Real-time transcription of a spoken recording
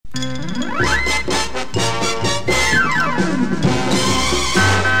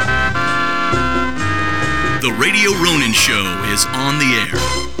Radio Ronin show is on the air.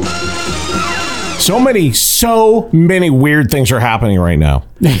 So many weird things are happening right now.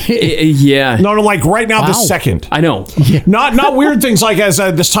 Yeah. No, like right now, this second. I know. Not weird things like as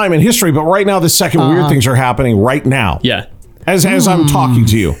this time in history, but right now, this second, weird things are happening right now. Yeah. As I'm talking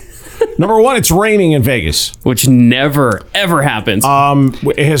to you. Number one, it's raining in Vegas. Which never, ever happens.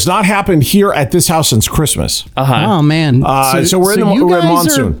 It has not happened here at this house since Christmas. Oh, man. So we're in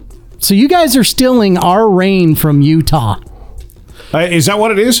monsoon. So you guys are stealing our rain from Utah. Is that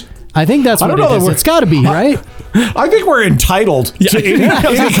what it is? I think that's what it is. It's got to be, right? I think we're entitled to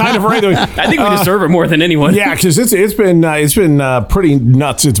any kind of rain. I think we deserve it more than anyone. Yeah, because it's been pretty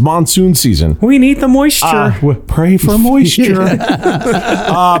nuts. It's monsoon season. We need the moisture. Pray for moisture.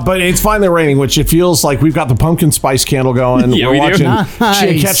 But it's finally raining, which it feels like we've got the pumpkin spice candle going. Yeah, we're watching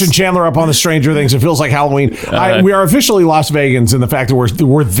catching Chandler up on the Stranger Things. It feels like Halloween. We are officially Las Vegans in the fact that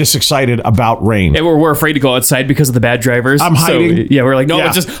we're this excited about rain. And we're afraid to go outside because of the bad drivers. I'm hiding. So, we're like, no,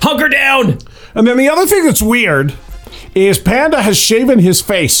 let's just hunker down. And then the other thing that's weird is Panda has shaven his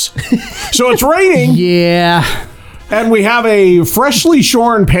face. So it's raining. Yeah. And we have a freshly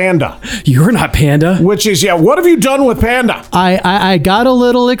shorn Panda. You're not Panda. Which is, what have you done with Panda? I got a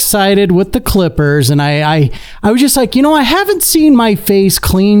little excited with the clippers, and I was just like, I haven't seen my face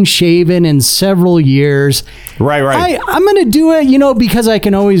clean shaven in several years. Right. I'm going to do it, because I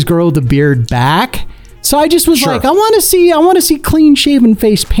can always grow the beard back. So I just was like, I want to see clean shaven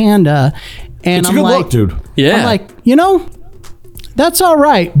face Panda. And it's I'm a good like, look, dude. Yeah. I'm like, that's all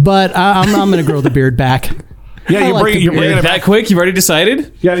right, but I'm going to grow the beard back. Yeah, you're bringing it that quick? You've already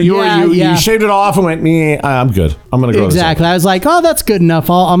decided? Yeah, you shaved it off and went, I'm good. I'm going to grow exactly. I was like, that's good enough.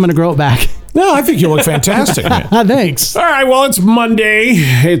 I'm going to grow it back. No, I think you look fantastic, man. Thanks. All right, well, it's Monday.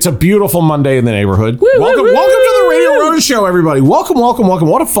 It's a beautiful Monday in the neighborhood. Welcome to the Radio Ronin show, everybody. Welcome.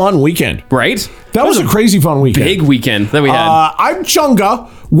 What a fun weekend. Right? That was a crazy fun weekend. Big weekend that we had. I'm Chunga.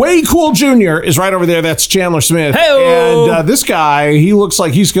 Way Cool Jr. is right over there. That's Chandler Smith. Hey-o. And this guy, he looks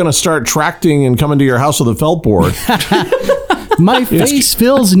like he's going to start tracting and coming to your house with a felt board. My face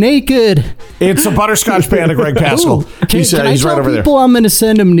feels naked. It's a butterscotch panda, Greg Pascal. He's right over there. I'm going to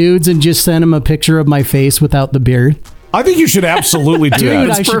send him nudes and just send him a picture of my face without the beard. I think you should absolutely do that.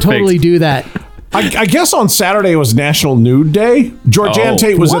 Dude, I should totally do that. I guess on Saturday was National Nude Day. Georgianne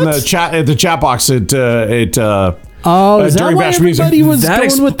Tate was in the chat box at is that why everybody was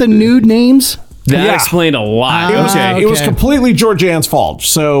going with the nude names? That explained a lot. It was completely Georgianne's fault.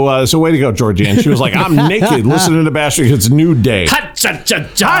 So way to go, Georgianne. She was like, I'm naked listening to Bastard. It's Nude Day.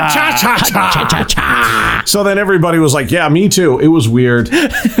 So then everybody was like, yeah, me too. It was weird.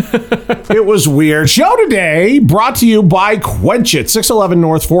 It was weird. Show today brought to you by Quench It, 611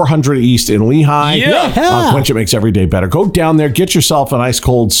 North, 400 East in Lehigh. Yeah. Quench It makes every day better. Go down there, get yourself an ice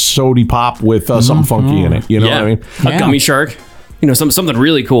cold sody pop with something funky in it. You know what I mean? A gummy shark. Something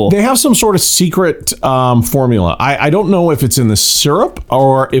really cool. They have some sort of secret formula. I don't know if it's in the syrup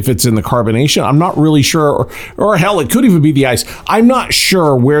or if it's in the carbonation. I'm not really sure. Or hell, it could even be the ice. I'm not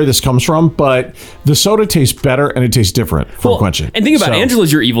sure where this comes from, but the soda tastes better and it tastes different from Quench It. And think about it.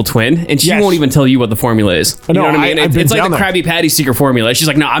 Angela's your evil twin, and she won't even tell you what the formula is. You know what I mean? It's like the Krabby Patty secret formula. She's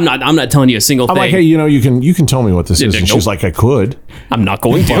like, no, I'm not telling you a single thing. I'm like, hey, you can tell me what this is. And she's like, I could. I'm not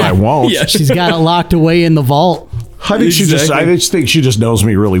going to. But I won't. Yeah. She's got it locked away in the vault. I think I just think she just knows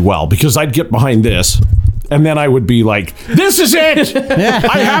me really well, because I'd get behind this and then I would be like, this is it.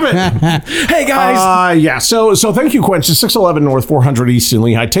 I have it. Hey guys. So thank you, Quench. 611 North, 400 East in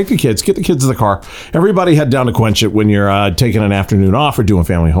Lehigh. Get the kids in the car. Everybody head down to Quench It when you're taking an afternoon off or doing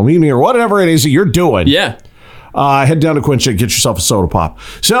family home evening or whatever it is that you're doing. Yeah. Head down to Quench It, get yourself a soda pop.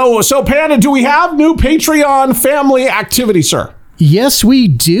 So Panda, do we have new Patreon family activity, sir? Yes, we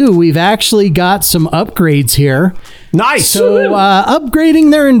do. We've actually got some upgrades here. Nice. So upgrading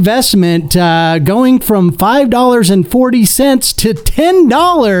their investment, going from $5.40 to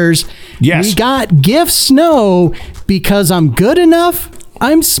 $10. Yes. We got Gift Snow because I'm good enough,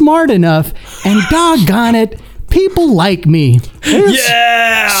 I'm smart enough, and doggone it, people like me.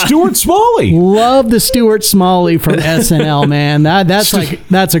 Yeah. Stuart Smalley. Love the Stuart Smalley from SNL, man.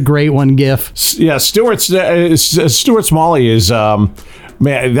 That's a great one, GIF. Yeah, Stuart Smalley is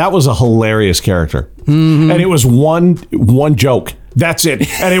man, that was a hilarious character. Mm-hmm. And it was one joke. That's it.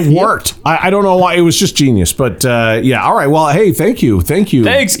 And it worked. I don't know why. It was just genius. But yeah. All right. Well, hey, thank you. Thanks,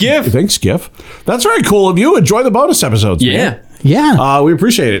 GIF. Thanks, GIF. That's very cool of you. Enjoy the bonus episodes. Yeah. Man. Yeah. We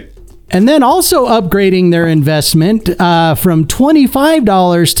appreciate it. And then also upgrading their investment from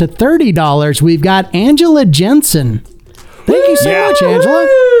 $25 to $30, we've got Angela Jensen. Thank you so much, Angela.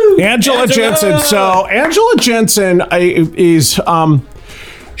 Angela Jensen. So Angela Jensen is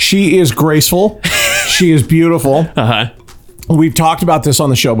she is graceful. She is beautiful. We've talked about this on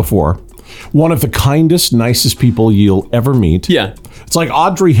the show before. One of the kindest, nicest people you'll ever meet. Yeah. It's like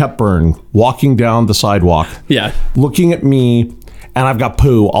Audrey Hepburn walking down the sidewalk. Yeah. Looking at me, and I've got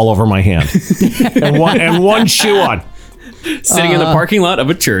poo all over my hand. and one shoe on. Sitting in the parking lot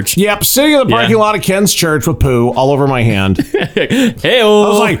of a church. Yep, sitting in the parking lot of Ken's church with poo all over my hand. Hey-o. I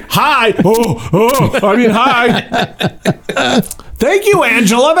was like, hi. Hi. Thank you,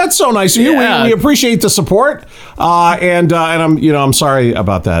 Angela. That's so nice of you. Yeah. We appreciate the support. And I'm sorry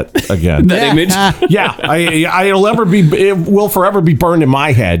about that again. That image. Yeah, it will forever be burned in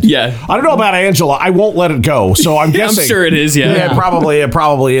my head. Yeah. I don't know about Angela. I won't let it go. So I'm guessing. I'm sure it is. Yeah. It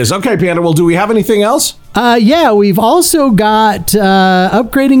probably is. Okay, Panda. Well, do we have anything else? We've also got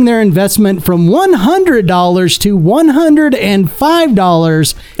upgrading their investment from $100 to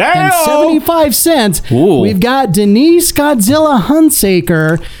 $105.75. Ooh. We've got Denise Godzilla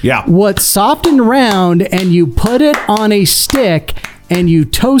Hunsaker. Yeah. What's soft and round, and you put it on a stick and you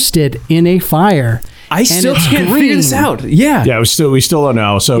toast it in a fire. I still can't figure this out. Yeah. Yeah, we still don't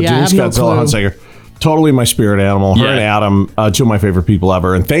know. So Denise Godzilla Hunsaker, totally my spirit animal. Her and Adam, two of my favorite people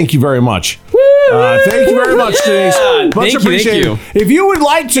ever. And thank you very much. Thank you very much, Denise. Much appreciated. Thank you. If you would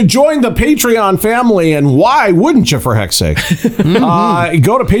like to join the Patreon family, and why wouldn't you, for heck's sake?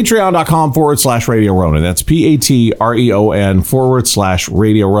 Go to patreon.com/Radio Ronin. That's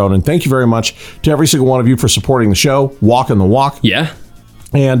PATREON/Radio Ronin. Thank you very much to every single one of you for supporting the show, walking the walk. Yeah.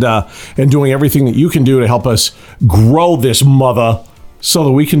 And doing everything that you can do to help us grow this mother so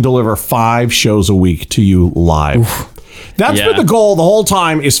that we can deliver 5 shows a week to you live. Oof. That's been the goal the whole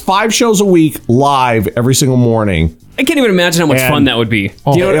time, is 5 shows a week live every single morning. I can't even imagine how much fun that would be.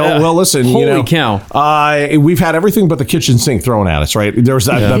 Well, listen, holy cow. We've had everything but the kitchen sink thrown at us, right? There was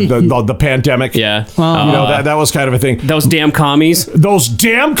the pandemic. Yeah. That was kind of a thing. Those damn commies. Yeah.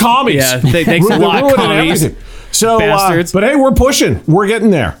 Thanks a lot, commies. So, bastards. But hey, we're pushing. We're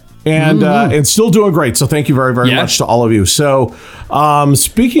getting there. And still doing great. So thank you very, very much to all of you. So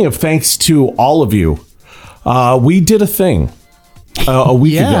speaking of thanks to all of you, we did a thing a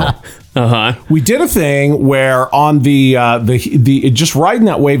week ago. We did a thing where on the just riding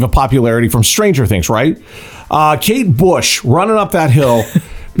that wave of popularity from Stranger Things, right? Kate Bush running up that hill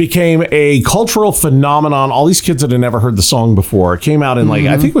became a cultural phenomenon. All these kids that had never heard the song before. It came out in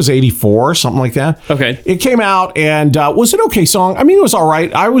I think it was 1984, something like that. Okay. It came out and was an okay song. I mean, it was all right.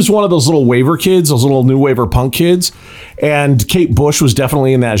 I was one of those little waver kids, those little new waver punk kids. And Kate Bush was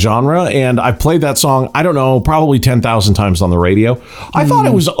definitely in that genre. And I played that song, I don't know, probably 10,000 times on the radio. I thought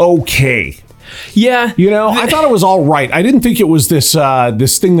it was okay. Yeah. I thought it was all right. I didn't think it was this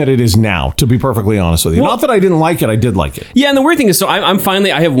thing that it is now, to be perfectly honest with you. Not that I didn't like it. I did like it. Yeah, and the weird thing is, so I'm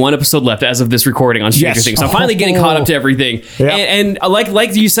finally, I have 1 episode left as of this recording on Stranger Things. So I'm finally getting caught up to everything. Yep. And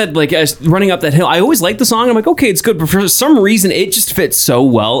like you said, running up that hill, I always liked the song. I'm like, okay, it's good. But for some reason, it just fits so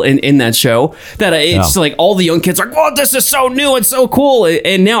well in that show that it's like all the young kids are like, whoa, this is so new and so cool.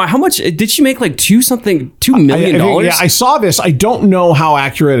 And now, how much did she make? Like $2 million? Yeah, I saw this. I don't know how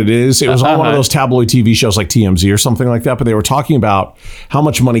accurate it is. It was on one of those tabloid TV shows like TMZ or something like that, but they were talking about how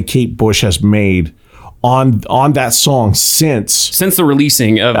much money Kate Bush has made on that song since the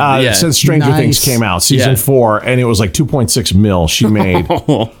releasing of since Stranger Things came out, season 4, and it was like 2.6 mil she made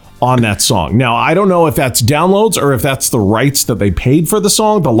on that song. Now, I don't know if that's downloads or if that's the rights that they paid for the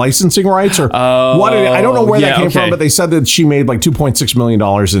song, the licensing rights, or what. I don't know where that came from, but they said that she made like $2.6 million,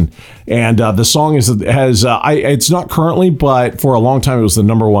 and the song it's not currently, but for a long time it was the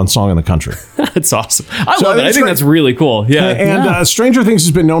 #1 song in the country. That's awesome. I love it. I think that's really cool. Yeah. And Stranger Things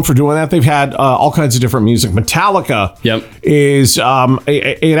has been known for doing that. They've had all kinds of different music. Metallica is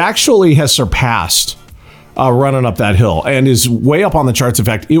it actually has surpassed Running Up That Hill and is way up on the charts. In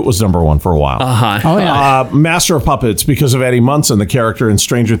fact, it was #1 for a while. Master of Puppets, because of Eddie Munson, the character in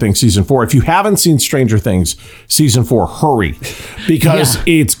Stranger Things season 4. If you haven't seen Stranger Things season 4, hurry, because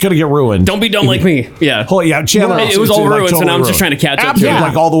it's gonna get ruined. Don't be dumb like me. Yeah. Chandler. It was all ruined, so now I'm just trying to catch up to it.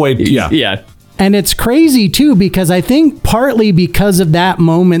 Like all the way. Yeah. And it's crazy too, because I think partly because of that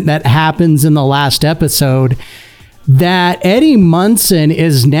moment that happens in the last episode, that Eddie Munson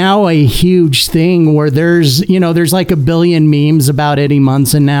is now a huge thing, where there's like a billion memes about Eddie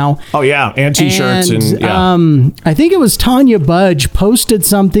Munson now. Oh yeah, and t-shirts and I think it was Tanya Budge posted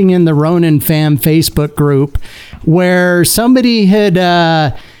something in the Ronin Fam Facebook group where somebody had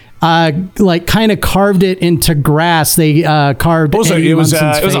like kind of carved it into grass. They carved. It was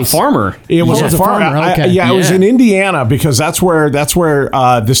a farmer. It was a farmer. Okay. It was in Indiana because that's where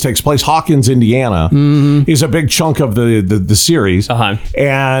this takes place. Hawkins, Indiana, is a big chunk of the series,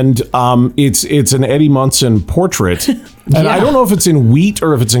 and it's an Eddie Munson portrait. And I don't know if it's in wheat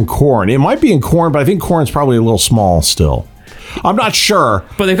or if it's in corn. It might be in corn, but I think corn's probably a little small still. I'm not sure,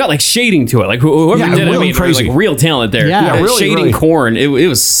 but they've got like shading to it. Like whoever did really it, crazy. Like real talent there. Really, shading corn. It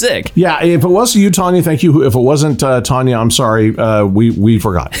was sick. Yeah, if it wasn't you, Tanya, thank you. If it wasn't Tanya, I'm sorry. We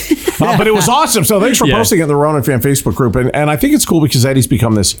forgot. But it was awesome. So thanks for posting it in the Ronin Fan Facebook group. And I think it's cool because Eddie's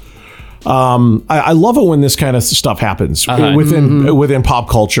become this. I love it when this kind of stuff happens within pop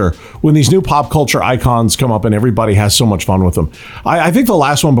culture, when these new pop culture icons come up and everybody has so much fun with them. I think the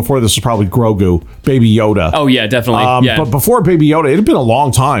last one before this was probably Grogu, Baby Yoda. Oh yeah, definitely. But before Baby Yoda, it had been a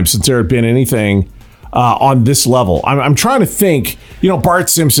long time since there had been anything on this level. I'm trying to think, Bart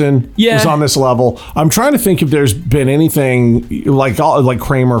Simpson was on this level. I'm trying to think if there's been anything like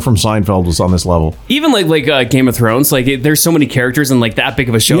Kramer from Seinfeld was on this level. Even like Game of Thrones, like there's so many characters and like that big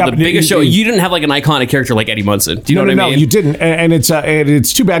of a show. The biggest show, you didn't have like an iconic character like Eddie Munson. Do you know what I mean? No, you didn't. And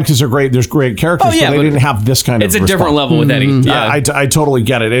it's too bad because they're great. There's great characters, but they didn't have this kind of response. It's a different level with Eddie. Yeah, I totally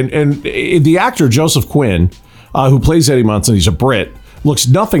get it. And the actor Joseph Quinn, who plays Eddie Munson, he's a Brit. Looks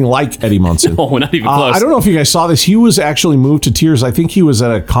nothing like Eddie Munson. No, not even close. I don't know if you guys saw this. He was actually moved to tears. I think he was at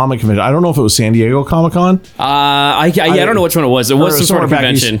a comic convention. I don't know if it was San Diego Comic-Con. I don't know which one it was. It was some sort of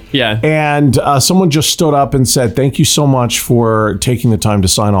convention. Yeah. And someone just stood up and said, "Thank you so much for taking the time to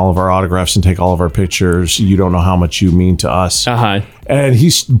sign all of our autographs and take all of our pictures. You don't know how much you mean to us." And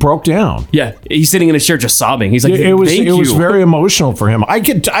he broke down. Yeah, he's sitting in his chair just sobbing. He's like, it was very emotional for him.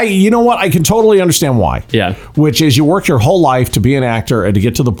 You know what? I can totally understand why. Yeah. Which is you work your whole life to be an actor and to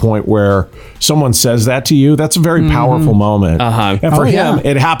get to the point where someone says that to you. That's a very powerful moment. And for him,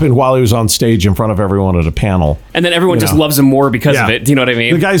 it happened while he was on stage in front of everyone at a panel. And then everyone just loves him more because of it. Do you know what I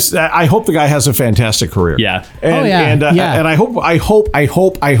mean? I hope the guy has a fantastic career. Yeah. And I hope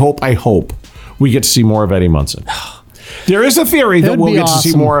we get to see more of Eddie Munson. There is a theory that we'll get to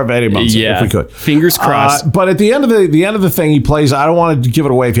see more of Eddie Munson if we could. Fingers crossed. But at the end of the thing he plays, I don't want to give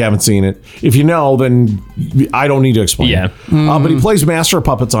it away if you haven't seen it. If you know, then I don't need to explain it. But he plays Master of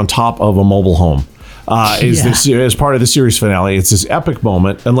Puppets on top of a mobile home. As part of the series finale. It's this epic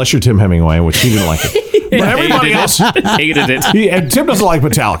moment, unless you're Tim Hemingway, which he didn't like it. But everybody else hated it. And Tim doesn't like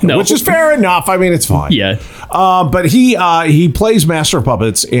Metallica, which is fair enough. I mean, it's fine. Yeah. But he plays Master of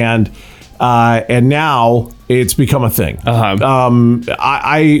Puppets, and now it's become a thing.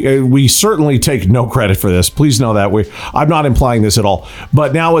 We certainly take no credit for this. Please know that I'm not implying this at all.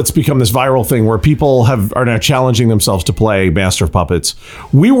 But now it's become this viral thing where people are now challenging themselves to play Master of Puppets.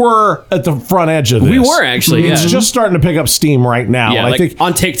 We were at the front edge of this. We were actually. It's just starting to pick up steam right now. Yeah, and like I think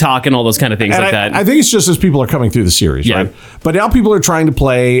on TikTok and all those kind of things like that. I think it's just as people are coming through the series, right? But now people are trying to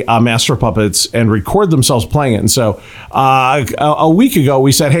play Master of Puppets and record themselves playing it. And so a week ago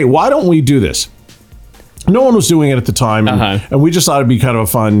we said, hey, why don't we do this? No one was doing it at the time, and we just thought it'd be kind of a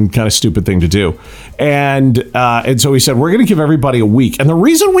fun, kind of stupid thing to do. And so we said, we're going to give everybody a week. And the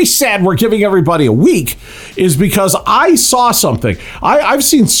reason we said we're giving everybody a week is because I saw something. I've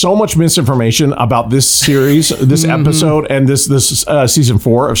seen so much misinformation about this series, this episode, and this season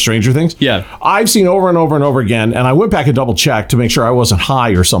 4 of Stranger Things. Yeah. I've seen over and over and over again, and I went back and double checked to make sure I wasn't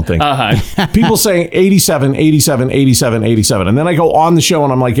high or something. People saying 87, 87, 87, 87. And then I go on the show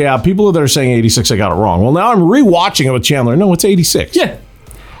and I'm like, yeah, people that are saying 86, I got it wrong. Well, now I'm rewatching it with Chandler. No, it's 86. Yeah.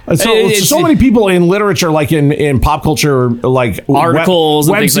 So many people in literature, like in pop culture, like articles,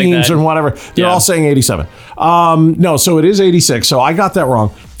 web and scenes, like and whatever, they're all saying 87. No, so it is 86. So I got that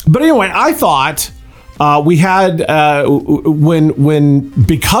wrong. But anyway, I thought we had when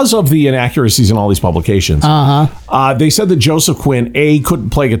because of the inaccuracies in all these publications, they said that Joseph Quinn couldn't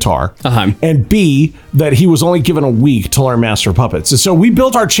play guitar, and B, that he was only given a week to learn Master of Puppets. And so we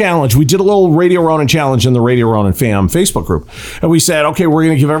built our challenge. We did a little Radio Ronin challenge in the Radio Ronin fam Facebook group, and we said, okay, we're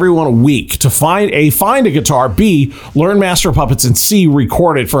going to give everyone a week to find a guitar, B, learn Master of Puppets, and C,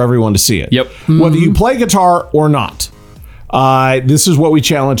 record it for everyone to see it. Yep. Whether you play guitar or not. This is what we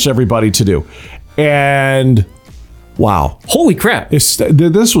challenged everybody to do. And wow. Holy crap. This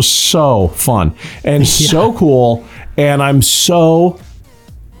was so fun and so cool. And I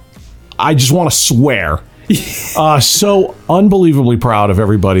just want to swear So unbelievably proud of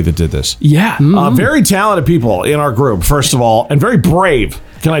everybody that did this. Yeah. Very talented people in our group, first of all, and very brave.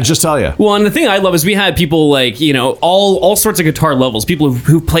 Can I just tell you? Well, and the thing I love is we had people like, all sorts of guitar levels, people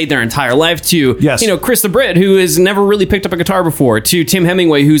who played their entire life to, Chris the Brit, who has never really picked up a guitar before, to Tim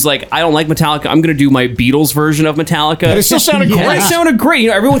Hemingway, who's like, I don't like Metallica. I'm going to do my Beatles version of Metallica. And it still sounded great. It sounded great.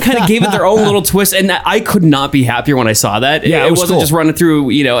 Everyone kind of gave it their own little twist. And I could not be happier when I saw that. Yeah, it wasn't cool. just running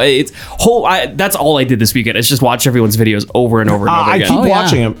through, that's all I did this weekend. It's just watch everyone's videos over and over and over again. I keep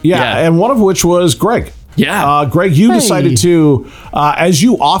watching them. Yeah. And one of which was Greg. Yeah. Greg, you decided to, as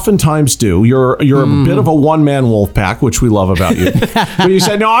you oftentimes do, you're a bit of a one-man wolf pack, which we love about you. But you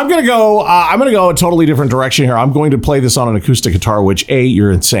said, no, I'm going to go a totally different direction here. I'm going to play this on an acoustic guitar, which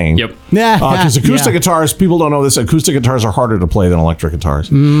you're insane. Yep. Because acoustic guitars, people don't know this, acoustic guitars are harder to play than electric guitars.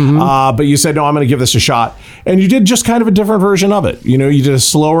 But you said, no, I'm going to give this a shot. And you did just kind of a different version of it. You did a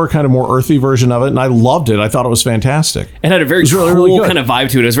slower, kind of more earthy version of it. And I loved it. I thought it was fantastic. It had a very cool really kind of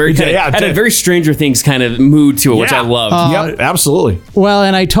vibe to it. It was very had a very Stranger Things kind of mood to it, which I loved. Yep, absolutely. Well,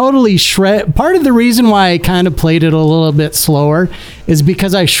 and I totally part of the reason why I kind of played it a little bit slower is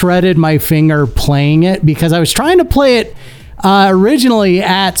because I shredded my finger playing it, because I was trying to play it originally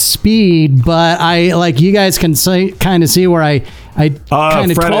at speed, but I, like you guys can kind of see where I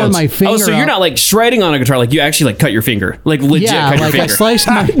kind of tore my finger. Oh, so you're not like shredding on a guitar, like you actually like cut your finger, like legit cut your finger.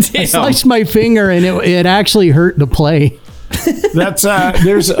 I sliced my finger and it actually hurt to play. That's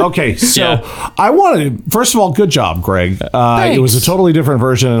okay. So I wanted, first of all, good job, Greg. It was a totally different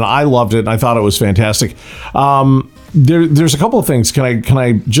version, and I loved it. And I thought it was fantastic. There's a couple of things. Can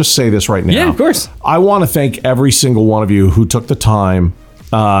I just say this right now? Yeah, of course. I want to thank every single one of you who took the time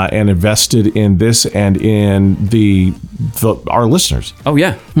and invested in this and in our listeners. Oh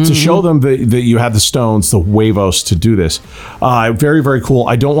yeah, to show them that you had the stones, the huevos to do this. Very, very cool.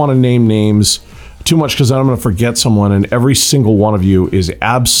 I don't want to name names too much because I'm going to forget someone, and every single one of you is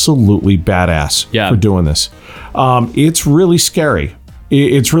absolutely badass for doing this. It's really scary.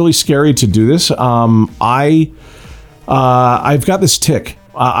 It's really scary to do this. I've got this tick.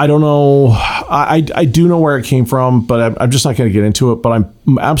 I don't know. I do know where it came from, but I'm just not going to get into it. But I'm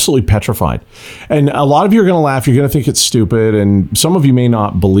absolutely petrified. And a lot of you are going to laugh. You're going to think it's stupid. And some of you may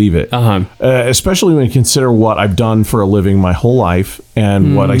not believe it, especially when you consider what I've done for a living my whole life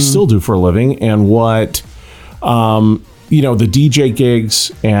and what I still do for a living and what, the DJ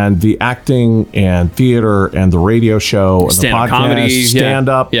gigs and the acting and theater and the radio show and stand-up the podcast, comedy,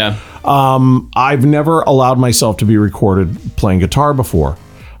 stand-up. Yeah. I've never allowed myself to be recorded playing guitar before.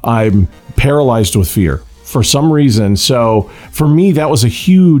 I'm paralyzed with fear for some reason. So for me, that was a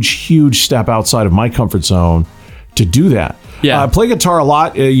huge, huge step outside of my comfort zone to do that. Yeah. I play guitar a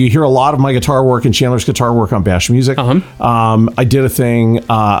lot. You hear a lot of my guitar work and Chandler's guitar work on Bash Music. I did a thing,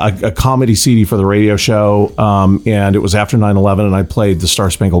 a comedy CD for the radio show, and it was after 9/11, and I played the Star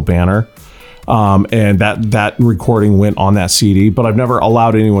Spangled Banner. And that recording went on that CD, but I've never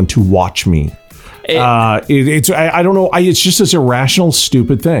allowed anyone to watch me. I don't know. It's just this irrational,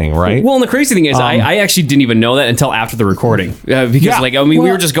 stupid thing, right? Well, and the crazy thing is, I actually didn't even know that until after the recording, because we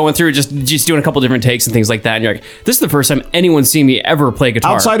were just going through, just doing a couple different takes and things like that. And you're like, this is the first time anyone's seen me ever play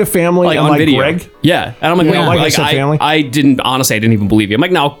guitar outside of family and on video. Greg. Yeah, and I'm like, wait, I said family. I didn't even believe you. I'm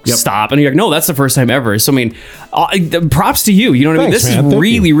like, no, stop. And you're like, no, that's the first time ever. So I mean, props to you. You know what I mean? This is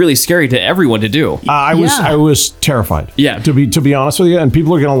really, really scary to everyone to do. I was terrified. Yeah, to be honest with you, and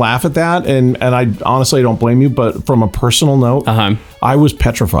people are going to laugh at that, and I honestly don't blame you, but from a personal note, I was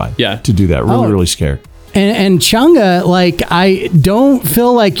petrified to do that. Really scared. And Chunga, like, I don't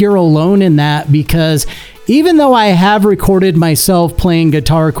feel like you're alone in that, because even though I have recorded myself playing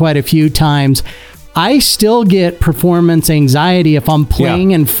guitar quite a few times, I still get performance anxiety if I'm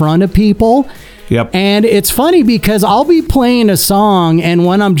playing in front of people. Yep. And it's funny because I'll be playing a song, and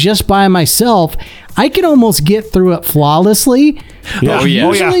when I'm just by myself, I can almost get through it flawlessly. Yeah.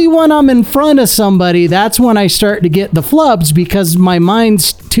 Usually when I'm in front of somebody, that's when I start to get the flubs, because my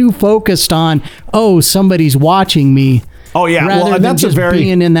mind's too focused on, somebody's watching me. Oh yeah. Rather than that's just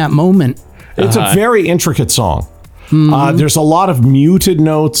being in that moment. It's a very intricate song. There's a lot of muted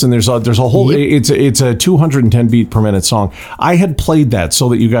notes, and there's a whole. It's a 210 beat per minute song. I had played that, so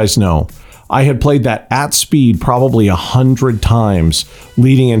that you guys know. I had played that at speed probably 100 times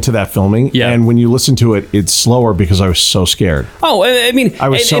leading into that filming. Yeah. And when you listen to it, it's slower because I was so scared. Oh, I mean, I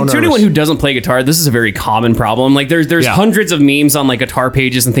was so nervous. To anyone who doesn't play guitar, this is a very common problem. Like there's hundreds of memes on like guitar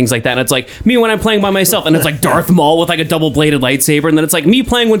pages and things like that. And it's like me when I'm playing by myself, and it's like Darth Maul with like a double bladed lightsaber. And then it's like me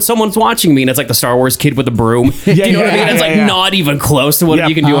playing when someone's watching me, and it's like the Star Wars kid with a broom. Do you know what I mean? It's like not even close to what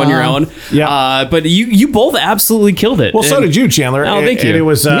you can do on your own. Yeah. But you both absolutely killed it. Well, so did you, Chandler. Oh, thank you. And it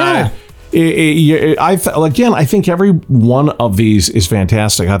was... I think every one of these is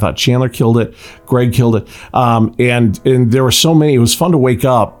fantastic. I thought Chandler killed it, Gregg killed it, and there were so many. It was fun to wake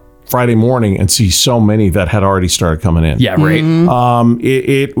up Friday morning and see so many that had already started coming in. Yeah, right.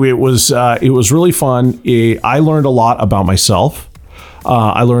 It was really fun. I learned a lot about myself.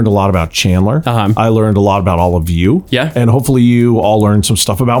 I learned a lot about Chandler. I learned a lot about all of you. Yeah. And hopefully you all learned some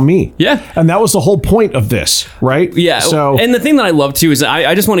stuff about me. Yeah. And that was the whole point of this, right? Yeah. So, and the thing that I love too is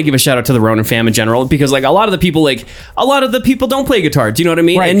I just want to give a shout out to the Ronin fam in general, because like a lot of the people don't play guitar. Do you know what I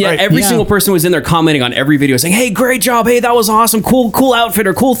mean? Right, and yet every Yeah. single person was in there commenting on every video saying, hey, great job. Hey, that was awesome. Cool outfit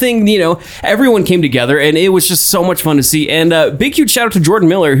or cool thing. You know, everyone came together and it was just so much fun to see. And big, huge shout out to Jordan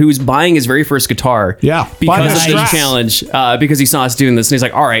Miller, who's buying his very first guitar. Yeah. Because of Nice. this challenge, because he saw us doing this and he's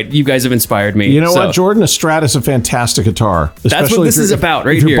like, all right, you guys have inspired me. you know what, Jordan? A Strat is a fantastic guitar. That's what this is about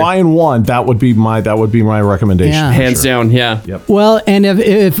right if you're here. buying one, that would be my recommendation. Yeah. for Hands sure. down, yeah. Yep. Well, and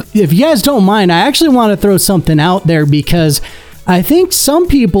if you guys don't mind, I actually want to throw something out there because I think some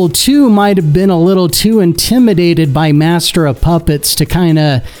people too might have been a little too intimidated by Master of Puppets to kind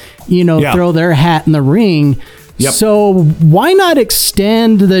of, throw their hat in the ring. Yep. So why not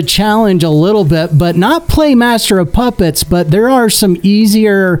extend the challenge a little bit, but not play Master of Puppets, but there are some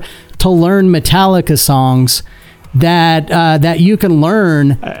easier to learn Metallica songs that you can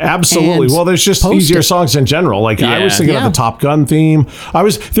learn. Absolutely. and Well, there's just post easier it. songs in general. Like I was thinking Yeah. of the Top Gun theme.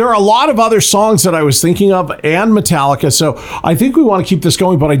 There are a lot of other songs that I was thinking of and Metallica. So I think we want to keep this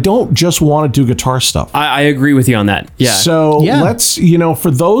going, but I don't just want to do guitar stuff. I agree with you on that. Yeah. So let's,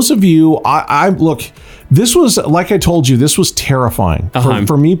 for those of you, I look, this was, like I told you, this was terrifying.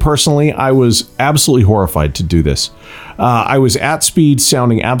 For me personally, I was absolutely horrified to do this. I was at speed,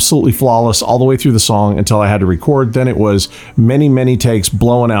 sounding absolutely flawless all the way through the song until I had to record. Then it was many, many takes,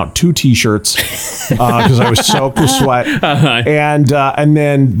 blowing out 2 T-shirts because I was soaked with sweat. And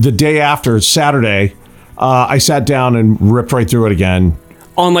then the day after, Saturday, I sat down and ripped right through it again.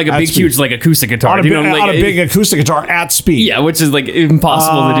 On like a big, huge, like acoustic guitar. On a big acoustic guitar at speed. Yeah, which is like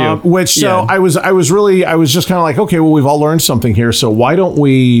impossible to do. I was just kind of like, okay, well, we've all learned something here, so why don't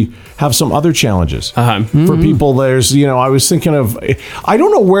we have some other challenges for people? There's, I was thinking of, I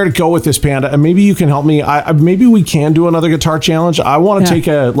don't know where to go with this, Panda, and maybe you can help me. Maybe we can do another guitar challenge. I want to take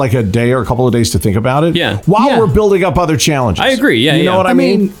a day or a couple of days to think about it. Yeah. While we're building up other challenges. I agree. Yeah, you know what I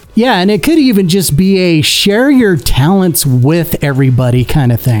mean? Yeah, and it could even just be a share your talents with everybody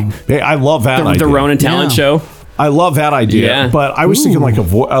kind of thing. Hey, I love that idea. The Ronin talent show. I love that idea. Yeah. But I was thinking like a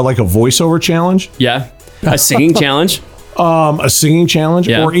voiceover challenge. Yeah. A singing challenge. A singing challenge,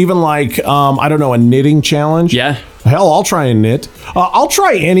 or even like I don't know, a knitting challenge. Yeah. Hell, I'll try and knit. I'll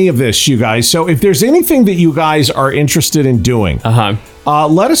try any of this, you guys. So if there's anything that you guys are interested in doing,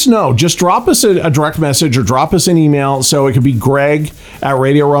 let us know. Just drop us a direct message or drop us an email. So it could be Greg at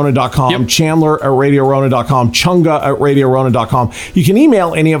RadioRonin.com, Chandler at RadioRonin.com, Chunga at RadioRonin.com. You can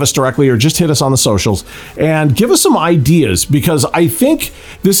email any of us directly or just hit us on the socials and give us some ideas, because I think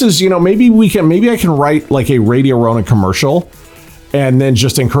this is, maybe I can write like a Radio Ronin commercial and then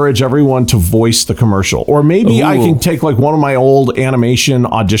just encourage everyone to voice the commercial. Or maybe I can take like one of my old animation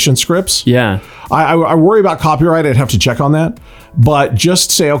audition scripts. Yeah. I worry about copyright. I'd have to check on that. But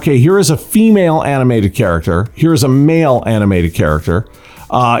just say, okay, here is a female animated character. Here is a male animated character.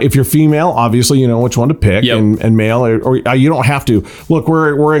 If you're female, obviously you know which one to pick, and male, or you don't have to. Look,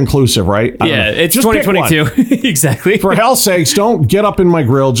 we're inclusive, right? Yeah, it's just 2022. Exactly. For hell's sakes, don't get up in my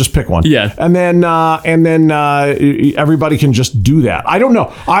grill. Just pick one. Yeah, and then everybody can just do that. I don't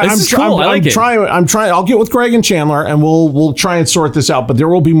know. I'm trying. I'll get with Greg and Chandler, and we'll try and sort this out. But there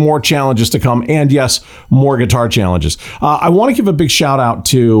will be more challenges to come, and yes, more guitar challenges. I want to give a big shout out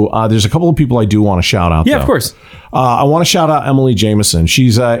to. There's a couple of people I do want to shout out. Yeah, of course. I want to shout out Emily Jameson.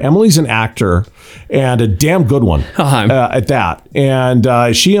 Emily's an actor and a damn good one at that.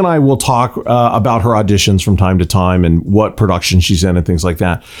 And she and I will talk about her auditions from time to time and what production she's in and things like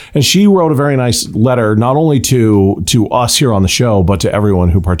that. And she wrote a very nice letter, not only to us here on the show, but to everyone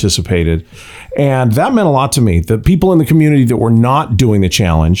who participated. And that meant a lot to me. The people in the community that were not doing the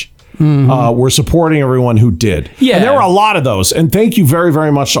challenge were supporting everyone who did. Yeah. And there were a lot of those. And thank you very,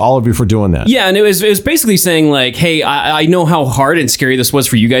 very much to all of you for doing that. Yeah, and it was basically saying like, hey, I know how hard and scary this was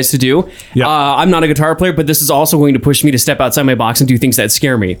for you guys to do. Yep. I'm not a guitar player, but this is also going to push me to step outside my box and do things that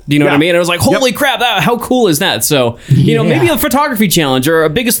scare me. Do you know what I mean? And I was like, holy crap, how cool is that? So, maybe a photography challenge or a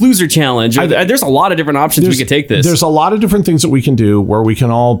Biggest Loser challenge. There's a lot of different options we could take this. There's a lot of different things that we can do where we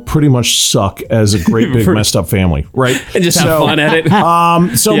can all pretty much suck as a great big messed up family, right? And just have fun at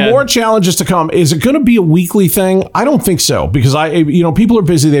it. More challenges to come. Is it going to be a weekly thing? I don't think so, because people are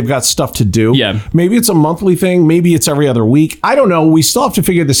busy. They've got stuff to do. Yeah. Maybe it's a monthly thing. Maybe it's every other week. I don't know. We still have to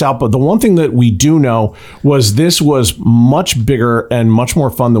figure this out. But the one thing that we do know was this was much bigger and much more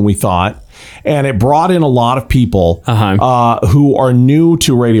fun than we thought. And it brought in a lot of people who are new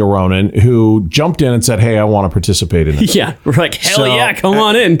to Radio Ronin, who jumped in and said, "Hey, I want to participate in this." Yeah, we're like, hell yeah, come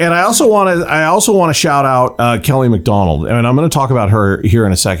on in. And I also want to shout out Kelly McDonald, and I'm going to talk about her here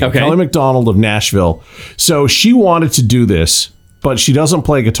in a second. Okay. Kelly McDonald of Nashville. So she wanted to do this, but she doesn't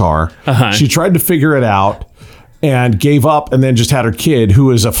play guitar. She tried to figure it out and gave up, and then just had her kid, who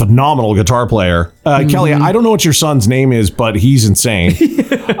is a phenomenal guitar player. Kelly, I don't know what your son's name is, but he's insane.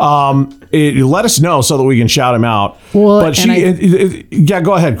 Let us know so that we can shout him out. Well, but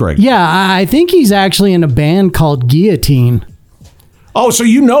go ahead, Greg. Yeah, I think he's actually in a band called Guillotine. Oh, so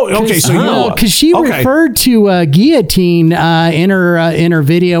you know? Okay, so you know, because she referred to Guillotine in her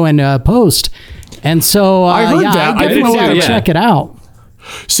video and post, and so I heard that. I definitely want to check it out.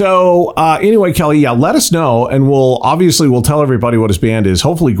 So anyway, Kelly, let us know, and we'll tell everybody what his band is.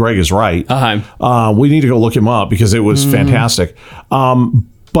 Hopefully, Greg is right. We need to go look him up because it was fantastic.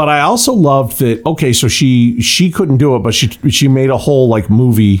 But I also loved that. Okay, so she couldn't do it, but she made a whole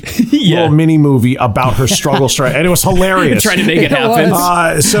movie, little mini movie about her struggle, and it was hilarious. Trying to make it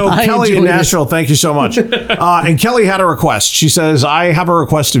happen. So Kelly in Nashville, thank you so much. And Kelly had a request. She says, "I have a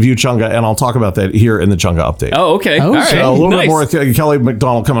request of you, Chunga," and I'll talk about that here in the Chunga update. Oh, okay. All right. So a little bit more with Kelly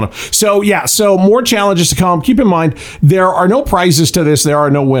McDonald coming up. So so more challenges to come. Keep in mind, there are no prizes to this. There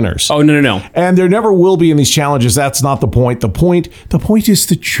are no winners. Oh, no. And there never will be in these challenges. That's not the point. The point is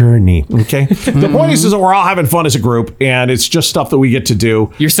the journey. Okay. The point is that we're all having fun as a group, and it's just stuff that we get to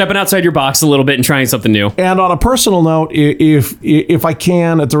do. You're stepping outside your box a little bit and trying something new. And on a personal note, if I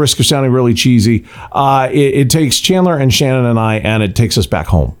can, at the risk of sounding really cheesy, it takes Chandler and Shannon and I, and it takes us back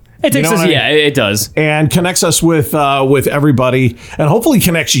home. It takes us, it does. And connects us with everybody, and hopefully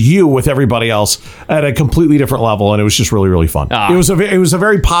connects you with everybody else at a completely different level. And it was just really, really fun. It was a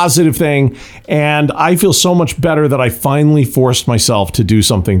very positive thing, and I feel so much better that I finally forced myself to do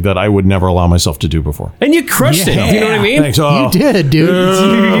something that I would never allow myself to do before. And you crushed it. You know what I mean? Thanks. You did, dude.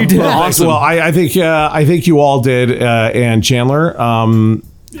 You did. Awesome. Well, I think you all did, and Chandler,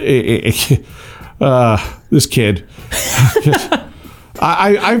 this kid.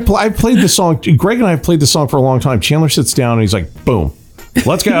 I played the song. Greg and I have played the song for a long time. Chandler sits down and he's like, "Boom,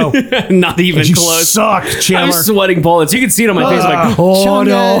 let's go." Not even you close. Suck, Chandler. I'm sweating bullets. You can see it on my face. I'm like, Chunga,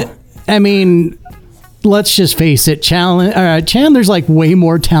 no. I mean, let's just face it. Chandler's way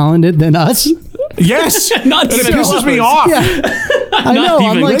more talented than us. Yes, Not and it even pisses close. me off. Yeah. I know.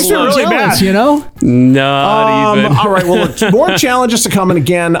 I'm even so close. Really jealous, bad. you know? Not even. All right. Well, look, more challenges to come. And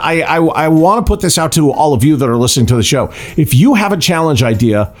again, I want to put this out to all of you that are listening to the show. If you have a challenge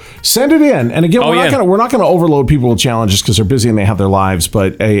idea, send it in. And again, we're not going to overload people with challenges because they're busy and they have their lives.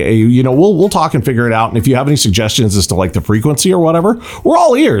 But we'll talk and figure it out. And if you have any suggestions as to the frequency or whatever, we're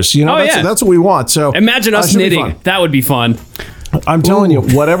all ears. That's what we want. So imagine us knitting. That would be fun. I'm telling you,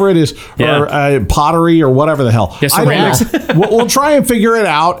 whatever it is, or pottery or whatever the hell. Yes, I don't know. We'll try and figure it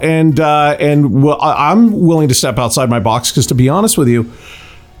out, and I'm willing to step outside my box because, to be honest with you,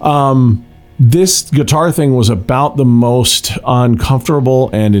 this guitar thing was about the most uncomfortable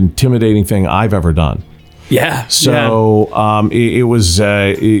and intimidating thing I've ever done. Yeah. So it was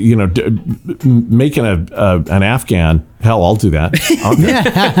making an Afghan. Hell, I'll do that.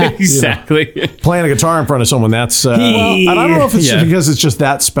 Exactly. Playing a guitar in front of someone, that's... and I don't know if it's just because it's just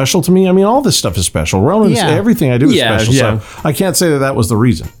that special to me. I mean, all this stuff is special. Ronin, everything I do is special. So I can't say that was the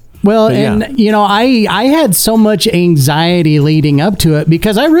reason. Well, I had so much anxiety leading up to it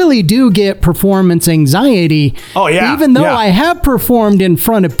because I really do get performance anxiety. Oh, yeah. Even though I have performed in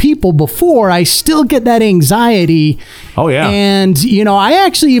front of people before, I still get that anxiety. Oh, yeah. And, I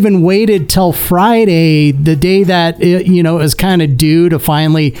actually even waited till Friday, the day that, it was kind of due to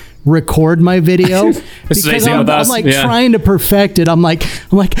finally record my video because I'm trying to perfect it. I'm like,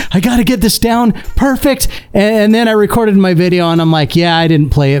 I got to get this down perfect. And then I recorded my video and I'm like, I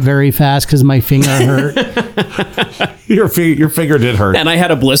didn't play it very fast because my finger hurt. Your finger did hurt. And I had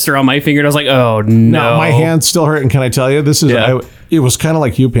a blister on my finger and I was like, oh no. My hand's still hurting. Can I tell you? This is, it was kind of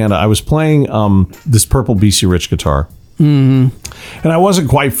like you, Panda. I was playing this purple BC Rich guitar. Mm-hmm. And I wasn't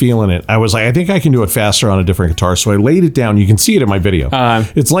quite feeling it. I was like, I think I can do it faster on a different guitar. So I laid it down. You can see it in my video.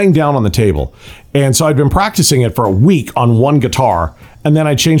 It's laying down on the table. And so I'd been practicing it for a week on one guitar. And then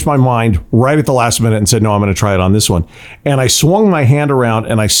I changed my mind right at the last minute and said, no, I'm going to try it on this one. And I swung my hand around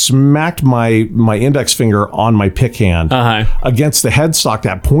and I smacked my index finger on my pick hand against the headstock,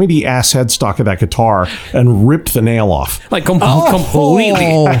 that pointy ass headstock of that guitar, and ripped the nail off. Like completely.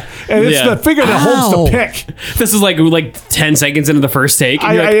 And it's the finger that holds the pick. This is like 10 seconds into the first take.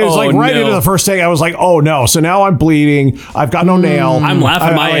 And it was right into the first take. I was like, oh no. So now I'm bleeding. I've got no nail. I'm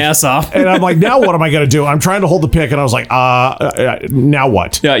laughing my ass off. And I'm like, now what am I going to do? I'm trying to hold the pick. And I was like, now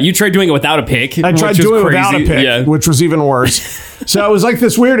what? Yeah, you tried doing it without a pick. I tried doing it without a pick, which was even worse. So it was like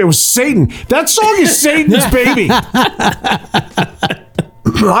this weird, it was Satan. That song is Satan's baby.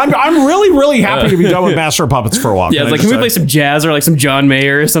 I'm really, really happy to be done with Master of Puppets for a while. Yeah, can we play some jazz or like some John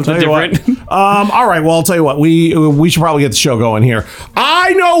Mayer or something different? All right, well, I'll tell you what. We should probably get the show going here.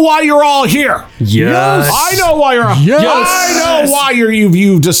 I know why you're all here. Yes. I know why you're. Yes. I know why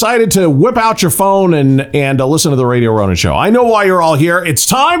you've decided to whip out your phone and listen to the Radio Ronin show. I know why you're all here. It's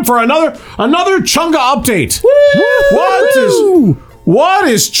time for another Chunga update. Woo! What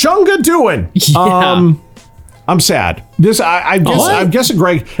is Chunga doing? Yeah. I'm sad. I'm guessing,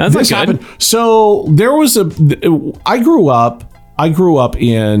 Greg, this happened. So there was I grew up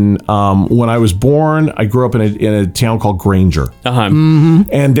in when I was born. I grew up in a town called Granger,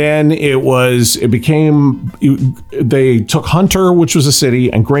 and then they took Hunter, which was a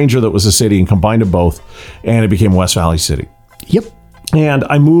city, and Granger, that was a city, and combined them both, and it became West Valley City. Yep. And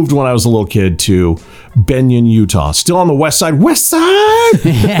I moved when I was a little kid to Benyon, Utah, still on the west side.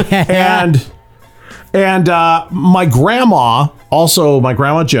 And my grandma, my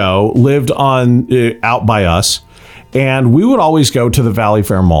grandma Jo, lived out by us, and we would always go to the Valley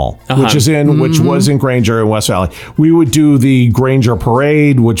Fair Mall, which was in Granger in West Valley. We would do the Granger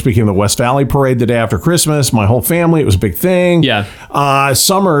Parade, which became the West Valley Parade the day after Christmas. My whole family, it was a big thing. Yeah.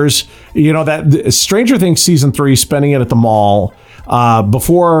 Summers, that Stranger Things season 3, spending it at the mall.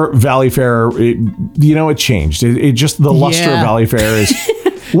 Before Valley Fair, it changed. It just the luster of Valley Fair is.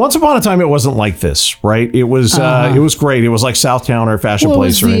 Once upon a time, it wasn't like this, right? It was great. It was like Southtown or Fashion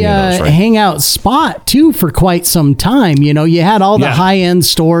Place or any of those, right? Hangout spot too for quite some time. You had all the high end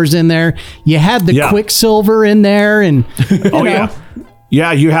stores in there. You had the Quicksilver in there, and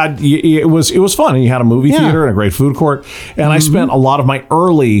yeah, you had it was fun. And you had a movie theater and a great food court. And I spent a lot of my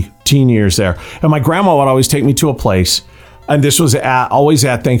early teen years there. And my grandma would always take me to a place. And this was always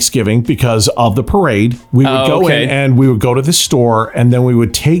at Thanksgiving because of the parade. We would go in and we would go to the store, and then we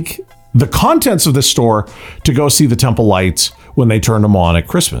would take the contents of the store to go see the Temple Lights when they turned them on at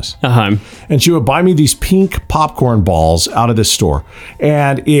Christmas. And she would buy me these pink popcorn balls out of this store.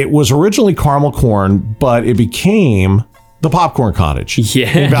 And it was originally caramel corn, but it became the Popcorn Cottage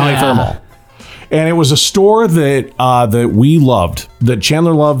in Valley Fair Mall. And it was a store that we loved, that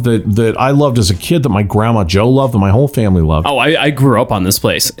Chandler loved, that I loved as a kid, that my grandma Jo loved, that my whole family loved. Oh, I grew up on this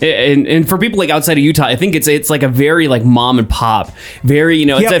place. And for people like outside of Utah, I think it's like a very like mom and pop, very,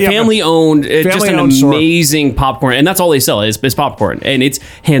 it's a family owned, just an amazing store. Popcorn. And that's all they sell is popcorn. And it's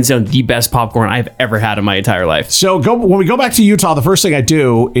hands down the best popcorn I've ever had in my entire life. So when we go back to Utah, the first thing I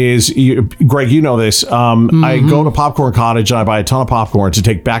do is, Greg, you know this, I go to Popcorn Cottage and I buy a ton of popcorn to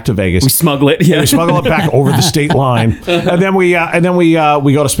take back to Vegas. We smuggle it. Yeah. We smuggle it back over the state line, and then we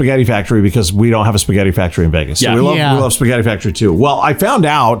go to Spaghetti Factory because we don't have a Spaghetti Factory in Vegas. So we love Spaghetti Factory too. Well, I found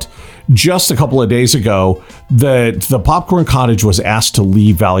out just a couple of days ago that the Popcorn Cottage was asked to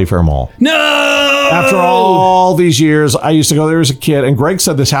leave Valley Fair Mall. No! After all these years, I used to go there as a kid, and Greg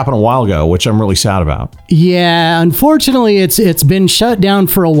said this happened a while ago, which I'm really sad about. Yeah, unfortunately, it's been shut down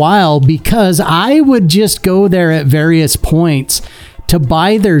for a while because I would just go there at various points to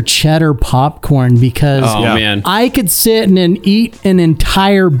buy their cheddar popcorn because man, I could sit and eat an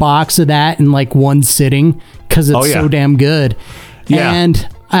entire box of that in like one sitting because it's so damn good. Yeah.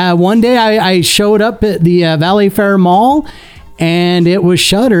 And one day I showed up at the Valley Fair Mall and it was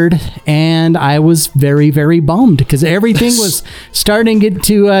shuttered, and I was very, very bummed because everything was starting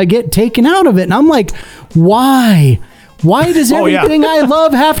to get taken out of it. And I'm like, why? Why does everything I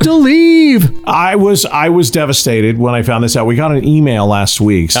love have to leave? I was devastated when I found this out. We got an email last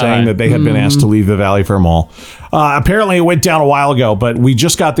week saying that they had been asked to leave the Valley Fair Mall. Apparently it went down a while ago, but we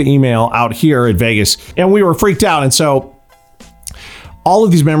just got the email out here at Vegas, and we were freaked out. And so all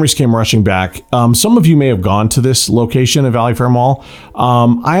of these memories came rushing back. Some of you may have gone to this location at Valley Fair Mall.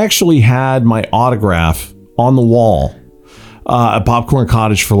 I actually had my autograph on the wall at Popcorn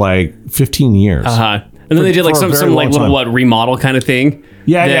Cottage for like 15 years. And then they did like some like little remodel kind of thing.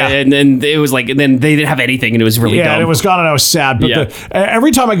 Yeah. And then it was like, and then they didn't have anything, and it was really dumb. And it was gone, and I was sad. But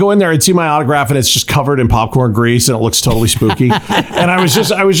every time I go in there, I'd see my autograph, and it's just covered in popcorn grease, and it looks totally spooky. And I was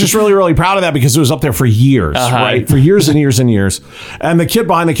just really, really proud of that because it was up there for years, right? For years and years and years. And the kid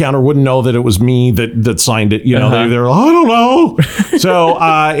behind the counter wouldn't know that it was me that signed it. You know, they were like, I don't know. So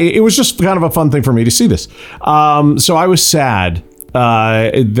it was just kind of a fun thing for me to see this. So I was sad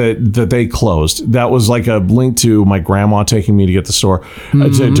that they closed. That was like a link to my grandma taking me to get the store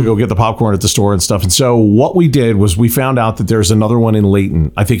to go get the popcorn at the store and stuff. And so what we did was we found out that there's another one in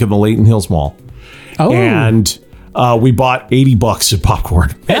Layton, I think in the Layton Hills Mall. And we bought $80 of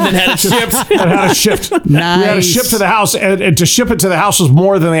popcorn. And then had it shipped. And had it shipped. Nice. We had it shipped to the house, and to ship it to the house was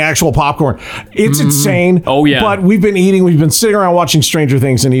more than the actual popcorn. It's insane. Oh, yeah. But we've been sitting around watching Stranger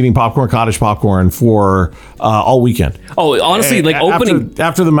Things and eating cottage popcorn for all weekend. Oh, honestly, And like opening...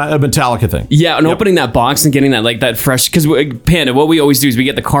 After the Metallica thing. Yeah, and opening that box and getting that like that fresh... Because Panda, what we always do is we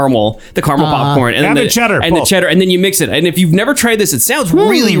get the caramel popcorn. And the cheddar. And the cheddar, and then you mix it. And if you've never tried this, it sounds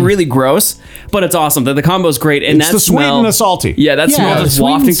really, really gross, but it's awesome. The combo is great. And it's the sweet and the salty. Yeah, that smell just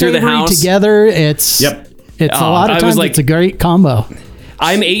wafting through the house. Together, it's a lot of times it's a great combo.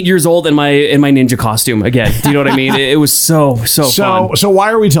 I'm 8 years old in my ninja costume again. Do you know what I mean? It was so fun. So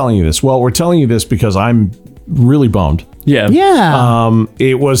why are we telling you this? Well, we're telling you this because I'm really bummed. Yeah.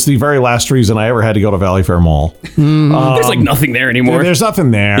 It was the very last reason I ever had to go to Valley Fair Mall. There's like nothing there anymore. There's nothing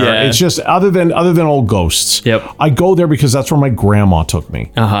there. Yeah. It's just other than old ghosts. Yep. I go there because that's where my grandma took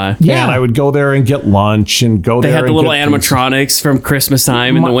me. Yeah. And I would go there and get lunch and go there. They had the little animatronics from Christmas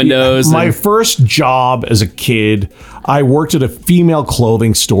time in the windows. My first job as a kid, I worked at a female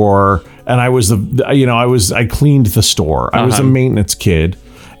clothing store, and I was I cleaned the store. I was a maintenance kid.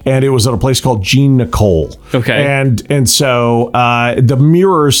 And it was at a place called Jean Nicole. Okay. And so the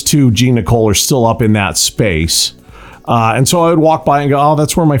mirrors to Jean Nicole are still up in that space. And so I would walk by and go, oh,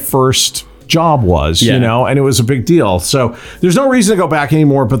 that's where my first job was, you know, and it was a big deal. So there's no reason to go back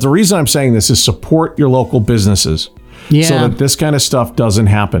anymore. But the reason I'm saying this is support your local businesses. Yeah. So that this kind of stuff doesn't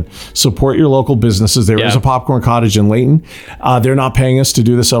happen. Support your local businesses. There is a popcorn cottage in Layton. They're not paying us to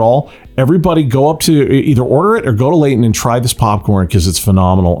do this at all. Everybody go up to either order it or go to Layton and try this popcorn because it's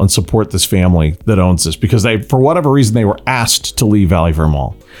phenomenal, and support this family that owns this because they, for whatever reason, they were asked to leave Valley Fair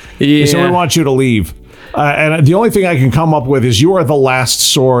Mall. Yeah. So we want you to leave. And the only thing I can come up with is you are the last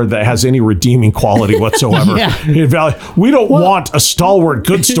store that has any redeeming quality whatsoever. In Valley. We don't want a stalwart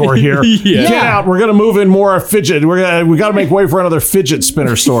goods store here. Get out. We're going to move in more fidget. We got to make way for another fidget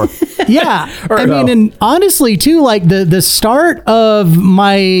spinner store. I mean, and honestly, too, like the start of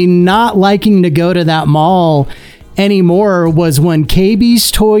my not liking to go to that mall anymore was when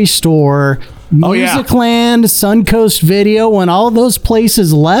KB's Toy Store, Musicland, Suncoast Video, when all those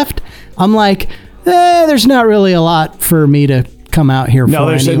places left, I'm like... there's not really a lot for me to come out here for.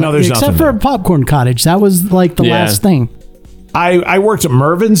 There's except for a popcorn cottage. That was like the last thing. I worked at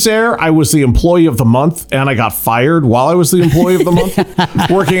Mervin's there. I was the employee of the month, and I got fired while I was the employee of the month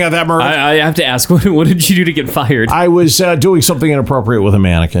working at that Mervin's. I have to ask, what did you do to get fired? I was doing something inappropriate with a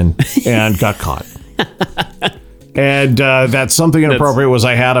mannequin and got caught. And that something inappropriate was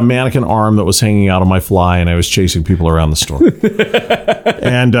I had a mannequin arm that was hanging out of my fly, and I was chasing people around the store.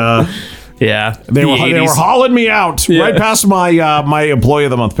 And... they were hauling me out right past my my employee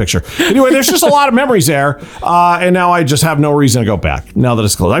of the month picture. Anyway, there's just a lot of memories there, and now I just have no reason to go back now that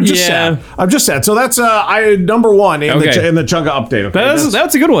it's closed. I'm just sad. So that's number one in the Chunga update. Okay?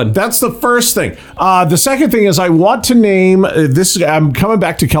 That's a good one. That's the first thing. The second thing is I want to name this. I'm coming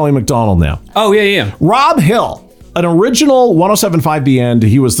back to Kelly McDonald now. Oh yeah. Rob Hill. An original 107.5 The End.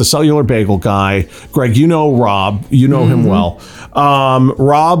 He was the cellular bagel guy. Greg, you know Rob. You know him well.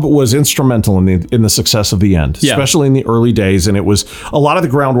 Rob was instrumental in the success of The End, especially in the early days. And it was a lot of the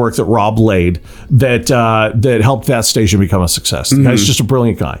groundwork that Rob laid that helped that station become a success. The guy's just a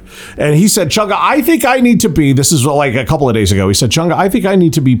brilliant guy. And he said, Chunga, I think I need to be, this is like a couple of days ago, he said, Chunga, I think I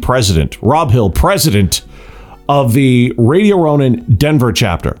need to be president, Rob Hill, president of the Radio Ronin Denver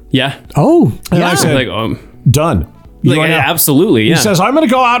chapter. Yeah. Oh, and I said, done. Absolutely, yeah. He says, I'm going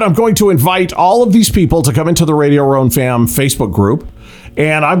to go out. I'm going to invite all of these people to come into the Radio Ronin fam Facebook group.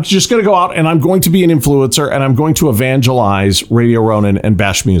 And I'm just going to go out and I'm going to be an influencer and I'm going to evangelize Radio Ronin and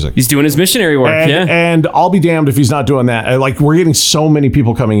bash music. He's doing his missionary work, And I'll be damned if he's not doing that. Like, we're getting so many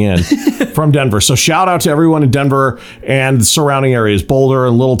people coming in from Denver. So shout out to everyone in Denver and the surrounding areas, Boulder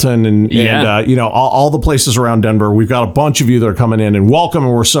and Littleton and all the places around Denver. We've got a bunch of you that are coming in and welcome,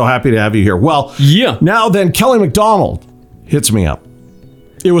 and we're so happy to have you here. Well, now then, Kelly McDonald hits me up.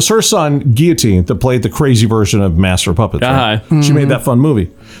 It was her son, Guillotine, that played the crazy version of Master of Puppets. Right? She made that fun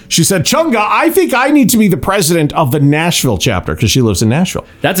movie. She said, Chunga, I think I need to be the president of the Nashville chapter because she lives in Nashville.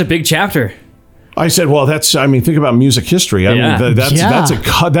 That's a big chapter. I said, well, think about music history. I mean,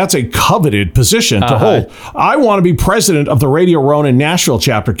 that's a coveted position to hold. I want to be president of the Radio Ronin Nashville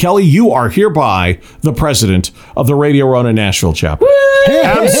chapter. Kelly, you are hereby the president of the Radio Ronin Nashville chapter. Woo!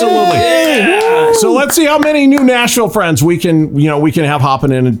 Absolutely. Yeah. So let's see how many new Nashville friends we can have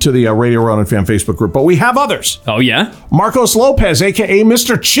hopping into the Radio Ronin fan Facebook group. But we have others. Oh, yeah? Marcos Lopez, a.k.a.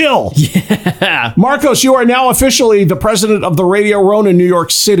 Mr. Chill. Yeah. Marcos, you are now officially the president of the Radio Ronin New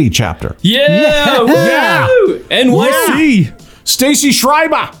York City chapter. Yeah. NYC. Yeah. Stacy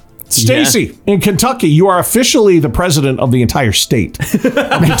Schreiber. Stacy, in Kentucky, you are officially the president of the entire state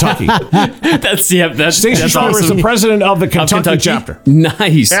of Kentucky. Stacy Schreiber is the president of the Kentucky chapter.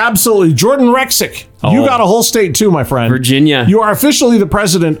 Nice. Absolutely. Jordan Rexick, you got a whole state too, my friend. Virginia. You are officially the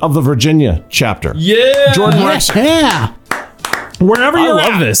president of the Virginia chapter. Yeah. Jordan Rexick. Yeah. Wherever you're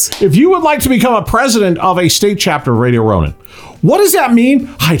at, this. If you would like to become a president of a state chapter of Radio Ronin, what does that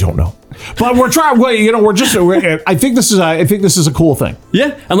mean? I don't know. But we're trying. I think this is a cool thing.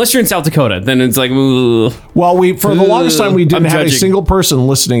 Yeah, unless you're in South Dakota, then it's like. Ugh. Well, for the longest time we didn't have a single person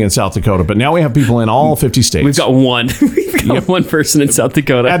listening in South Dakota, but now we have people in all 50 states. We've got one. We've got one person in South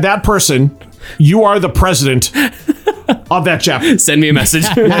Dakota. And that person, you are the president of that chapter. Send me a message.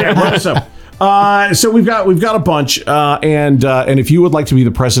 So we've got a bunch, and if you would like to be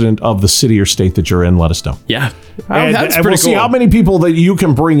the president of the city or state that you're in, let us know. Yeah, that's pretty cool. See how many people that you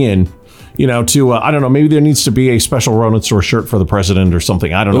can bring in. To I don't know. Maybe there needs to be a special Ronin store shirt for the president or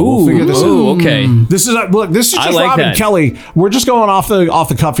something. I don't know. We'll figure this out. Okay. This is just Rob and Kelly. We're just going off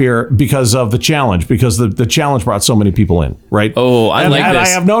the cuff here because of the challenge. Because the challenge brought so many people in, right? Oh, and this. I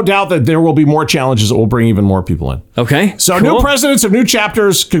have no doubt that there will be more challenges that will bring even more people in. Okay. So cool. New presidents of new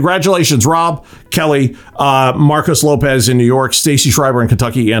chapters. Congratulations, Rob, Kelly, Marcos Lopez in New York, Stacy Schreiber in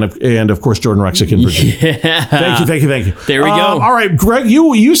Kentucky, and of course Jordan Rexick in Virginia. Yeah. Thank you. There we go. All right, Greg,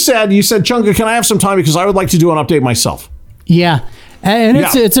 you said Chunga, can I have some time because I would like to do an update myself? Yeah, and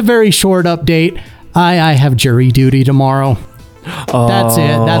it's a very short update. I have jury duty tomorrow. That's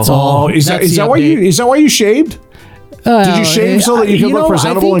it. That's all. Is that why you shaved? Did you shave so that you could look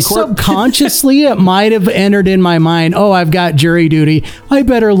presentable in court? Subconsciously, it might have entered in my mind. Oh, I've got jury duty. I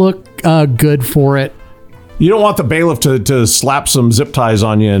better look good for it. You don't want the bailiff to slap some zip ties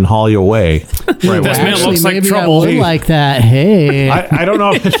on you and haul you away. Right. This man looks like trouble. I would like that. Hey, I don't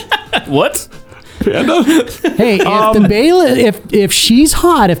know. What? Panda? Hey, if the bailiff, if she's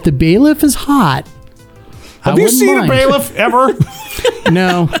hot, if the bailiff is hot, have you seen a bailiff ever?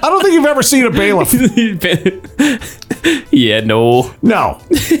 No. I don't think you've ever seen a bailiff. Yeah, no. No.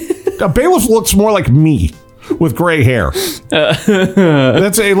 A bailiff looks more like me with gray hair. That's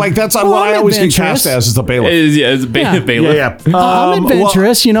what I always get cast as is the bailiff. It's a bailiff. Yeah. I'm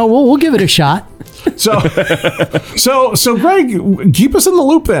adventurous. We'll give it a shot. So Greg, keep us in the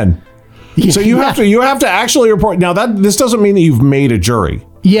loop then. So you have to actually report. Now this doesn't mean that you've made a jury.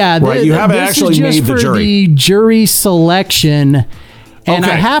 Yeah, right. You haven't actually made the jury. The jury selection, and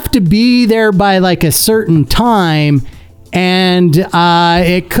I have to be there by like a certain time, and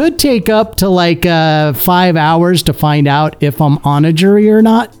it could take up to 5 hours to find out if I'm on a jury or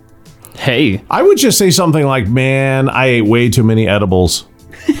not. Hey, I would just say something like, "Man, I ate way too many edibles."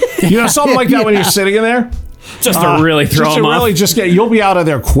 Something like that when you're sitting in there. Just to really throw them off. You'll be out of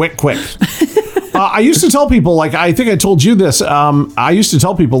there quick. I used to tell people, I think I told you this. I used to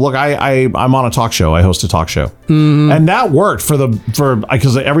tell people, look, I'm on a talk show. I host a talk show, and that worked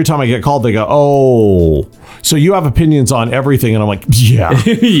because every time I get called, they go, "Oh, so you have opinions on everything?" And I'm like, "Yeah,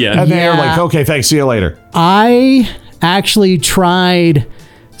 yeah." And they're like, "Okay, thanks. See you later." I actually tried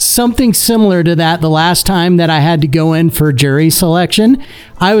something similar to that the last time that I had to go in for jury selection.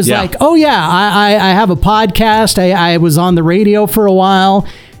 I was like, oh yeah, I have a podcast. I was on the radio for a while,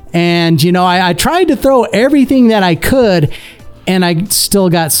 and I tried to throw everything that I could, and I still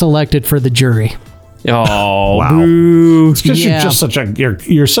got selected for the jury. Oh, wow! Boo. It's because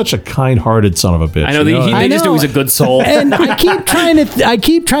you're such a kind-hearted son of a bitch. I know they just knew he's a good soul. And I keep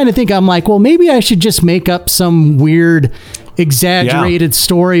trying to think. I'm like, well, maybe I should just make up some weird, exaggerated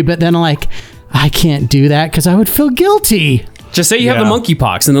story. But then I'm like, I can't do that because I would feel guilty. Just say you have the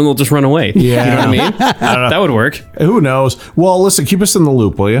monkeypox, and then they'll just run away. Yeah. You know what I mean? That would work. Who knows? Well, listen, keep us in the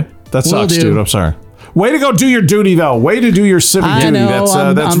loop, will you? That sucks, dude. I'm sorry. Way to go do your duty, though. Way to do your civic duty.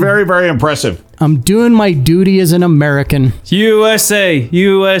 That's very, very impressive. I'm doing my duty as an American. USA.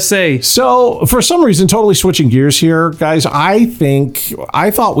 So, for some reason, totally switching gears here, guys, I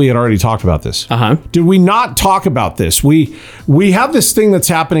thought we had already talked about this. Did we not talk about this? We have this thing that's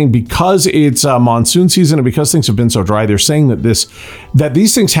happening because it's monsoon season and because things have been so dry. They're saying that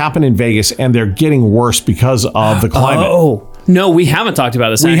these things happen in Vegas and they're getting worse because of the climate. Oh. No, we haven't talked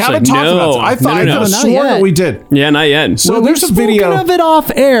about this. We haven't talked about this. I thought I could have sworn that we did. Yeah, not yet. So there's a video of it off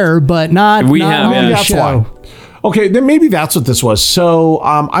air, but not. We have. On the that's show. why. Okay, then maybe that's what this was. So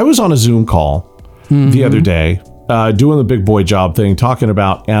I was on a Zoom call the other day, doing the big boy job thing, talking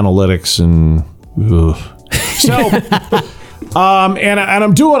about analytics and. So, and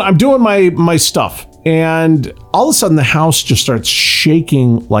I'm doing my stuff. And all of a sudden, the house just starts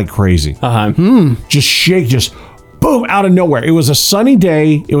shaking like crazy. Just boom, out of nowhere. It was a sunny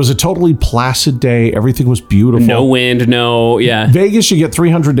day. It was a totally placid day. Everything was beautiful. No wind, Vegas, you get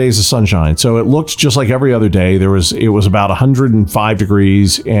 300 days of sunshine. So it looked just like every other day. It was about 105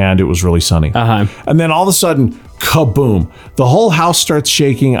 degrees and it was really sunny. And then all of a sudden, kaboom. The whole house starts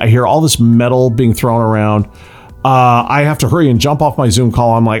shaking. I hear all this metal being thrown around. I have to hurry and jump off my Zoom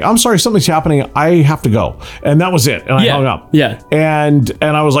call. I'm like, I'm sorry, something's happening. I have to go. And that was it. And I hung up. Yeah. And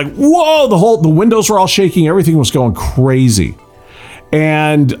I was like, whoa, the windows were all shaking. Everything was going crazy.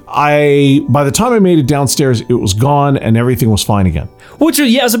 And by the time I made it downstairs, it was gone and everything was fine again. Which,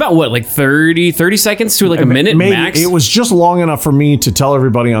 it was about what, like 30 seconds to like a minute maybe, max? It was just long enough for me to tell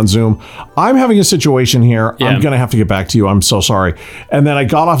everybody on Zoom, I'm having a situation here. Yeah. I'm going to have to get back to you. I'm so sorry. And then I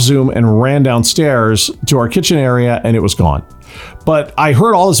got off Zoom and ran downstairs to our kitchen area and it was gone. But I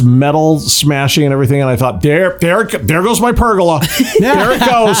heard all this metal smashing and everything, and I thought, there goes my pergola. There it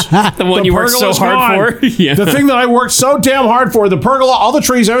goes. The one you worked so hard for. Yeah. The thing that I worked so damn hard for, the pergola, all the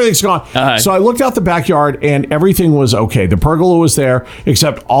trees, everything's gone. So I looked out the backyard, and everything was okay. The pergola was there,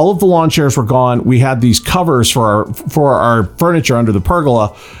 except all of the lawn chairs were gone. We had these covers for our furniture under the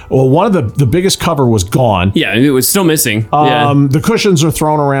pergola. Well, one of the biggest cover was gone. Yeah, it was still missing. The cushions are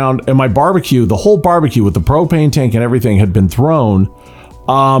thrown around, and my barbecue, the whole barbecue with the propane tank and everything had been thrown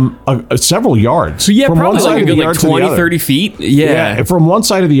several yards. So from probably like a good like 20, 30 feet. Yeah. From one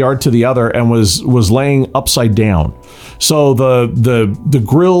side of the yard to the other and was laying upside down. So the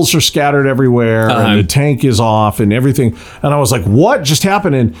grills are scattered everywhere and the tank is off and everything. And I was like, what just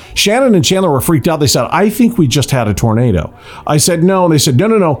happened? And Shannon and Chandler were freaked out. They said, I think we just had a tornado. I said, no. And they said,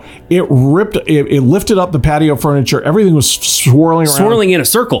 no. It lifted up the patio furniture. Everything was swirling around. Swirling in a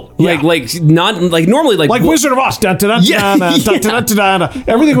circle. Yeah. Like not like normally like Wizard of Oz.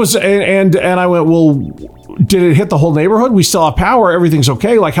 Everything was, and I went, well, did it hit the whole neighborhood? We still have power. Everything's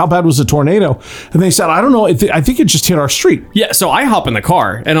okay. Like, how bad was the tornado? And they said, I don't know. I think it just hit our street. Yeah. So I hop in the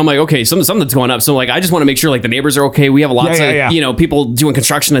car and I'm like, okay, something's going up. So like, I just want to make sure like the neighbors are okay. We have lots of people doing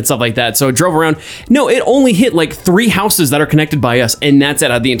construction and stuff like that. So I drove around. No, it only hit like 3 houses that are connected by us, and that's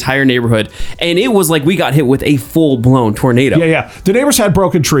it, the entire neighborhood. And it was like we got hit with a full blown tornado. Yeah. The neighbors had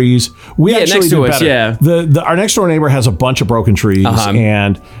broken trees. We actually did better. Yeah. Our next door neighbor has a bunch of broken trees,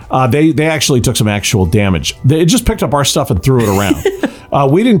 and they actually took some actual damage. They just picked up our stuff and threw it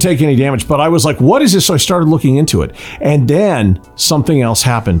around. We didn't take any damage, but I was like, what is this? So I started looking into it. And then something else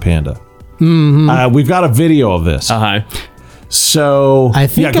happened, Panda. We've got a video of this. So I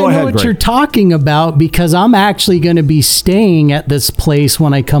think I know what you're talking about, because I'm actually going to be staying at this place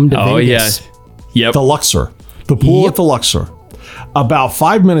when I come to Vegas. Yep. The Luxor. The pool at the Luxor. About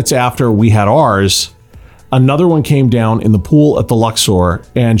 5 minutes after we had ours, another one came down in the pool at the Luxor,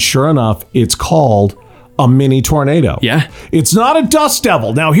 and sure enough, it's called a mini tornado. Yeah. It's not a dust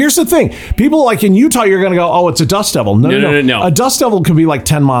devil. Now, here's the thing. People like in Utah, you're going to go, oh, it's a dust devil. No. A dust devil can be like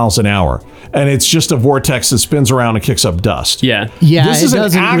 10 miles an hour, and it's just a vortex that spins around and kicks up dust. Yeah. This is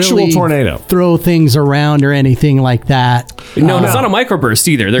an actual really tornado. Throw things around or anything like that. No, it's not a microburst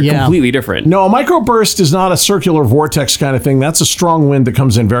either. They're completely different. No, a microburst is not a circular vortex kind of thing. That's a strong wind that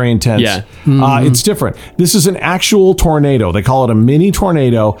comes in very intense. Yeah. It's different. This is an actual tornado. They call it a mini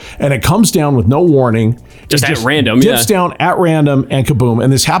tornado, and it comes down with no warning. Just at random. Dips down at random and kaboom.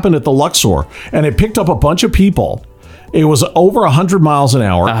 And this happened at the Luxor, and it picked up a bunch of people. It was over 100 miles an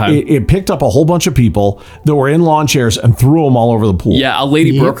hour. It picked up a whole bunch of people that were in lawn chairs and threw them all over the pool. Yeah, a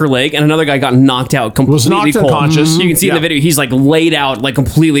lady broke her leg, and another guy got knocked out completely. Was knocked cold. unconscious. You can see in the video, he's like laid out, like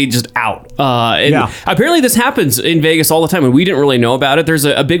completely just out. Apparently this happens in Vegas all the time, and we didn't really know about it. There's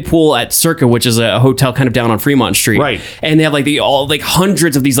a big pool at Circa, which is a hotel kind of down on Fremont Street. Right. And they have like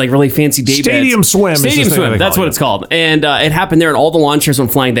hundreds of these like really fancy day Stadium beds. Swim. Stadium Swim. That's what it's called. And it happened there, and all the lawn chairs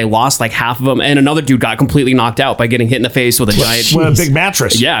went flying. They lost like half of them, and another dude got completely knocked out by getting hit in the face with a giant... with a big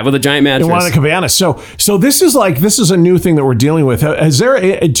mattress. Yeah, with a giant mattress. In one of the cabanas. So this is a new thing that we're dealing with. Has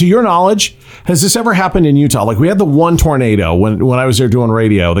there, to your knowledge, has this ever happened in Utah? Like we had the one tornado when I was there doing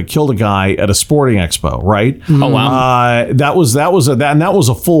radio that killed a guy at a sporting expo, right? Oh wow. That was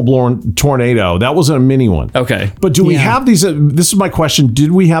a full blown tornado. That wasn't a mini one. Okay. But do we have these? This is my question.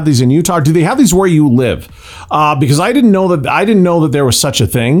 Did we have these in Utah? Do they have these where you live? Because I didn't know that there was such a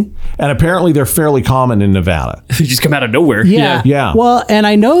thing, and apparently they're fairly common in Nevada. They just come out of nowhere. Yeah. Well, and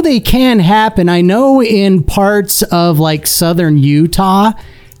I know they can happen. I know in parts of like southern Utah,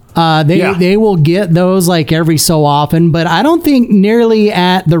 they will get those like every so often, but I don't think nearly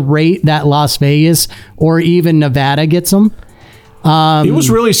at the rate that Las Vegas or even Nevada gets them. It was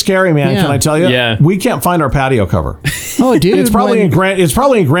really scary, man. Yeah. Can I tell you? Yeah. We can't find our patio cover. Oh, dude, It's probably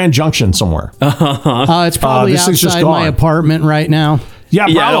in Grand Junction somewhere. it's probably this thing's just outside my gone. apartment right now. Yeah,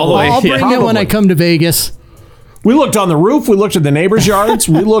 probably. all the way. I'll bring it when I come to Vegas. We looked on the roof. We looked at the neighbors' yards.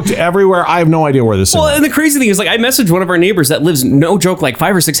 We looked everywhere. I have no idea where this is. Well, and the crazy thing is, like, I messaged one of our neighbors that lives, no joke, like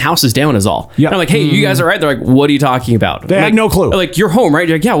 5 or 6 houses down is all. Yeah. And I'm like, hey, you guys are right. They're like, what are you talking about? They had no clue. Like, you're home, right?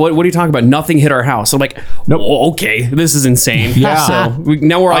 You're like, yeah, what are you talking about? Nothing hit our house. I'm like, Nope. oh, okay, this is insane. Yeah. So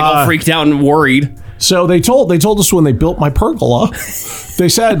now we're like all freaked out and worried. So they told us when they built my pergola, they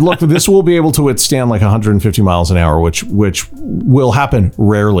said, look, this will be able to withstand like 150 miles an hour, which will happen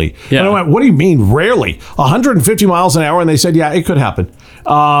rarely. Yeah. And I went, what do you mean rarely? 150 miles an hour? And they said, yeah, it could happen.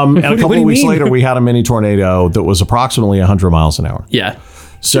 And a couple of weeks later, we had a mini tornado that was approximately 100 miles an hour. Yeah.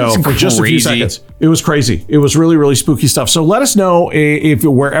 So It's for just a few crazy. seconds, it was crazy. It was really, really spooky stuff. So let us know if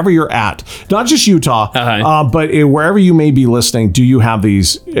wherever you're at, not just Utah, but wherever you may be listening, do you have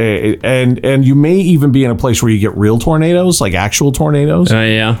these? And you may even be in a place where you get real tornadoes, like actual tornadoes.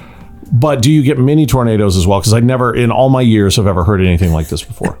 Yeah. But do you get mini tornadoes as well? Because I never, in all my years, have ever heard anything like this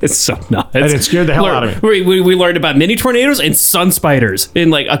before. It's so nuts. And it scared the hell out of me. We learned about mini tornadoes and sun spiders in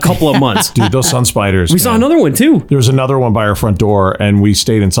like a couple of months. Dude, those sun spiders. We saw another one too. There was another one by our front door, and we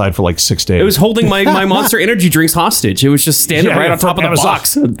stayed inside for like 6 days. It was holding my Monster Energy drinks hostage. It was just standing right on top of the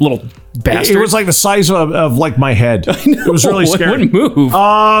box. Little bastard. It was like the size of like my head. It was really scary. It wouldn't move.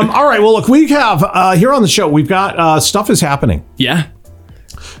 All right. Well, look, we have here on the show, we've got stuff is happening. Yeah.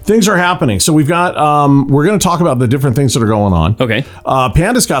 Things are happening. So we've got, we're going to talk about the different things that are going on. Okay.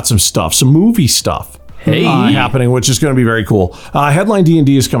 Panda's got some stuff, some movie stuff. Hey. Happening, which is going to be very cool. Headline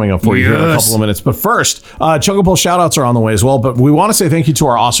D&D is coming up for you here in a couple of minutes. But first, Chunga Pull shout-outs are on the way as well. But we want to say thank you to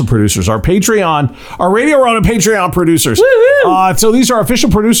our awesome producers, our Patreon, our Radio Ronin Patreon producers. So these are official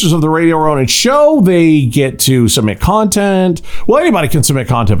producers of the Radio Ronin show. They get to submit content. Well, anybody can submit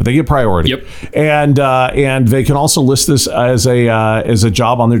content, but they get priority. Yep. And they can also list this as a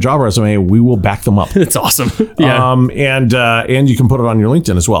job on their job resume. We will back them up. It's awesome. Yeah. And you can put it on your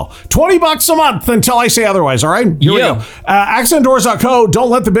LinkedIn as well. $20 a month until I say otherwise. All right, here we go. AccentDoors.co. Don't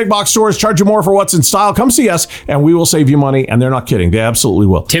let the big box stores charge you more for what's in style. Come see us, and we will save you money. And they're not kidding; they absolutely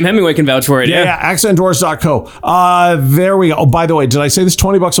will. Tim Hemingway can vouch for it. Yeah. AccentDoors.co. There we go. Oh, by the way, did I say this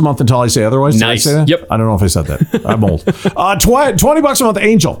 $20 a month until I say otherwise? Did Nice. I say that? Yep. I don't know if I said that. I'm old. $20 a month,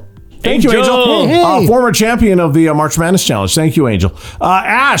 Angel. Thank you, Angel. Hey. Former champion of the March Madness Challenge. Thank you, Angel.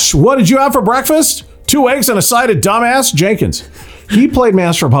 Ash, what did you have for breakfast? 2 eggs and a side of dumbass Jenkins. He played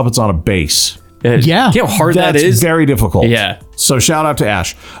Master of Puppets on a bass. Yeah. See how hard That's that is? very difficult. Yeah. So shout out to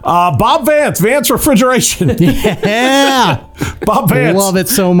Ash. Bob Vance Refrigeration. Yeah. Bob Vance. Love it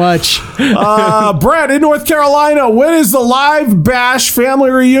so much. Brett in North Carolina. When is the live bash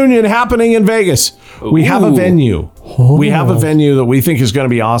family reunion happening in Vegas? We have a venue. We have a venue that we think is going to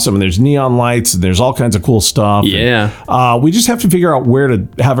be awesome, and there's neon lights, and there's all kinds of cool stuff. Yeah. And, we just have to figure out where to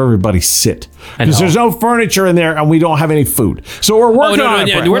have everybody sit because there's no furniture in there, and we don't have any food. So we're working on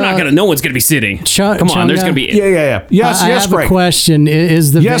it. Brett. We're not gonna. No one's gonna be sitting. Come on, Chunga? there's gonna be. Yeah. Yes, I have Greg. a question.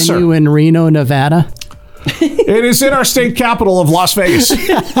 Is the Yes, venue sir. in Reno, Nevada? It is in our state capital of Las Vegas.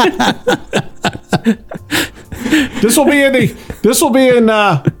 This will be in.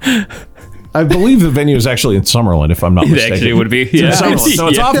 I believe the venue is actually in Summerlin, if I'm not mistaken. Actually, it would be. It's in Summerlin, so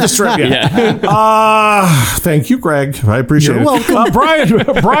it's off the strip. Thank you, Greg. I appreciate it. Welcome.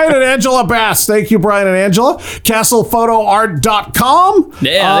 Brian and Angela Bass. Thank you, Brian and Angela. CastlePhotoArt.com.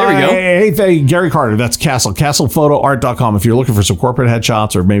 Yeah, there we go. Hey, Gary Carter. That's Castle. CastlePhotoArt.com. If you're looking for some corporate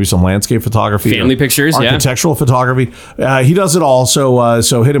headshots or maybe some landscape photography, Family pictures, architectural photography, he does it all.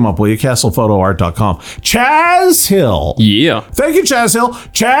 So hit him up, will you? CastlePhotoArt.com. Chaz Hill. Yeah. Thank you, Chaz Hill.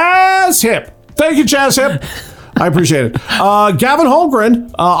 Chaz Hip. Thank you, Chaz Hip. I appreciate it. Gavin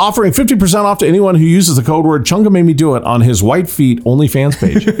Holmgren offering 50% off to anyone who uses the code word Chunga Made Me Do It on his White Feet OnlyFans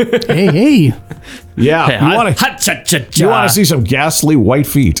page. Hey. Yeah. Hey, you want to see some ghastly white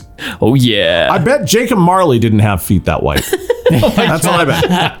feet. Oh, yeah. I bet Jacob Marley didn't have feet that white. That's what I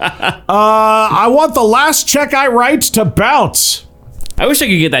bet. I want the last check I write to bounce. I wish I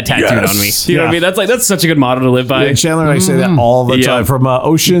could get that tattooed on me. Do you know what I mean? That's such a good motto to live by. Yeah, Chandler and I say that all the time from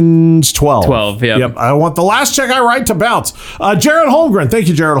Ocean's 12. 12, yeah. Yep. I want the last check I write to bounce. Jared Holmgren. Thank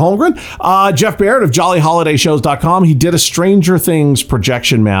you, Jared Holmgren. Jeff Baird of JollyHolidayShows.com. He did a Stranger Things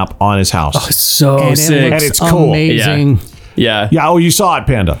projection map on his house. Oh, so sick. And it's cool. Amazing. Yeah. Oh, you saw it,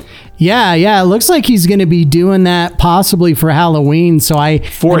 Panda. Yeah. It looks like he's going to be doing that possibly for Halloween. So I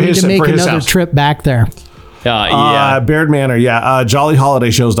need to make another trip back there. Baird Manor,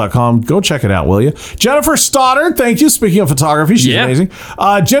 JollyHolidayShows.com. Go check it out, will you? Jennifer Stoddard, thank you. Speaking of photography, she's amazing.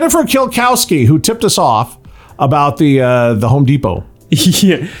 Jennifer Kilkowski, who tipped us off about the Home Depot.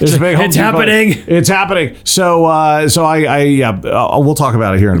 Yeah, it's happening. It's happening. So we'll talk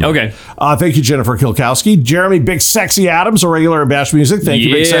about it here in a minute. Okay. Thank you, Jennifer Kilkowski. Jeremy Big Sexy Adams, a regular in Bash Music. Thank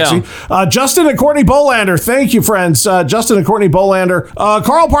you, Big Sexy. Justin and Courtney Bolander. Thank you, friends. Justin and Courtney Bolander.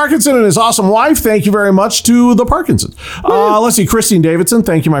 Carl Parkinson and his awesome wife. Thank you very much to the Parkinsons. Let's see. Christine Davidson.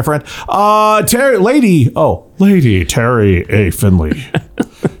 Thank you, my friend. Lady Terry A. Finley.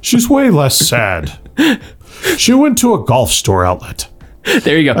 She's way less sad. She went to a golf store outlet.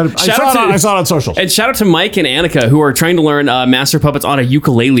 There you go. I saw it on socials. And shout out to Mike and Annika, who are trying to learn Master Puppets on a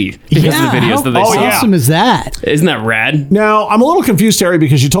ukulele because of the videos that they saw. How awesome is that? Isn't that rad? Now, I'm a little confused, Terry,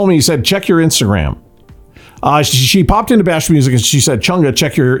 because you told me, you said, check your Instagram. She popped into Bash Music and she said, Chunga,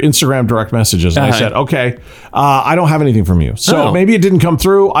 check your Instagram direct messages. And I said, okay, I don't have anything from you. So maybe it didn't come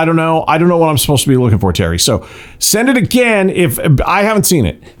through. I don't know. I don't know what I'm supposed to be looking for, Terry. So send it again if I haven't seen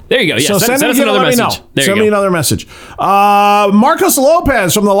it. There you go. Yeah, so send us another message. Send me another message. Marcos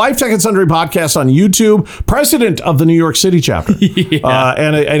Lopez from the Life Tech and Sundry podcast on YouTube, president of the New York City chapter,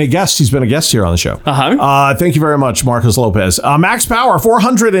 and a guest. He's been a guest here on the show. Thank you very much, Marcos Lopez. Max Power,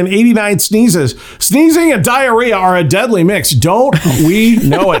 489 sneezes. Sneezing and diarrhea are a deadly mix. Don't we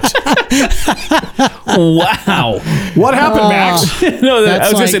know it? Wow. What happened, Max? No, I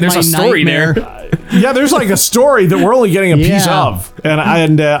was going to say there's a story there. Yeah, there's like a story that we're only getting a piece of,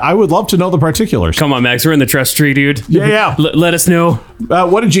 and I would love to know the particulars. Come on, Max, we're in the trust tree, dude. Yeah. Let us know.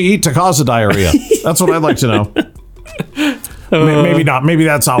 What did you eat to cause the diarrhea? That's what I'd like to know. Maybe not. Maybe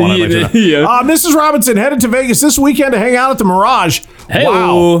that's not what I'd like to know. Yeah. Mrs. Robinson headed to Vegas this weekend to hang out at the Mirage. Hey.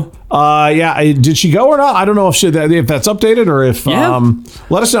 Wow. Did she go or not? I don't know if that's updated or if.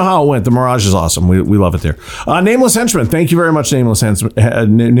 Let us know how it went. The Mirage is awesome. We love it there. Nameless Henchman. Thank you very much, Nameless Henchman.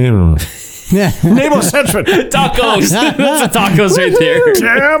 Nameless Henchman. Tacos. That's the tacos right there.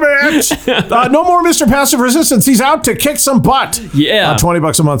 Damn it. No more Mr. Passive Resistance. He's out to kick some butt. Yeah.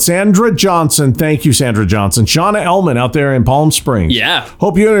 $20 a month. Sandra Johnson. Thank you, Sandra Johnson. Shauna Ellman out there in Palm Springs. Yeah.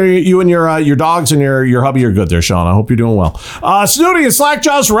 Hope you and your dogs and your hubby are good there, Shauna. Hope you're doing well. Snooty and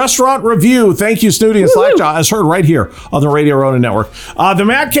Slackjaw's Restaurant Review. Thank you, Snooty and Slackjaw, as heard right here on the Radio Ronin Network. The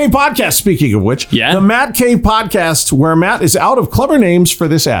Matt Cave Podcast, speaking of which. Yeah. The Matt Cave Podcast, where Matt is out of clever names for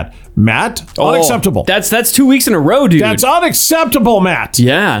this ad. Matt, unacceptable. That's 2 weeks in a row, dude. That's unacceptable, Matt.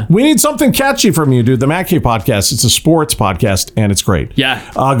 Yeah. We need something catchy from you, dude. The Matt Cave Podcast. It's a sports podcast, and it's great. Yeah.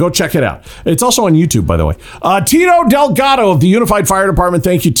 Go check it out. It's also on YouTube, by the way. Tito Delgado of the Unified Fire Department.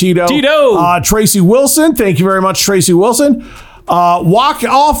 Thank you, Tito. Tracy Wilson. Thank you very much, Tracy Wilson. Walk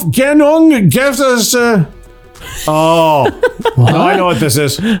Off Genung gives us... I know what this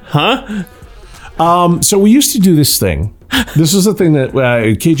is. Huh? So we used to do this thing. This is the thing that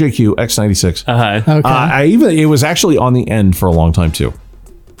KJQ X96. Okay. It was actually on the end for a long time too.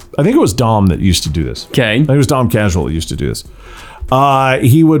 I think it was Dom that used to do this. Okay. I think it was Dom Casual that used to do this.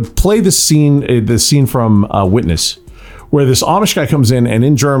 He would play the scene from Witness, where this Amish guy comes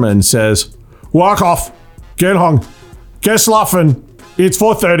in German says, "Walk off, get hung, get slaffen. It's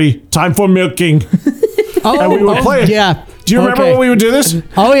 4:30. Time for milking." And we would play it. Yeah. Do you remember when we would do this?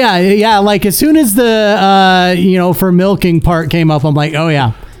 Oh yeah. Like as soon as the for milking part came up, I'm like, oh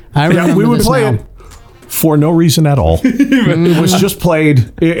yeah, I remember. We would play it for no reason at all. It was just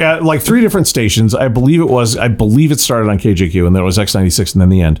played at like 3 different stations. I believe it started on KJQ, and then it was X96, and then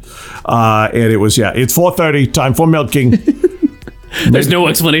the end. And it was it's 4:30. Time for milking. There's no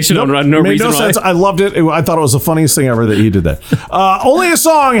explanation on no made reason no why. sense. I loved it. I thought it was the funniest thing ever that he did that. Only a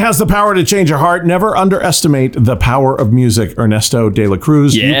song has the power to change your heart. Never underestimate the power of music. Ernesto de la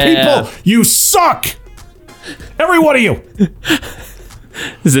Cruz. Yeah. You people, you suck. Every one of you.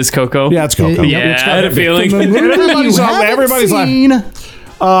 Is this Coco? Yeah, it's Coco. Yeah, I had a feeling. Everybody's laughing.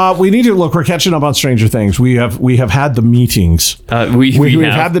 We need to look. We're catching up on Stranger Things. We have had the meetings. We've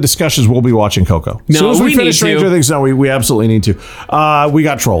had the discussions. We'll be watching Coco. No, as soon as we finish need Stranger Things, no, we absolutely need to. We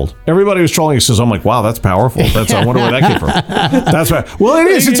got trolled. Everybody was trolling us because I'm like, wow, that's powerful. I wonder where that came from. That's right. Well, it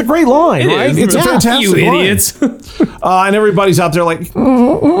is. It's a great line, right? It's a fantastic you line. idiots. And everybody's out there like,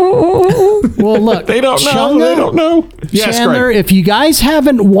 well, look, they don't know. They don't know. Yes, Chandler, Greg. if you guys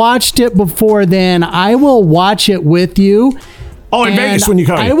haven't watched it before, then I will watch it with you. Oh, in Vegas when you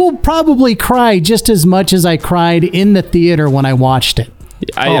come. I will probably cry just as much as I cried in the theater when I watched it.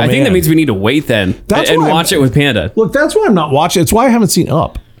 I think that means we need to wait then and watch it with Panda. Look, that's why I'm not watching. It's why I haven't seen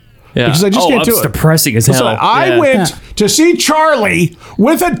Up. Yeah. Because I just can't do it. Up's depressing as hell. Listen, I went to see Charlie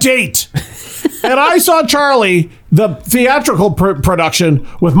with a date. And I saw Charlie, the theatrical production,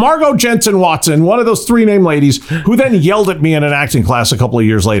 with Margot Jensen Watson, one of those three name ladies, who then yelled at me in an acting class a couple of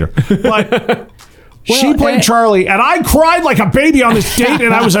years later. But she played Charlie, and I cried like a baby on this date,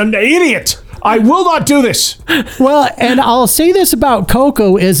 and I was an idiot. I will not do this. Well, and I'll say this about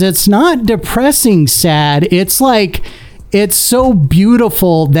Coco is it's not depressing sad. It's like... It's so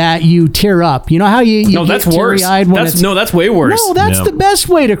beautiful that you tear up. You know how you no, that's get worse. teary-eyed when That's way worse. No, that's the best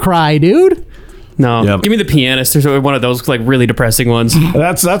way to cry, dude. No, give me The Pianist. There's one of those like really depressing ones.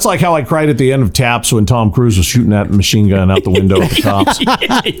 That's like how I cried at the end of Taps when Tom Cruise was shooting that machine gun out the window of the cops.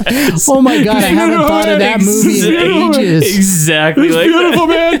 Yes. Oh my God, I haven't thought of that movie in ages. Exactly it's like beautiful,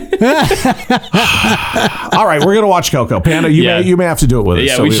 that. Man. All right, we're gonna watch Coco. Panda, you may have to do it with us.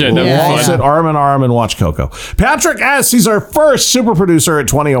 Yeah, we should. We'll all sit arm in arm and watch Coco. Patrick S. He's our first super producer at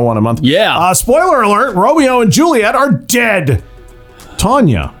 $20.01 a month. Yeah. Spoiler alert: Romeo and Juliet are dead.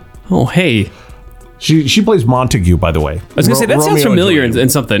 Tanya. Oh, hey. She plays Montague, by the way. I was going to say, that sounds familiar in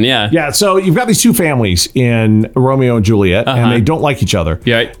something, yeah. Yeah, so you've got these two families in Romeo and Juliet, and they don't like each other.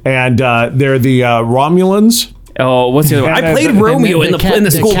 Yeah. And they're the Romulans. Oh, what's the other one? I played Romeo in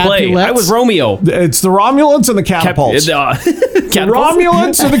the school play. I was Romeo. It's the Romulans and the Catapults. The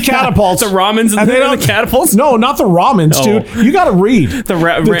Romulans and the Catapults. The Ramens and the Catapults? No, not the Ramens, dude. You got to read. The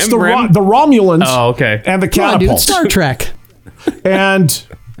Romulans. Oh, okay. And the Catapults. Come on, dude, Star Trek. And...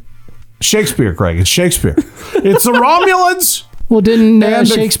 Shakespeare, Greg. It's Shakespeare. It's the Romulans. Well, didn't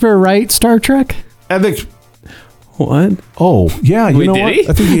Shakespeare write Star Trek? And the what? Oh, yeah. You know what? He?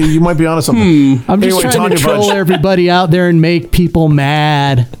 I think you might be onto something. I'm just trying to troll everybody out there and make people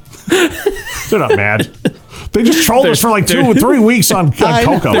mad. They're not mad. They just trolled us for like 2 or 3 weeks on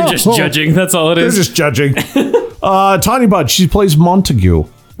Coco. They're just judging. That's all it is. They're just judging. Tanya Budd, she plays Montague.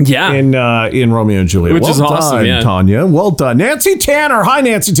 Yeah. In Romeo and Juliet. Which is awesome, done, yeah. Tanya. Well done. Nancy Tanner. Hi,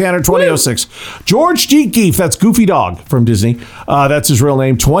 Nancy Tanner, 2006. George G. Geef. That's Goofy Dog from Disney. That's his real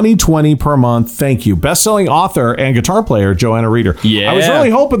name. $20.20 per month. Thank you. Best-selling author and guitar player, Joanna Reeder. Yeah. I was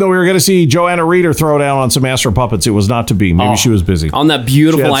really hoping that we were going to see Joanna Reeder throw down on some Master Puppets. It was not to be. Maybe she was busy. On that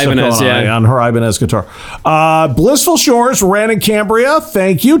beautiful Ibanez, on her Ibanez guitar. Blissful Shores, Ran in Cambria.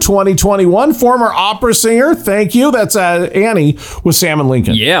 Thank you. 2021. Former opera singer. Thank you. That's Annie with Sam and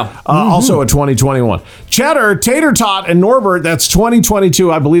Lincoln. Yeah. Also a 2021. Cheddar, Tater Tot, and Norbert. That's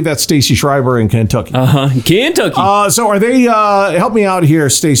 2022. I believe that's Stacy Schreiber in Kentucky. Kentucky. So are they? Help me out here,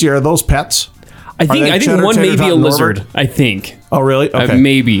 Stacy. Are those pets? I think Cheddar, one may be a lizard. Norbert? I think. Oh, really? Okay.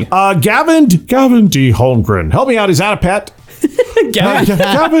 Maybe. Gavin D. Holmgren. Help me out. Is that a pet?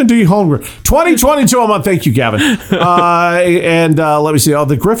 Gavin D. Holmgren. 2022 a month. Thank you, Gavin. And let me see. Oh,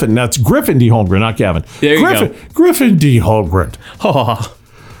 the Griffin. That's Griffin D. Holmgren, not Gavin. There you go. Griffin D. Holmgren. Oh.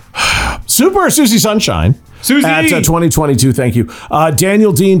 Super Susie Sunshine. Susie. At 2022, thank you.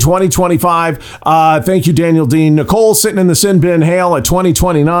 Daniel Dean, 2025. Thank you, Daniel Dean. Nicole sitting in the sin bin. Hale at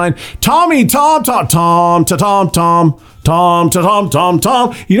 2029. Tommy, Tom.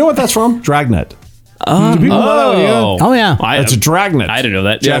 You know what that's from? Dragnet. Do people know that one? Oh, yeah. That's a Dragnet. I didn't know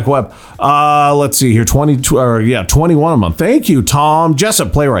that. Jack Webb. Let's see here. 21 a month. Thank you, Tom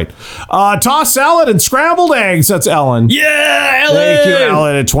Jessup, playwright. Tossed salad and scrambled eggs. That's Ellen. Yeah, Ellen. Thank you,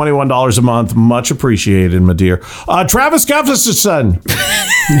 Ellen, at $21 a month. Much appreciated, my dear. Travis Gustafson.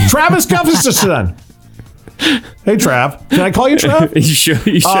 Travis Gustafson. Hey, Trav. Can I call you Trav? You should.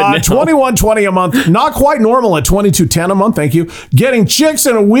 $21.20 a month. Not quite normal at $22.10 a month. Thank you. Getting chicks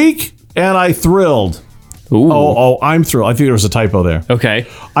in a week. And I thrilled. Ooh. Oh, I'm thrilled. I think there was a typo there. Okay.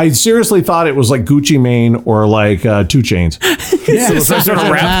 I seriously thought it was like Gucci Mane or like 2 Chainz. Yeah, some sort of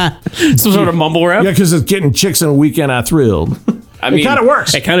rap. Some sort of mumble rap. Yeah, because it's getting chicks in a weekend. I thrilled. I mean, it kind of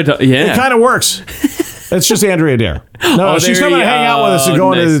works. It kind of does. Yeah. It kind of works. It's just Andrea Dare. No, she's coming to hang out with us and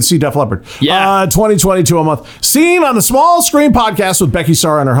going to see Def Leppard. Yeah. 2022 a month. Seen on the Small Screen Podcast with Becky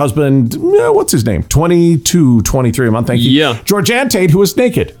Starr and her husband, what's his name? 23 a month. Thank you. Yeah. Georgianne Tate, who is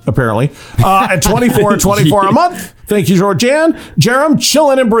naked, apparently. At 24 a month. Thank you, Georgianne. Jerem,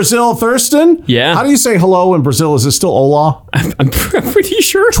 chilling in Brazil. Thurston. Yeah. How do you say hello in Brazil? Is it still hola? I'm pretty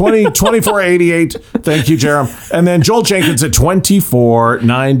sure. 24.88. Thank you, Jerem. And then Joel Jenkins at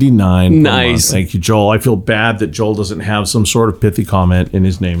 24.99. Nice. Thank you, Joel. I feel bad that Joel doesn't have some sort of pithy comment in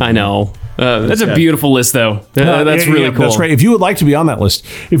his name. I know. That's a beautiful list, though. That's really cool. That's great. If you would like to be on that list,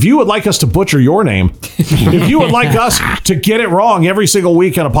 if you would like us to butcher your name, if you would like us to get it wrong every single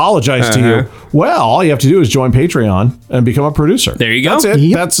week and apologize to you, well, all you have to do is join Patreon and become a producer. There you go. That's it.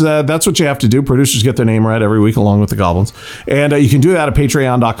 Yep. That's what you have to do. Producers get their name read every week along with the goblins. And you can do that at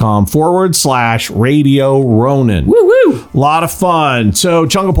patreon.com/Radio Ronin. Woo woo. A lot of fun. So,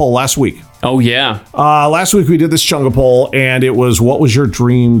 Chunga poll last week. Oh, yeah. Last week we did this Chunga poll, and it was, what was your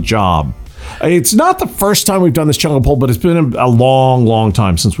dream job? It's not the first time we've done this Chunga poll, but it's been a long, long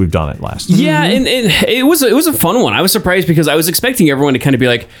time since we've done it last. Yeah, and it was a fun one. I was surprised because I was expecting everyone to kind of be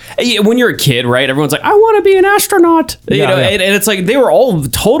like, when you're a kid, right? Everyone's like, I want to be an astronaut, And it's like they were all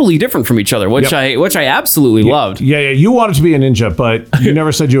totally different from each other, which I absolutely loved. Yeah, you wanted to be a ninja, but you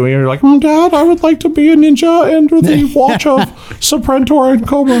never said you were. You're like, Dad, I would like to be a ninja under the watch of Serpentor and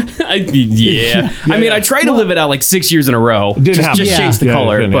Cobra. I mean, I tried to live it out like 6 years in a row. Didn't happen. Just changed the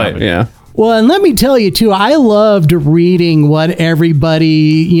color, but yeah. Well, and let me tell you, too, I loved reading what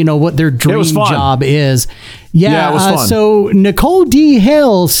everybody, what their dream job is. Yeah, it was fun. So Nicole D.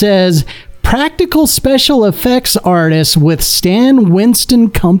 Hale says, practical special effects artist with Stan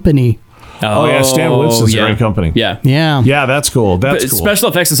Winston Company. Oh, yeah, Stan Winston's a great company. Yeah. Yeah, that's cool. That's cool. Special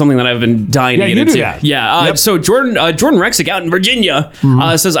effects is something that I've been dying to get into. That. Yeah. Yep. So Jordan Rexick out in Virginia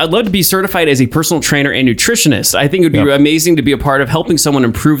says, I'd love to be certified as a personal trainer and nutritionist. I think it would be amazing to be a part of helping someone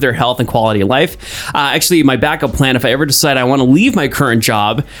improve their health and quality of life. Actually, my backup plan, if I ever decide I want to leave my current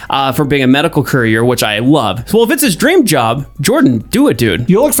job for being a medical courier, which I love. Well, if it's his dream job, Jordan, do it, dude.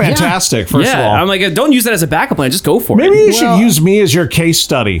 You look fantastic, first of all. I'm like, don't use that as a backup plan. Just go for it. Maybe you should use me as your case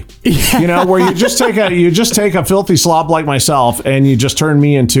study. Where you just take a filthy slob like myself and you just turn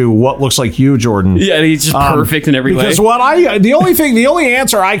me into what looks like you, Jordan. Yeah, he's just perfect in every way. Because the only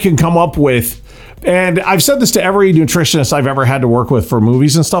answer I can come up with, and I've said this to every nutritionist I've ever had to work with for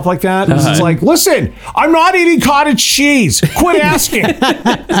movies and stuff like that, is it's like, listen, I'm not eating cottage cheese. Quit asking.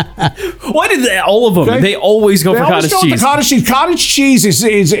 Why did all of them? Okay? They always go for cottage cheese. Cottage cheese. Cottage cheese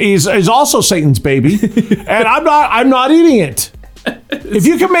is also Satan's baby, and I'm not eating it. If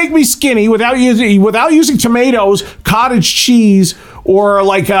you can make me skinny without using tomatoes, cottage cheese, or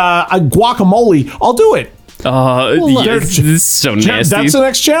like a guacamole, I'll do it. This is so nasty. That's the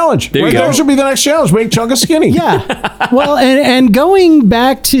next challenge. There should be the next challenge. Make Chunga skinny. Yeah. Well, and going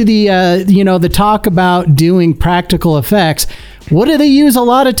back to the the talk about doing practical effects, what do they use a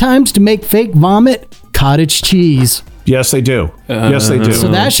lot of times to make fake vomit? Cottage cheese. Yes, they do. Yes, they do. So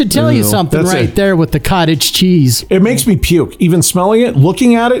that should tell you something there with the cottage cheese. It makes me puke. Even smelling it,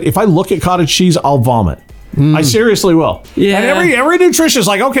 looking at it, if I look at cottage cheese, I'll vomit. I seriously will. Yeah. And every nutritionist is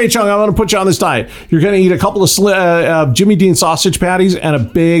like, okay, Chung, I'm going to put you on this diet. You're going to eat a couple of Jimmy Dean sausage patties and a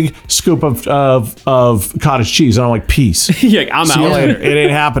big scoop of cottage cheese. And I'm like, peace. I'm See out. You later. It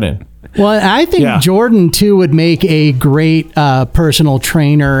ain't happening. Well, I think Jordan, too, would make a great personal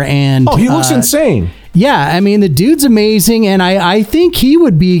trainer. And he looks insane. Yeah, I mean, the dude's amazing, and I think he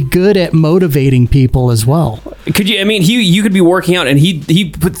would be good at motivating people as well. Could you? I mean, you could be working out, and he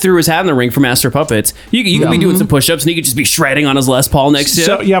put through his hat in the ring for Master Puppets. You could be doing some push-ups, and he could just be shredding on his Les Paul next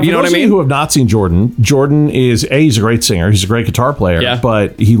to you. You know what I mean? Who have not seen Jordan is he's a great singer, he's a great guitar player,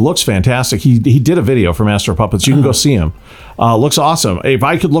 but he looks fantastic. He did a video for Master Puppets. You can go see him. Looks awesome. If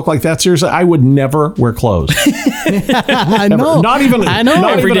I could look like that, seriously, I would never wear clothes. I know. Not even. I know.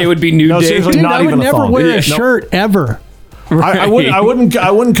 Every day would be nude day. Seriously, Dude, not I would even never wear a shirt ever. Right. I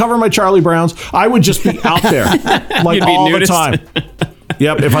wouldn't cover my Charlie Browns. I would just be out there like all the time.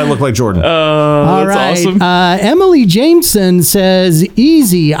 Yep, if I look like Jordan. All right. Awesome. Emily Jameson says,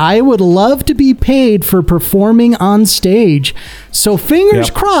 easy. I would love to be paid for performing on stage. So fingers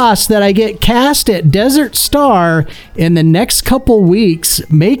crossed that I get cast at Desert Star in the next couple weeks.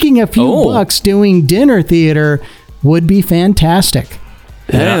 Making a few bucks doing dinner theater would be fantastic.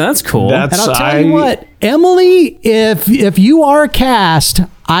 Yeah, that's cool. And I'll tell you what, Emily, if you are cast,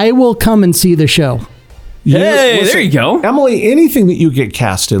 I will come and see the show. Hey, there you go, Emily. Anything that you get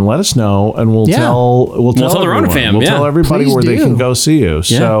cast in, let us know, and we'll tell the Ronin fam. We'll tell everybody Please where they do. can go see you.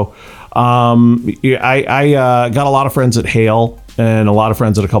 Yeah. So, I got a lot of friends at Hale and a lot of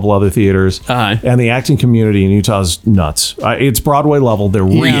friends at a couple other theaters. And the acting community in Utah is nuts. It's Broadway level. They're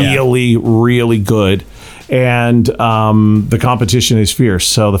really, really good. And the competition is fierce.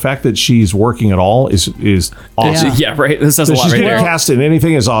 So the fact that she's working at all is awesome. Yeah, right. This says a lot she's right getting there. cast in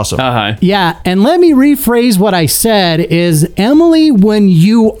anything is awesome. Yeah, and let me rephrase what I said is, Emily, when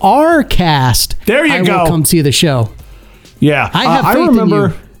you are cast, there you I go. will come see the show. Yeah. I have faith in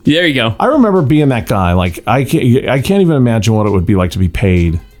you. There you go. I remember being that guy. Like, I can't even imagine what it would be like to be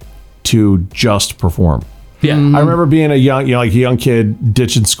paid to just perform. Yeah. I remember being a young kid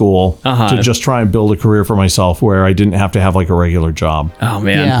ditching school to just try and build a career for myself where I didn't have to have like a regular job. Oh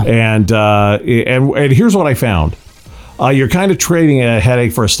man. Yeah. And here's what I found. You're kind of trading a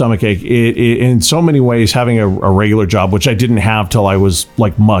headache for a stomach ache. In so many ways, having a regular job, which I didn't have till I was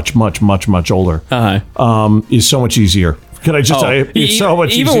like much older, is so much easier. Can I just tell you, it's so much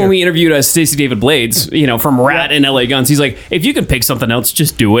easier. Even when we interviewed Stacey David Blades, from Rat and LA Guns, he's like, if you can pick something else,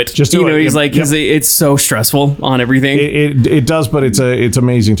 just do it. Just do it. He's like, it's so stressful on everything. It does, but it's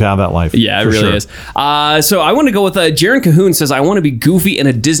amazing to have that life. Yeah, it really is. So I want to go with Jaron Cahoon says, I want to be Goofy in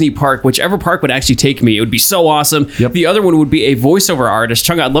a Disney park, whichever park would actually take me. It would be so awesome. Yep. The other one would be a voiceover artist.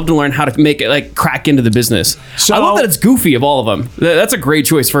 Chunga, I'd love to learn how to make it like crack into the business. So, I love that it's Goofy of all of them. That's a great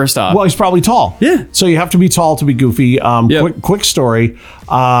choice, first off. Well, he's probably tall. Yeah. So you have to be tall to be Goofy. Quick story.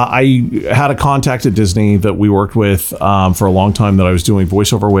 I had a contact at Disney that we worked with for a long time that I was doing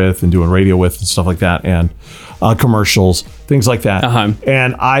voiceover with and doing radio with and stuff like that, and commercials, things like that.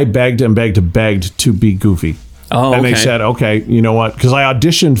 And I begged to be Goofy. Oh, and they said, okay, you know what? Because I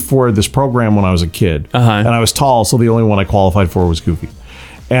auditioned for this program when I was a kid, and I was tall, so the only one I qualified for was Goofy.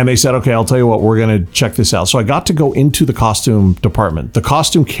 And they said, okay, I'll tell you what, we're going to check this out. So I got to go into the costume department, the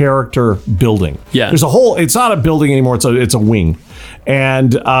costume character building. Yeah. There's a whole, it's not a building anymore, it's a wing.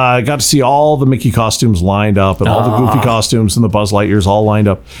 And I got to see all the Mickey costumes lined up and all the Goofy costumes and the Buzz Lightyears all lined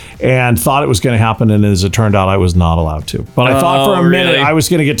up, and thought it was going to happen. And as it turned out, I was not allowed to. But I thought for a minute I was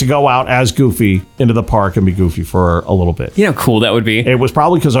going to get to go out as Goofy into the park and be Goofy for a little bit. You know how cool that would be? It was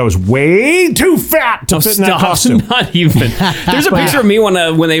probably because I was way too fat to fit in that costume. Not even. There's a picture of me when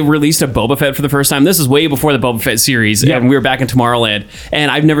they released a Boba Fett for the first time. This is way before the Boba Fett series, and we were back in Tomorrowland,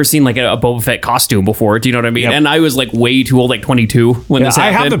 and I've never seen like a Boba Fett costume before. Do you know what I mean? And I was like way too old, like 22 when this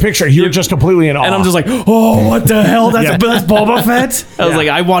happened. I have the picture. You're just completely in awe. And I'm just like, oh, what the hell? That's Boba Fett? I was like,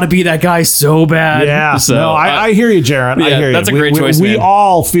 I want to be that guy so bad. Yeah. So, no, I hear you, Jaron. I hear you. That's a great choice, We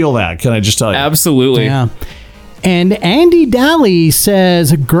all feel that. Can I just tell you? Absolutely. Yeah. And Andy Daly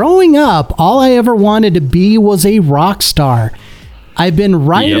says, growing up, all I ever wanted to be was a rock star. I've been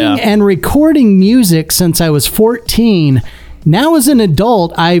writing and recording music since I was 14. Now as an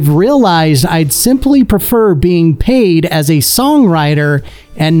adult, I've realized I'd simply prefer being paid as a songwriter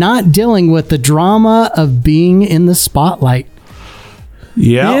and not dealing with the drama of being in the spotlight.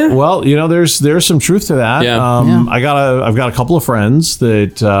 Yeah. Well, there's some truth to that. I've got a couple of friends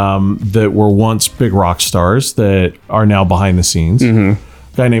that were once big rock stars that are now behind the scenes. A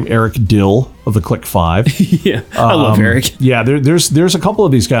guy named Eric Dill of the Click 5. I love Eric. Yeah, there's a couple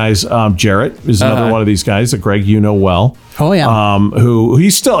of these guys. Jarrett is another one of these guys that Greg well. Oh yeah. Who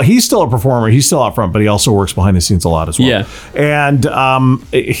he's still a performer. He's still out front, but he also works behind the scenes a lot as well. Yeah. And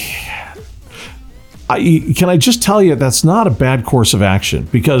can I just tell you, that's not a bad course of action,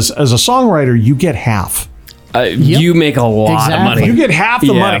 because as a songwriter, you get half. You make a lot of money. You get half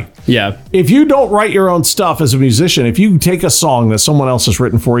the money. Yeah. If you don't write your own stuff as a musician, if you take a song that someone else has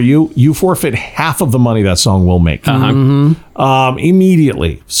written for you, you forfeit half of the money that song will make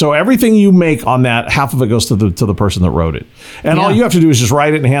immediately. So everything you make on that, half of it goes to the person that wrote it. And all you have to do is just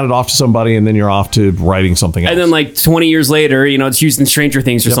write it and hand it off to somebody, and then you're off to writing something else. And then like 20 years later, it's used in Stranger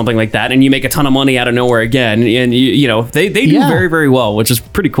Things or something like that, and you make a ton of money out of nowhere again. And they do very, very well, which is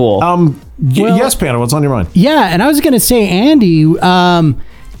pretty cool. Yes, Panda, what's on your mind? Yeah, and I was going to say, Andy,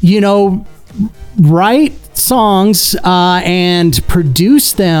 write songs and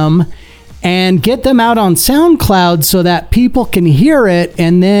produce them and get them out on SoundCloud so that people can hear it,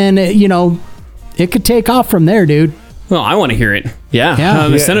 and then, it could take off from there, dude. Well, I want to hear it.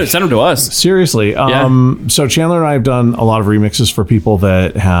 Yeah. Send them to us. Seriously. So Chandler and I have done a lot of remixes for people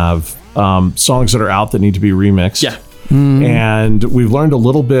that have songs that are out that need to be remixed. Yeah. And we've learned a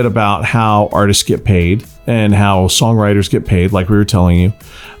little bit about how artists get paid and how songwriters get paid, like we were telling you.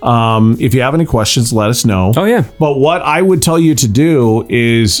 If you have any questions, let us know. Oh, yeah. But what I would tell you to do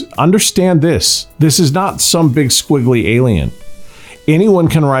is understand this. This is not some big squiggly alien. Anyone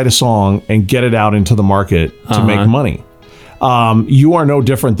can write a song and get it out into the market to make money. You are no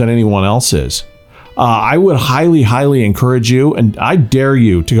different than anyone else is. I would highly, highly encourage you, and I dare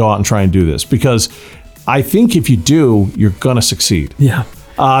you to go out and try and do this, because I think if you do, you're going to succeed. Yeah.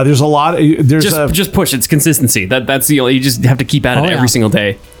 There's a lot. Just push. It's consistency. That's the only. You just have to keep at it every single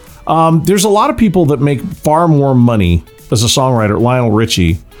day. There's a lot of people that make far more money as a songwriter. Lionel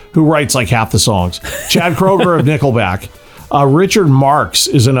Richie, who writes like half the songs. Chad Kroeger of Nickelback. Richard Marx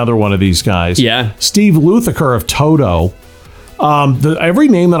is another one of these guys. Yeah. Steve Lukather of Toto. Every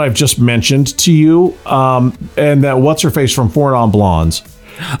name that I've just mentioned to you, and that what's her face from Four Non Blondes.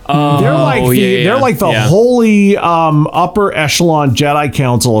 They're like the holy upper echelon Jedi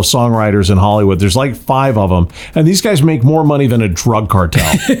Council of songwriters in Hollywood. There's like 5 of them, and these guys make more money than a drug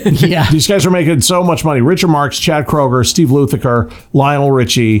cartel. Yeah, these guys are making so much money. Richard Marx, Chad Kroeger, Steve Lukather, Lionel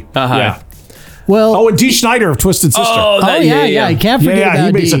Richie. Yeah. Well, and Dee Snider of Twisted Sister. I can't forget about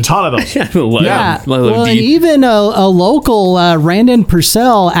he makes Dee. a ton of those. Well, and even a local Randon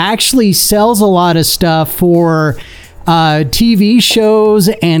Purcell actually sells a lot of stuff for TV shows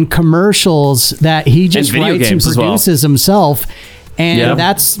and commercials that he just writes and produces himself, and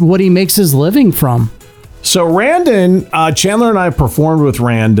that's what he makes his living from. So Randon, Chandler and I performed with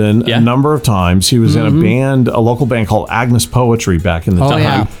Randon a number of times. He was in a local band called Agnes Poetry back in the time.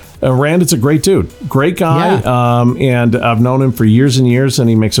 Yeah. Randon's a great dude, great guy, and I've known him for years and years, and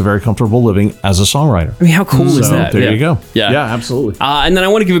he makes a very comfortable living as a songwriter. I mean, how cool is that? There you go. Yeah, absolutely. And then I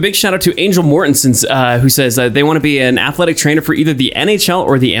want to give a big shout out to Angel Mortensen, who says they want to be an athletic trainer for either the NHL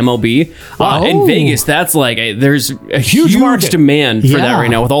or the MLB. In Vegas, that's like there's a huge demand for that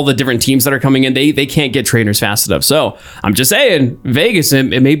right now with all the different teams that are coming in. They can't get trainers fast enough. So I'm just saying, Vegas,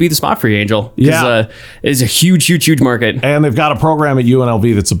 it may be the spot for you, Angel. Yeah, it's a huge market, and they've got a program at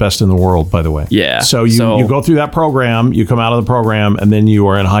UNLV that's the best in the world, by the way. Yeah. So you go through that program, you come out of the program, and then you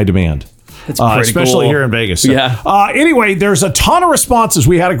are in high demand. That's pretty especially cool. here in Vegas. So, yeah. Anyway, there's a ton of responses.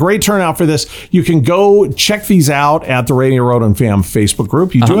 We had a great turnout for this. You can go check these out at the Radio Ronin Fam Facebook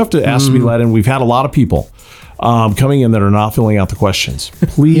group. You do have to ask to be let in. We've had a lot of people coming in that are not filling out the questions.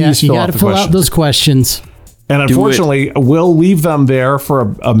 Please fill out the questions. You got to fill out those questions. And unfortunately, we'll leave them there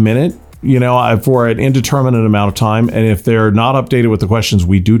for a minute, for an indeterminate amount of time. And if they're not updated with the questions,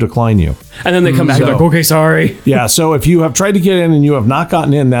 we do decline you. And then they come back like, okay, sorry. Yeah. So if you have tried to get in and you have not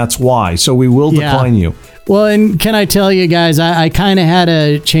gotten in, that's why. So we will decline you. Well, and can I tell you guys, I kind of had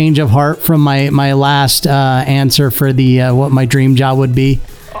a change of heart from my last answer for the what my dream job would be.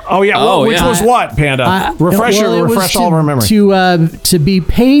 Oh, yeah. Which was what, Panda? Refresh all of our memory. To be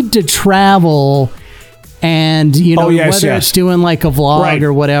paid to travel and, whether it's doing like a vlog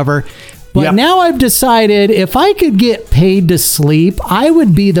or whatever. But now I've decided if I could get paid to sleep, I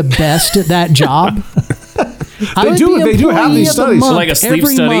would be the best at that job. They do have these studies. So like a sleep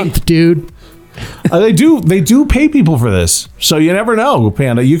every study? month, dude. They do pay people for this. So you never know,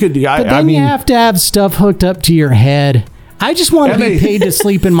 Panda. You could. But then you have to have stuff hooked up to your head. I just want to be paid to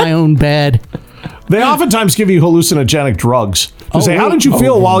sleep in my own bed. They oftentimes give you hallucinogenic drugs to say, how did you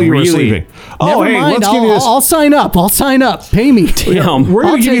feel while you were sleeping? Never mind. Let's give you this. I'll sign up. Pay me. We're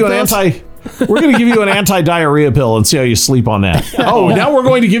going to give you an anti-diarrhea pill and see how you sleep on that. Now we're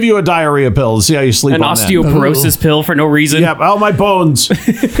going to give you a diarrhea pill and see how you sleep on that. An osteoporosis pill for no reason. Yeah. Oh, my bones.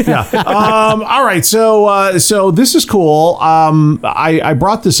 Yeah. All right. So this is cool. I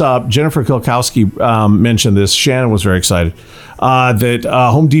brought this up. Jennifer Kilkowski mentioned this. Shannon was very excited. That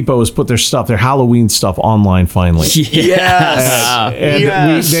Home Depot has put their Halloween stuff online finally. Yes.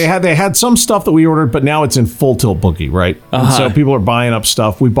 And they had some stuff that we ordered, but now it's in full tilt boogie, right? And so people are buying up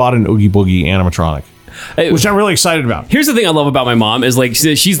stuff. We bought an Oogie Boogie animatronic, which I'm really excited about. Here's the thing I love about my mom is like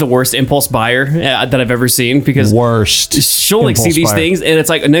she's the worst impulse buyer that I've ever seen because she'll like see these things and it's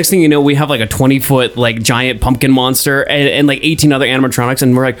like next thing you know we have like a 20-foot like giant pumpkin monster and like 18 other animatronics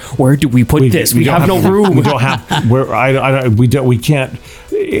and we're like, where do we put this? We have no room. We don't have. We can't.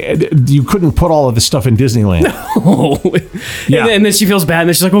 You couldn't put all of this stuff in Disneyland. No. And then she feels bad and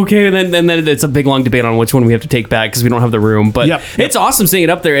then she's like, okay, and then it's a big long debate on which one we have to take back because we don't have the room. But it's awesome seeing it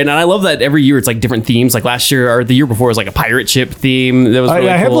up there, and I love that every year it's like different themes. Like last year or the year before was like a pirate ship theme. That was really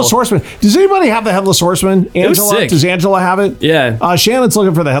cool. Headless Horseman. Does anybody have the Headless Horseman? Angela, does Angela have it? Yeah. Shannon's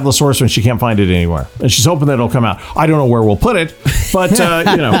looking for the Headless Horseman. She can't find it anywhere, and she's hoping that it'll come out. I don't know where we'll put it, but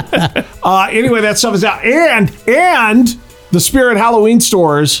anyway, that stuff is out, and the Spirit Halloween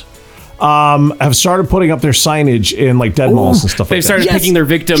stores have started putting up their signage in like dead malls and stuff like that. They've started picking their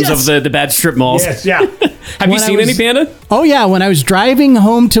victims of the bad strip malls. Yes, yeah. Have you seen any, Panda? Oh, yeah. When I was driving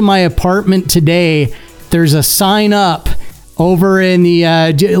home to my apartment today, there's a sign up over in the,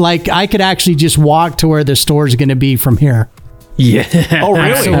 I could actually just walk to where the store's going to be from here. Yeah. Oh,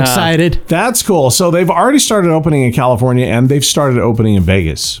 really? I'm so excited. That's cool. So they've already started opening in California and they've started opening in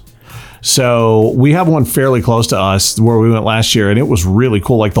Vegas. So we have one fairly close to us where we went last year, and it was really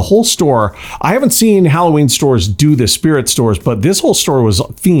cool. Like the whole store, I haven't seen Halloween stores do this, spirit stores, but this whole store was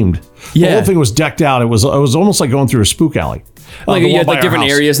themed. The whole thing was decked out. It was almost like going through a spook alley. Like you had like different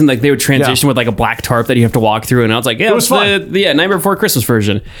areas, and like they would transition with like a black tarp that you have to walk through. And I was like, it was fun. The Nightmare Before Christmas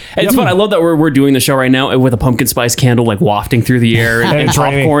version. And it's fun. I love that we're doing the show right now with a pumpkin spice candle like wafting through the air and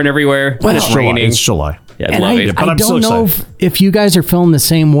popcorn everywhere. But it's raining. It's July. Yeah, I love it. But I don't know if you guys are feeling the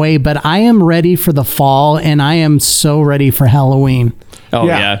same way, but I am ready for the fall, and I am so ready for Halloween. Oh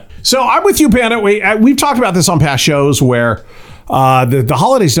yeah. So I'm with you, Panda. We've talked about this on past shows where the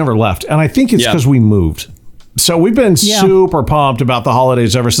holidays never left, and I think it's because we moved. So we've been super pumped about the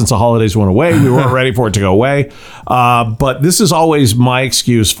holidays ever since the holidays went away. We weren't ready for it to go away. But this is always my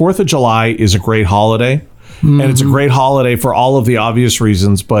excuse. 4th of July is a great holiday. Mm-hmm. And it's a great holiday for all of the obvious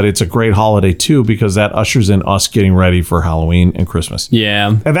reasons, but it's a great holiday too because that ushers in us getting ready for Halloween and Christmas.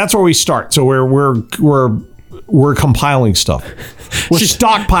 Yeah. And that's where we start. So we're compiling stuff. We're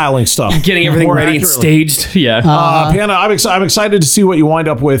stockpiling stuff. Getting everything ready and staged. Yeah. Panda, I'm excited to see what you wind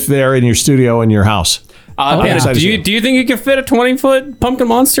up with there in your studio in your house. Do you think you can fit a 20-foot pumpkin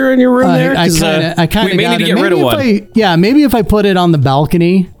monster in your room there? I kind of we may need to get rid of one. Maybe if I put it on the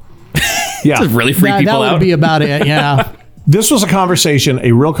balcony. To really freak people out. That would be about it. Yeah. This was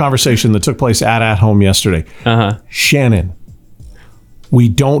a real conversation that took place at home yesterday. Shannon, we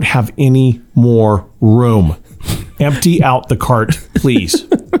don't have any more room. Empty out the cart, please.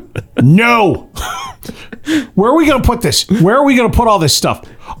 No. Where are we going to put this? Where are we going to put all this stuff?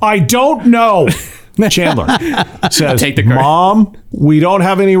 I don't know. Chandler says, take the cart. Mom, we don't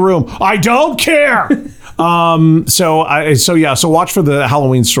have any room. I don't care. So watch for the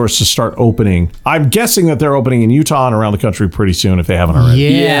Halloween stores to start opening. I'm guessing that they're opening in Utah and around the country pretty soon if they haven't already.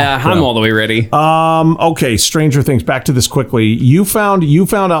 Yeah, I'm all the way ready. Okay, Stranger Things. Back to this quickly. You found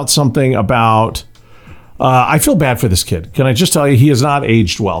out something about. I feel bad for this kid. Can I just tell you, he has not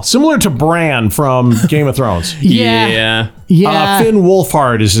aged well. Similar to Bran from Game of Thrones. Yeah. Finn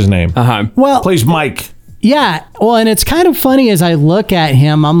Wolfhard is his name. Well, plays Mike. Yeah. Well, and it's kind of funny as I look at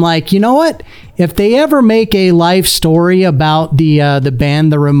him. I'm like, you know what? If they ever make a life story about the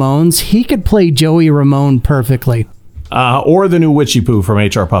band, the Ramones, he could play Joey Ramone perfectly. Or the new Witchy Poo from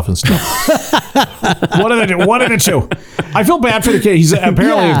HR Puff and stuff. One of the two. I feel bad for the kid. He's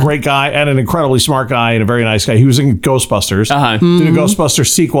apparently a great guy and an incredibly smart guy and a very nice guy. He was in Ghostbusters. Did a Ghostbusters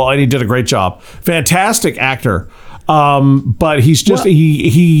sequel, and he did a great job. Fantastic actor. But he's just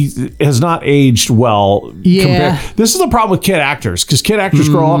he has not aged well. Yeah, this is the problem with kid actors because kid actors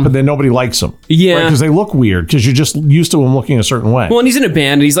grow up and then nobody likes them. Yeah, because they look weird because you're just used to them looking a certain way. Well, and he's in a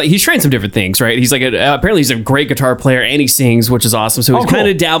band and he's trying some different things, right? He's like apparently he's a great guitar player and he sings, which is awesome. So he's kind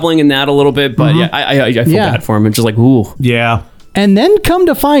of dabbling in that a little bit. But I feel bad for him and just like ooh yeah. And then come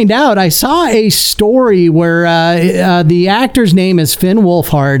to find out, I saw a story where the actor's name is Finn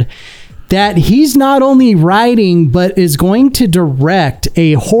Wolfhard. That he's not only writing, but is going to direct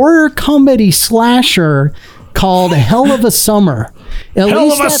a horror comedy slasher called Hell of a Summer. At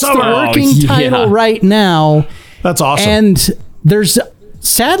least that's the working title right now. That's awesome. And there's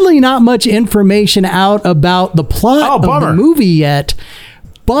sadly not much information out about the plot of the movie yet.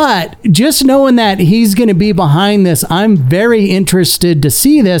 But just knowing that he's going to be behind this, I'm very interested to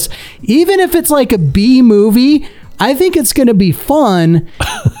see this. Even if it's like a B movie, I think it's going to be fun.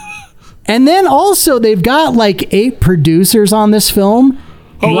 And then also they've got like 8 producers on this film.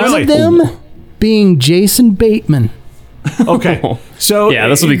 One of them being Jason Bateman. Okay, so yeah,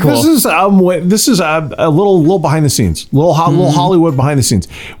 this will be cool. This is a little behind the scenes, little Hollywood behind the scenes.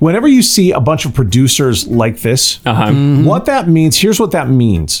 Whenever you see a bunch of producers like this, what that means. Here's what that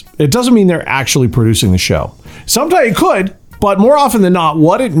means. It doesn't mean they're actually producing the show. Sometimes it could. But more often than not,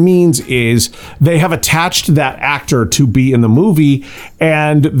 what it means is they have attached that actor to be in the movie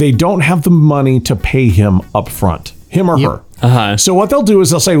and they don't have the money to pay him up front, him or her. So what they'll do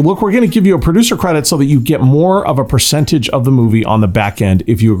is they'll say, look, we're going to give you a producer credit so that you get more of a percentage of the movie on the back end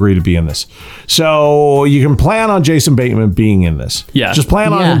if you agree to be in this. So you can plan on Jason Bateman being in this. Yeah. Just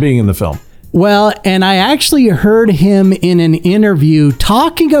plan on him being in the film. Well, and I actually heard him in an interview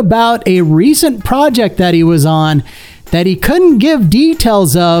talking about a recent project that he was on that he couldn't give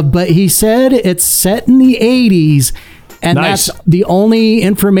details of, but he said it's set in the 80s, and that's the only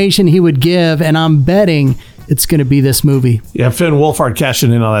information he would give, and I'm betting it's going to be this movie. Yeah, Finn Wolfhard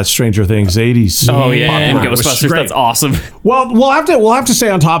cashing in on that Stranger Things 80s. Oh, yeah, and Ghostbusters, that's awesome. Well, we'll have to stay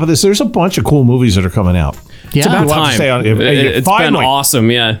on top of this. There's a bunch of cool movies that are coming out. Yeah, it's about time. It's been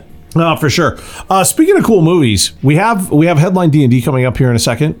awesome, yeah. No, for sure. Speaking of cool movies, we have Headline D&D coming up here in a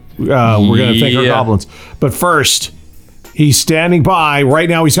second. We're going to thank our goblins. But first, He's standing by. Right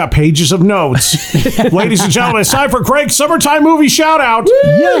now, he's got pages of notes. Ladies and gentlemen, it's time for Greg's Summertime Movie Shout-Out.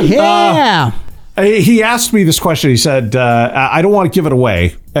 Yeah. He asked me this question. He said, I don't want to give it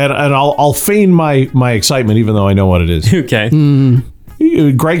away, and I'll feign my excitement, even though I know what it is. Okay.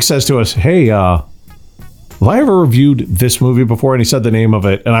 Greg says to us, hey, have I ever reviewed this movie before? And he said the name of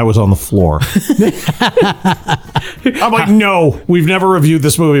it, and I was on the floor. I'm like, no, we've never reviewed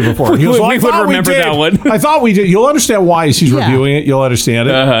this movie before. He goes, well, we would remember that one. I thought we did. You'll understand why he's reviewing it. You'll understand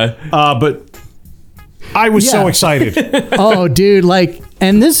it. But I was so excited. Oh, dude,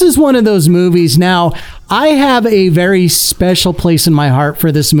 and this is one of those movies. Now, I have a very special place in my heart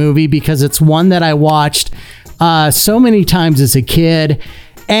for this movie because it's one that I watched so many times as a kid.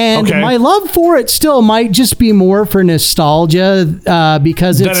 And my love for it still might just be more for nostalgia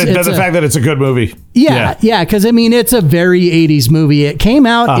because it's the fact that it's a good movie. Yeah, because it's a very 80s movie. It came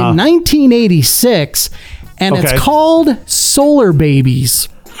out in 1986, and it's called Solar Babies.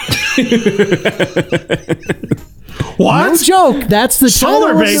 What? No joke. That's the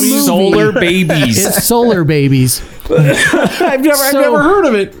Solar title Babies? of the movie. Solar Babies. It's Solar Babies. I've never heard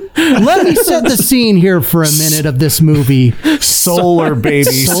of it. Let me set the scene here for a minute of this movie. Solar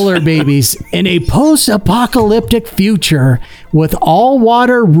Babies. Solar Babies. In a post-apocalyptic future with all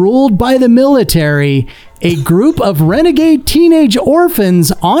water ruled by the military, a group of renegade teenage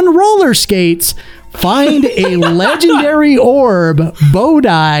orphans on roller skates find a legendary orb,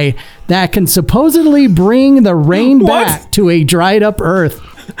 Bodhi, that can supposedly bring the rain back to a dried up Earth.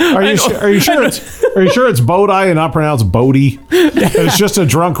 Are you sure it's Bodhi and not pronounced Bodhi? It's just a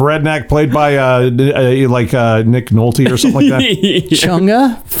drunk redneck played by Nick Nolte or something like that.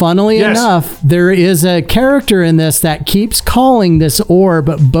 Chunga, funnily enough, there is a character in this that keeps calling this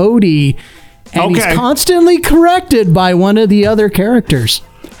orb Bodhi, and he's constantly corrected by one of the other characters.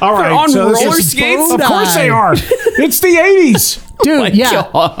 All right, on roller skates? Of course they are. It's the 80s. Dude,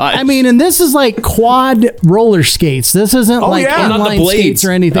 gosh. and this is like quad roller skates. This isn't inline skates or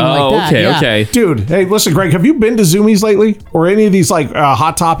anything like that. Okay. Dude, hey, listen, Greg, have you been to Zoomies lately? Or any of these,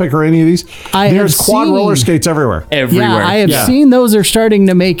 Hot Topic or any of these? There's quad roller skates everywhere. Everywhere. Yeah, I have seen those are starting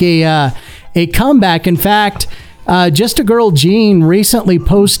to make a comeback. In fact, Just a Girl Jean recently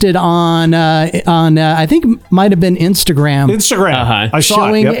posted on I think it might have been Instagram. I saw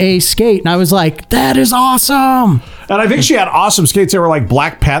showing a skate, and I was like, that is awesome. And I think she had awesome skates. They were like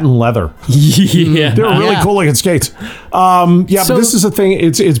black patent leather. Yeah. They were really cool looking skates. But this is the thing.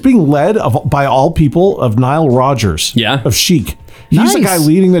 It's being led by all people of Nile Rodgers. Yeah. Of Chic. He's the guy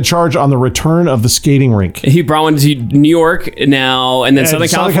leading the charge on the return of the skating rink. He brought one to New York now, and then Southern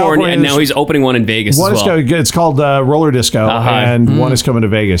California, and now he's opening one in Vegas as well. It's called Roller Disco, and one is coming to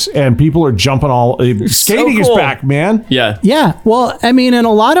Vegas. And people are jumping skating is back, man. Yeah. Yeah. Well, and a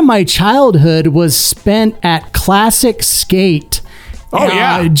lot of my childhood was spent at Classic Skate.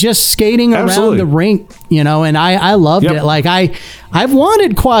 Just skating around the rink, and I loved it. Like I've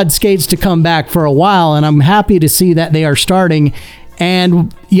wanted quad skates to come back for a while, and I'm happy to see that they are starting.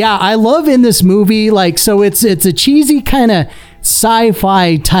 And I love in this movie, so it's a cheesy kind of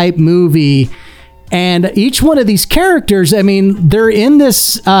sci-fi type movie. And each one of these characters, they're in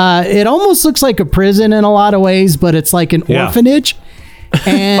this, it almost looks like a prison in a lot of ways, but it's like an orphanage.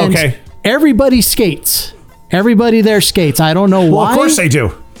 And everybody skates. Everybody there skates. I don't know why. Well, of course they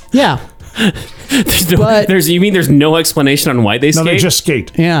do. Yeah. You mean there's no explanation on why they skate? No, they just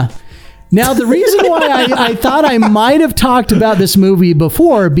skate. Yeah. Now, the reason why I thought I might have talked about this movie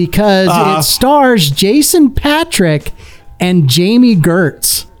before, because it stars Jason Patric and Jamie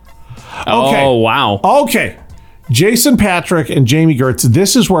Gertz. Okay. Oh, wow. Okay. Jason Patric and Jamie Gertz.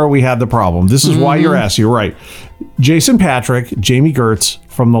 This is where we had the problem. This is why you're asking. You're right. Jason Patric, Jamie Gertz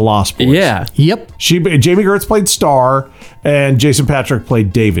from The Lost Boys. Yeah. Yep. Jamie Gertz played Star, and Jason Patric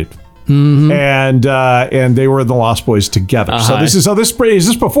played David. And they were in The Lost Boys together. So is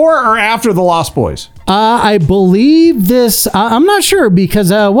this before or after The Lost Boys? I believe this. I'm not sure,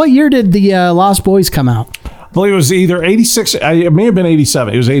 because what year did the Lost Boys come out? I believe it was either 86. It may have been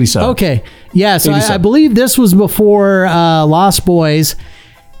 87. It was 87. Okay. Yeah. So I believe this was before Lost Boys.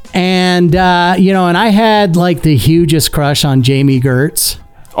 And, and I had the hugest crush on Jamie Gertz.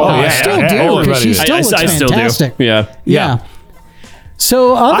 I still do, because she still looks fantastic. Still do. Yeah.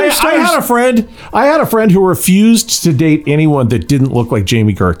 So I had a friend who refused to date anyone that didn't look like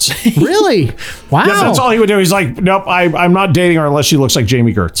Jamie Gertz. Really? Wow. Yeah, that's all he would do. He's like, nope, I'm not dating her unless she looks like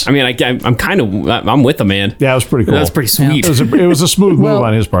Jamie Gertz. I'm with the man. Yeah, it was pretty cool. That's pretty sweet. It was a smooth move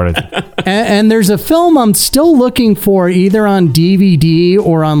on his part, I think. And there's a film I'm still looking for, either on DVD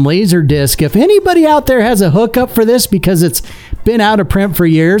or on Laserdisc. If anybody out there has a hookup for this, because it's been out of print for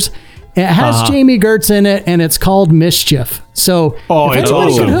years, It has Jamie Gertz in it, and it's called Mischief. So if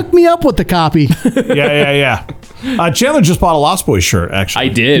anybody could hook me up with the copy. Yeah. Chandler just bought a Lost Boys shirt, actually. I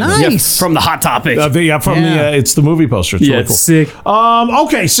did. Nice. From the Hot Topic. It's the movie poster. It's really cool. Sick.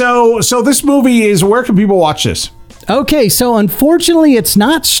 Okay, so this movie is, where can people watch this? Okay, so unfortunately, it's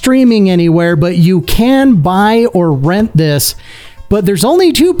not streaming anywhere, but you can buy or rent this. But there's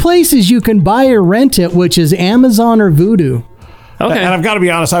only 2 places you can buy or rent it, which is Amazon or Vudu. Okay. And I've got to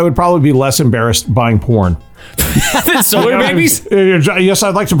be honest, I would probably be less embarrassed buying porn. Solar Babies? Yes,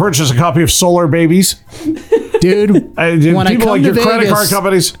 I'd like to purchase a copy of Solar Babies. Dude, when I come like to your credit Vegas, card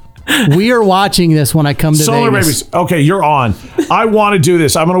companies. we are watching this when I come to Solar Vegas. Babies. Okay, you're on. I want to do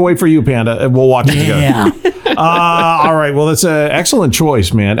this. I'm going to wait for you, Panda, and we'll watch it together. Yeah. All right. Well, that's an excellent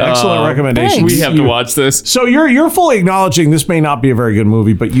choice, man. Excellent recommendation. thanks. We have to watch this. So you're fully acknowledging this may not be a very good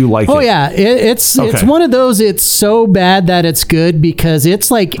movie, but you like it. Oh yeah, it's one of those. It's so bad that it's good because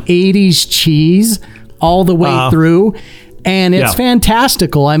it's like 80s cheese all the way through, and it's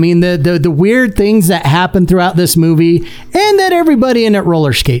fantastical. I mean, the weird things that happen throughout this movie, and that everybody in it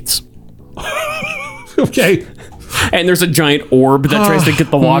roller skates. Okay. And there's a giant orb that tries to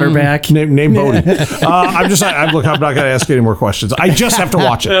get the water back. Name Bodie. I'm not going to ask any more questions. I just have to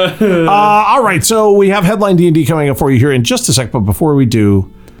watch it. All right. So we have Headline D&D coming up for you here in just a sec. But before we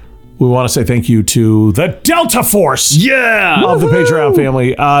do, we want to say thank you to the Delta Force. Yeah. Of the Patreon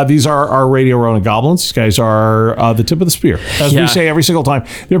family. These are our Radio Ronin goblins. These guys are the tip of the spear. As we say every single time.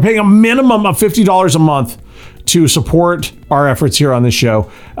 They're paying a minimum of $50 a month to support our efforts here on this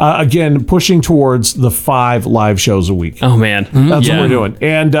show. Again, pushing towards the 5 live shows a week. Oh, man. That's what we're doing.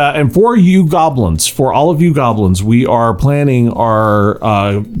 And for you goblins, for all of you goblins, we are planning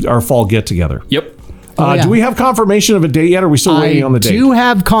our fall get-together. Yep. Do we have confirmation of a date yet, or are we still waiting on the date? I do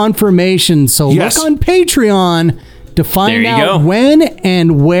have confirmation, so look on Patreon to find out when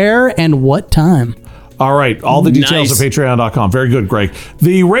and where and what time. All right. All the details at patreon.com. Very good, Greg.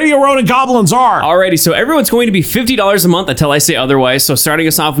 The Radio Ronin goblins are... Alrighty, so everyone's going to be $50 a month until I say otherwise. So starting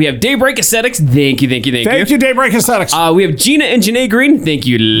us off, we have Daybreak Aesthetics. Thank you. Thank you, Daybreak Aesthetics. We have Gina and Janae Green. Thank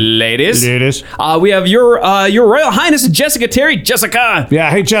you, ladies. Ladies. We have your Royal Highness Jessica Terry. Jessica.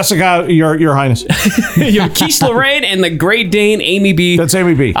 Yeah, hey, Jessica, your Highness. You have Keish Lorraine and the Great Dane, Amy B. That's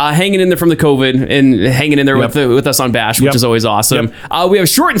Amy B. Hanging in there from the COVID and hanging in there with us on Bash, which is always awesome. We have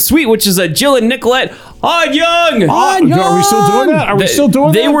Short and Sweet, which is Jill and Nicolette. Young. Are we still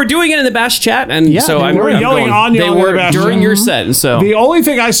doing that? They were doing it in the Bash chat, and so they were yelling on They were during your set, and so the only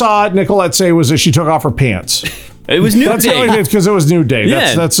thing I saw Nicolette say was that she took off her pants. It was Nude Day. Because it was Nude Day.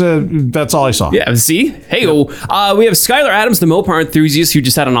 That's all I saw. Yeah, see? Hey, we have Skylar Adams, the Mopar enthusiast, who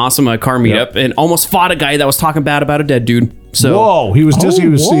just had an awesome car meetup and almost fought a guy that was talking bad about a dead dude. So, whoa, he was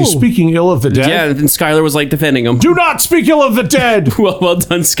speaking ill of the dead? Yeah, and Skylar was like defending him. Do not speak ill of the dead! Well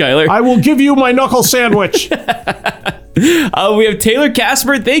done, Skylar. I will give you my knuckle sandwich. We have Taylor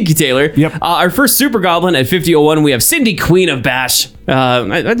Casper. Thank you, Taylor. Yep. Our first Super Goblin at 5001. We have Cindy, Queen of Bash.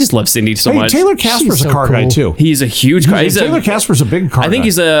 I just love Cindy so much. Taylor Casper's a car guy, too. He's a huge car. Taylor Casper's a big car guy. I think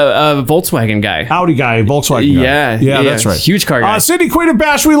he's a Volkswagen guy. Audi guy, Volkswagen guy. Yeah, that's right. Huge car guy. Cindy, Queen of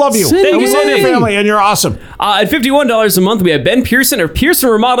Bash, we love you. Thank we you, love your family, and you're awesome. At $51 a month, we have Ben Pearson of Pearson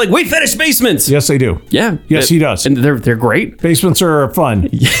Remodeling. We finish basements. Yes, they do. Yeah. Yes, he does. And they're great. Basements are fun.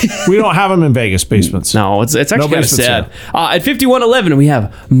 We don't have them in Vegas, basements. No, it's actually kind of sad. At 5111, we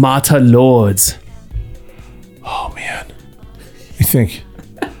have Mata Lords. Oh, man. I think,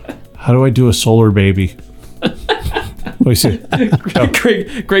 how do I do a solar baby? Let me see.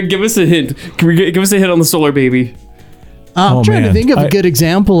 Greg, give us a hint. Give us a hint on the solar baby. I'm trying to think of a good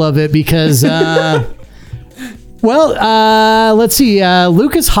example of it because, let's see.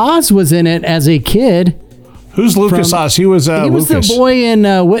 Lucas Haas was in it as a kid. Who's Lucas Haas? He was Lucas. The boy in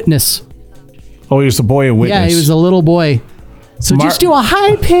Witness. Oh, he was the boy in Witness. Yeah, he was a little boy. So just do a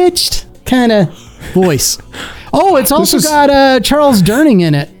high-pitched kind of voice. Oh, it's also got Charles Durning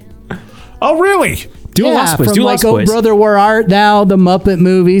in it. Oh, really? Do a Lost Boys. From Oh Brother, Where Art Thou, the Muppet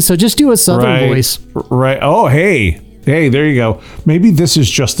movie. So just do a Southern voice. Right. Oh, hey, there you go. Maybe this is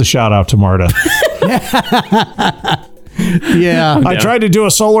just the shout out to Marta. Yeah. I tried to do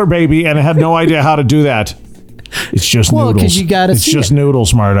a solar baby and I had no idea how to do that. It's just noodles. Because you got to It's just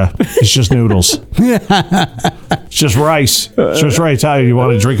noodles, Marta. It's just noodles. It's just rice. It's just rice. How you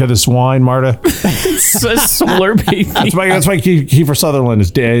want a drink of this wine, Marta? It's a solar baby. That's why Kiefer Sutherland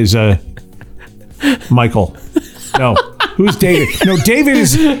is Michael. No. Who's David? No, David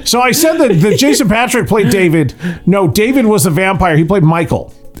is... So I said that Jason Patrick played David. No, David was the vampire. He played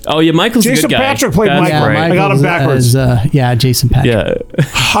Michael. Oh yeah, Michael's Jason a good guy. Patrick played That's Michael. right. I got him backwards. Jason Patrick. Yeah.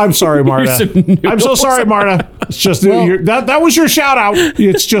 I'm sorry, Marta. I'm so sorry, Marta. It's just that was your shout out.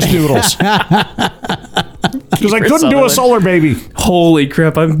 It's just noodles. Because I couldn't do a solar baby. Holy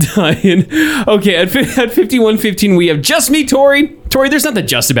crap, I'm dying. Okay, at 51:15, we have just me, Tori. Tori, there's nothing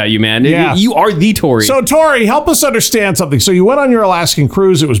just about you, man. Yeah. You are the Tori. So, Tori, help us understand something. So, you went on your Alaskan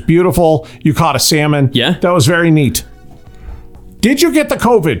cruise. It was beautiful. You caught a salmon. Yeah. That was very neat. Did you get the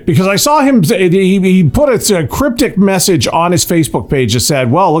COVID? Because I saw him, he put a cryptic message on his Facebook page that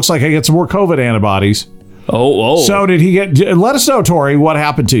said, well, looks like I get some more COVID antibodies. Oh. So did he get, let us know, Tori, what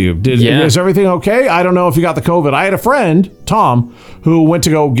happened to you? Is everything okay? I don't know if you got the COVID. I had a friend, Tom, who went to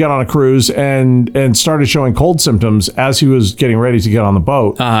go get on a cruise and started showing cold symptoms as he was getting ready to get on the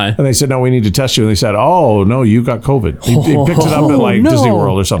boat. Uh-huh. And they said, no, we need to test you. And they said, oh, no, you got COVID. He picked it up at like Disney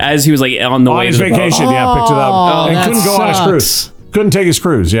World or something. As he was like on the way his to the vacation, picked it up. And couldn't go on his cruise. Couldn't take his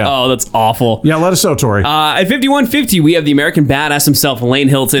cruise, yeah. Oh, that's awful. Yeah, let us know, Tori. At 51:50, we have the American badass himself, Lane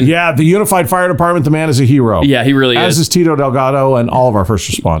Hilton. Yeah, the Unified Fire Department, the man is a hero. Yeah, he really is. As is Tito Delgado and all of our first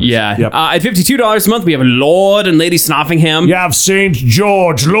responders. Yeah. Yep. At $52 a month, we have Lord and Lady Snoffingham. You have St.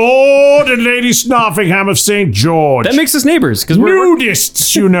 George. Lord and Lady Snoffingham of St. George. That makes us neighbors. Because we're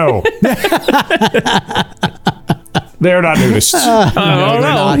nudists, you know. They're not nudists. I don't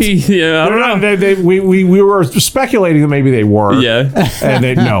know. I don't know. We were speculating that maybe they were. Yeah.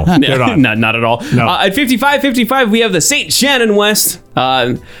 And no, they're not. Not at all. No. At 55:55, we have the St. Shannon West.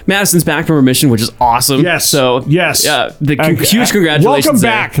 Madison's back from remission, which is awesome. Yes. So, yes. Huge congratulations. Welcome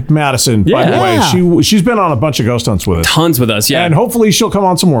back, Madison, by the way. She's been on a bunch of ghost hunts with us. Tons with us, yeah. And hopefully she'll come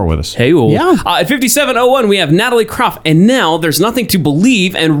on some more with us. Hey, at 57:01, we have Natalie Croft. And now there's nothing to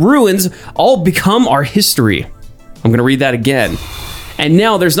believe, and ruins all become our history. I'm going to read that again. And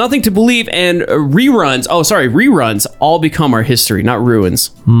now there's nothing to believe, and reruns all become our history, not ruins.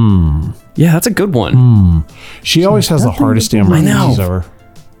 Yeah, that's a good one. She always has the hardest damn references ever.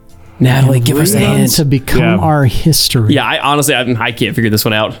 Natalie, give us a hint. To become our history. Yeah, I honestly can't figure this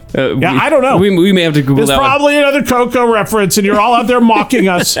one out. I don't know. We may have to Google It's that probably another Coco reference, and you're all out there mocking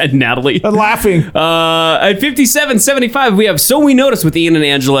us. And Natalie. And laughing. At 57:75, we have So We Noticed with Ian and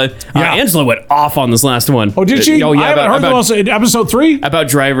Angela. Angela went off on this last one. Oh, did she? Oh, yeah. I haven't heard the most in episode 3? About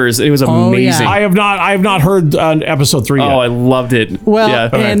drivers. It was amazing. I have not heard episode 3 yet. Oh, I loved it.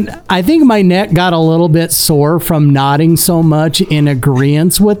 Well, and I think my neck got a little bit sore from nodding so much in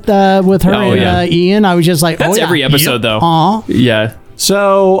agreement with her and Ian. I was just like, that's every episode, though. Yeah.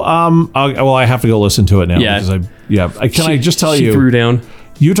 So, I have to go listen to it now. Yeah. Because I just tell you, threw down.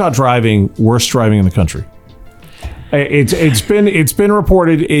 Utah driving, worst driving in the country. It's been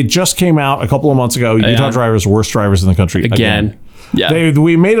reported. It just came out a couple of months ago. Utah drivers, worst drivers in the country again. Yeah.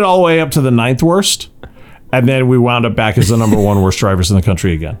 We made it all the way up to the 9th worst. And then we wound up back as the number 1 worst drivers in the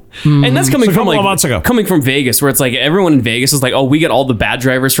country again. And that's coming from a couple of months ago. Coming from Vegas, where it's like everyone in Vegas is like, oh, we get all the bad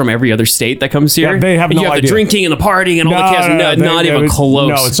drivers from every other state that comes here. Yeah, they have and no you have idea. the drinking and the partying and all the chaos. Not even close.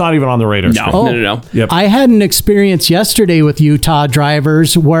 No, it's not even on the radar. No. Yep. I had an experience yesterday with Utah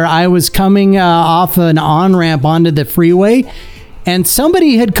drivers where I was coming off an on-ramp onto the freeway, and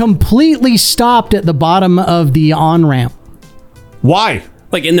somebody had completely stopped at the bottom of the on-ramp. Why?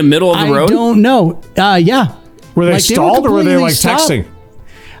 Like in the middle of the road? I don't know. Yeah. Were they stalled or were they like texting?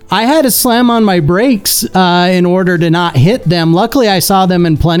 I had to slam on my brakes in order to not hit them. Luckily, I saw them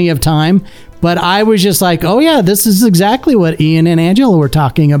in plenty of time. But I was just like, oh, yeah, this is exactly what Ian and Angela were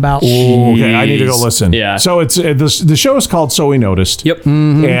talking about. Ooh, okay, I need to go listen. Yeah. So it's the show is called So We Noticed. Yep.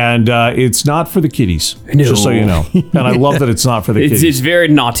 Mm-hmm. And it's not for the kiddies, just so you know. And I love that it's not for the kiddies. It's very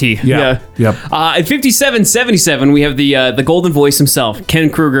naughty. Yeah. Yep. At 57:77, we have the golden voice himself,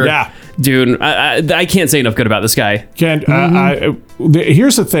 Ken Kruger. Yeah. Dude, I can't say enough good about this guy. Ken,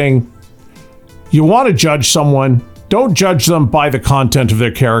 here's the thing. You want to judge someone, don't judge them by the content of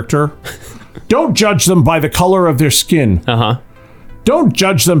their character. Don't judge them by the color of their skin. Don't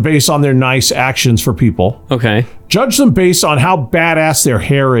judge them based on their nice actions for people. Okay. Judge them based on how badass their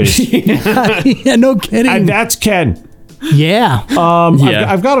hair is. Yeah, no kidding. And that's Ken. Yeah.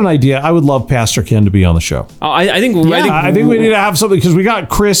 I've got an idea. I would love Pastor Ken to be on the show. I think we need to have something because we got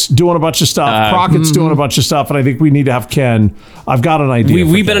Chris doing a bunch of stuff. Crockett's doing a bunch of stuff, and I think we need to have Ken. I've got an idea.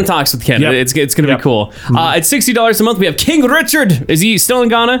 We've been in talks with Ken. Yep. It's going to be cool. At $60 a month, we have King Richard. Is he still in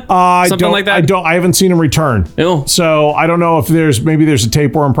Ghana? Something like that? I haven't seen him return. Oh. So I don't know if there's a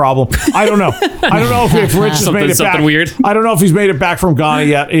tapeworm problem. I don't know. I don't know if Rich has made it back. Something weird. I don't know if he's made it back from Ghana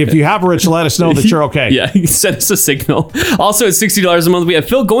yet. If you have Rich, let us know that you're okay. Yeah, send us a signal. Also at $60 a month, we have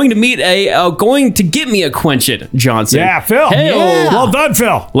Phil going to get me a Quench It Johnson. Yeah, Phil. Hey, well done,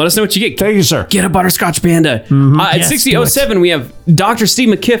 Phil. Let us know what you get. Thank you, sir. Get a Butterscotch Panda. At 6007, we have Dr. Steve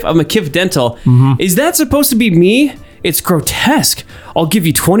McKiff of McKiff Dental. Is that supposed to be me? It's grotesque. I'll give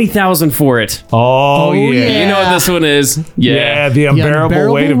you $20,000 for it. Oh, yeah. You know what this one is? Yeah, the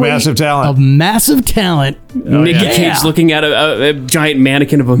unbearable weight of massive talent. Of massive talent. Nicky Cage looking at a giant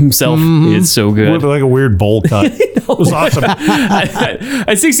mannequin of himself. It's so good. With like a weird bowl cut. It was awesome.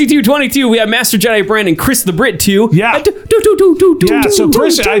 At 6222, we have Master Jedi Brandon, Chris the Brit 2. Yeah. So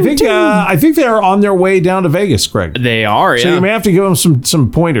Chris, I think they're on their way down to Vegas, Greg. They are, So you may have to give them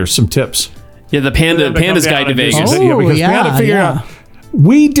some pointers, some tips. Yeah, the Panda's Guide to Vegas. Because Panda figured out.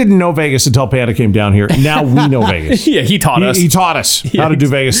 We didn't know Vegas until Panda came down here. Now we know Vegas. Yeah, he taught us. He taught us how to do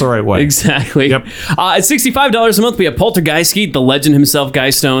Vegas the right way. Exactly. Yep. At $65 a month, we have Poltergeist, the legend himself, Guy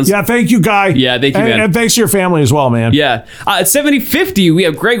Stones. Yeah, thank you, Guy. Yeah, thank you, man. And thanks to your family as well, man. Yeah. At $70.50, we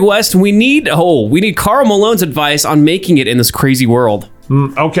have Greg West. We need Carl Malone's advice on making it in this crazy world.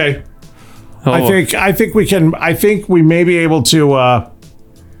 Okay. I think we can. I think we may be able to.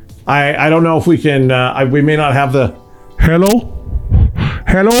 I don't know if we can. We may not have the.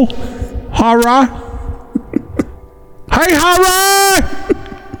 Hello, Hara. Hey, Hara.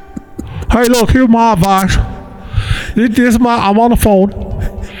 Hey, look, here's my advice. I'm on the phone.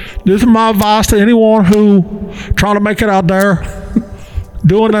 This is my advice to anyone who trying to make it out there,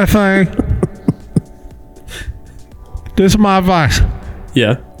 doing their thing. This is my advice.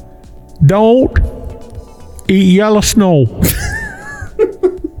 Yeah. Don't eat yellow snow.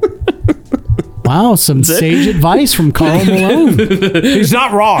 Wow, some sage advice from Carl Malone. He's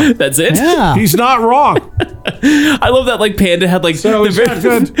not wrong. That's it? Yeah. He's not wrong. I love that Panda had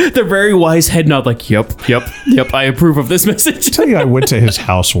the very wise head nod yep, I approve of this message. I tell you, I went to his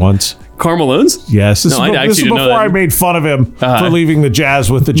house once. Carl Malone's? Yes. This is before I made fun of him for leaving the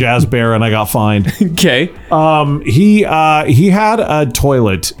jazz with the jazz bear and I got fined. Okay. He had a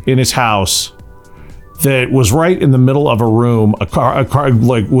toilet in his house that was right in the middle of a room, a car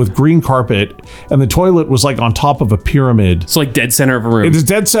like with green carpet, and the toilet was like on top of a pyramid. So dead center of a room. It was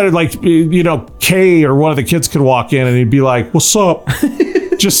dead center, Kay or one of the kids could walk in and he'd be like, "What's up?"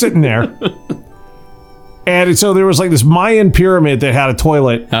 Just sitting there. And so there was this Mayan pyramid that had a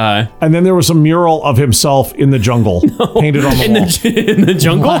toilet, and then there was a mural of himself in the jungle painted on the wall. In the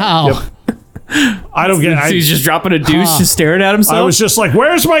jungle? Wow. Yep. I don't get it. So he's just dropping a douche, just staring at himself? I was just like,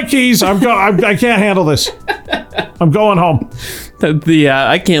 "Where's my keys? I can't handle this. I'm going home."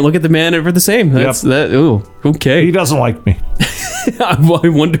 I can't look at the man ever the same. That's that. Ooh, okay. He doesn't like me. I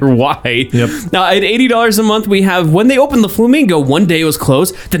wonder why. Yep. Now at $80 a month, we have when they opened the Flamingo. One day it was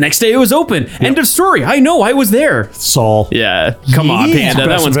closed. The next day it was open. Yep. End of story. I know. I was there. Saul. Yeah. Come on, Panda.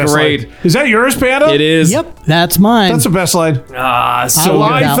 That one's great. Line. Is that yours, Panda? It is. Yep. That's mine. That's the best line.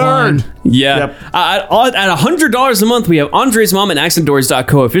 July 3rd. Yeah. Yep. At $100 a month, we have Andre's mom and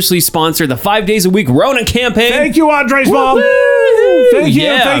AccentDoors.co officially sponsor the 5 days a week Ronin campaign. Thank you, Andre's mom. Thank you.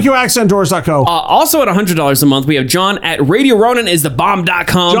 Yeah. Thank you, AccentDoors.co. Also at $100 a month, we have John at Radio Ronin is the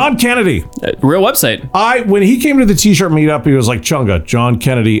bomb.com. John Kennedy. Real website. When he came to the t-shirt meetup, he was like Chunga, John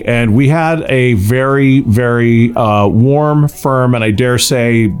Kennedy. And we had a very, very warm, firm, and I dare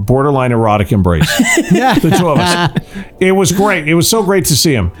say borderline erotic embrace. The two of us. It was great. It was so great to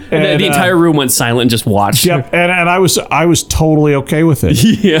see him. And the entire room went silent and just watched. Yep. And I was totally okay with it.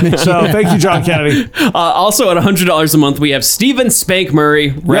 Yeah. So thank you, John Kennedy. Also at $100 a month, we have Stephen Spank Murray,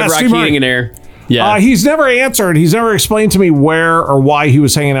 Red Rock Heating and Air. Yeah. He's never answered. He's never explained to me where or why he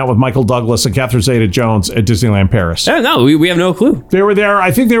was hanging out with Michael Douglas and Catherine Zeta-Jones at Disneyland Paris. No, we have no clue. They were there.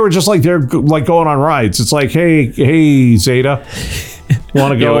 I think they were just they're going on rides. It's like, hey, Zeta,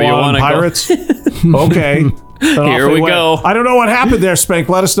 want to go on Pirates? Okay. Here we go. I don't know what happened there, Spank.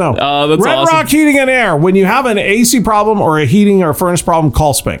 Let us know. That's Red awesome. Rock Heating and Air. When you have an AC problem or a heating or furnace problem,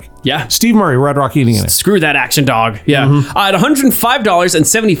 call Spank. Yeah. Steve Murray, Red Rock Heating and Air. Screw that action dog. Yeah. At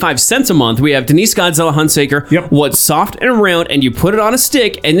 $105.75 a month, we have Denise Godzilla Hunsaker. Yep. What's soft and round, and you put it on a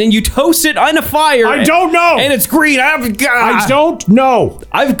stick, and then you toast it on a fire. I don't know. And it's green. I don't know.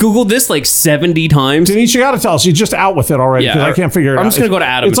 I've Googled this 70 times. Denise, you got to tell us. You're just out with it already because I can't figure it out. I'm just going to go to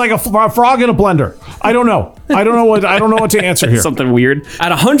Adam. It's like a frog in a blender. I don't know. I don't know what to answer here. Something weird.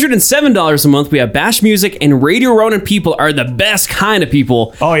 At $107 a month, we have Bash Music and Radio Ronin people are the best kind of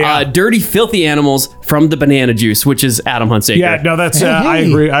people. Oh, yeah. Dirty, filthy animals from the banana juice, which is Adam Hunsaker. Yeah, no, that's I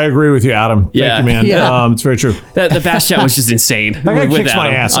agree with you, Adam. Yeah. Thank you, man. Yeah. It's very true. The Bash chat was just insane. That guy kicks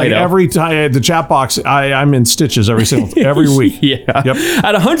my ass. I know. Every time the chat box, I'm in stitches every week. Yeah. Yep.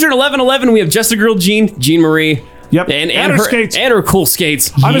 At $111.11, we have Just a Girl Jean Marie. Yep. And her skates. And her cool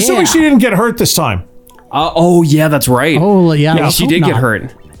skates. I'm assuming she didn't get hurt this time. Oh, yeah, that's right. Oh, yeah. She did get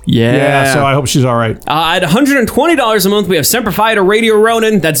hurt. Yeah, so I hope she's all right. At $120 a month, we have Semper Fi to Radio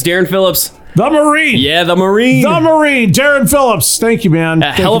Ronin. That's Darren Phillips. The Marine. Yeah, the Marine. The Marine. Darren Phillips. Thank you, man.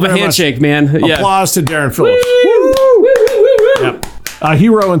 Hell of a handshake, man. Yeah. Applause to Darren Phillips. Yep. A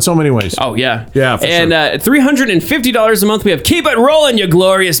hero in so many ways. Oh, yeah. Yeah, for and sure. $350 a month, we have Keep It Rolling, you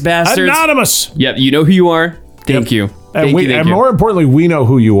glorious bastards. Anonymous. Yep, you know who you are. Thank you. And, Thank you. more importantly, we know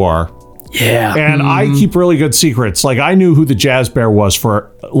who you are. Yeah. And I keep really good secrets. Like, I knew who the Jazz Bear was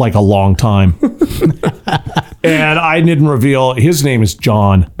for, like, a long time. And I didn't reveal, his name is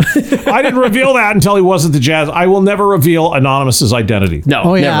John. I didn't reveal that until he wasn't the Jazz. I will never reveal Anonymous's identity. No,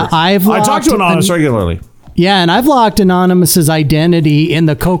 Oh, yeah. never. I talk to Anonymous regularly. Yeah, and I've locked Anonymous's identity in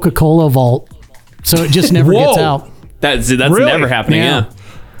the Coca-Cola vault. So it just never gets out. That's Really? never happening, yeah.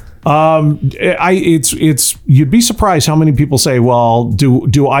 It's you'd be surprised how many people say, well,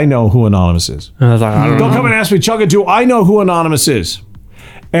 do I know who Anonymous is? I was like, I don't Don't know. come and ask me, Chunga, do I know who Anonymous is?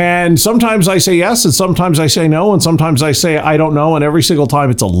 And sometimes I say yes, and sometimes I say no, and sometimes I say I don't know, and every single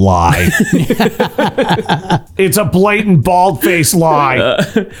time it's a lie. It's a blatant, bald-faced lie.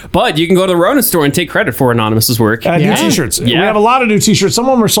 But you can go to the Ronin store and take credit for Anonymous's work. New t-shirts. Yeah. We have a lot of new t-shirts. Some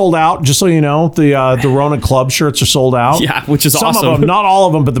of them are sold out, just so you know. The Ronin Club shirts are sold out. Yeah, which is Some awesome. of them, not all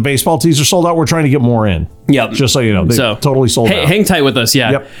of them, but the baseball tees are sold out. We're trying to get more in. Yep. Just so you know. They're totally sold out. Hang tight with us,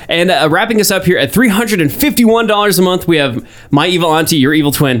 yeah. Yep. And wrapping us up here at $351 a month, we have My Evil Auntie, Your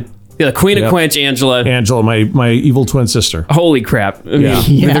Evil Twin. Yeah, the Queen of Quench, Angela. Angela, my evil twin sister. Holy crap. I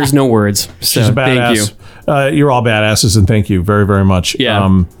mean, there's no words. So She's a badass. thank you. You're all badasses, and thank you very, very much.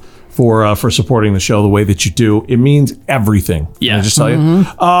 Yeah. For supporting the show the way that you do. It means everything. Yeah. Can I just tell you?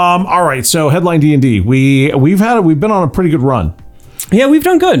 All right. So Headline D&D. We've been on a pretty good run. Yeah, we've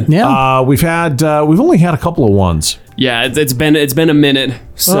done good. Yeah. We've only had a couple of ones. Yeah, it's been a minute.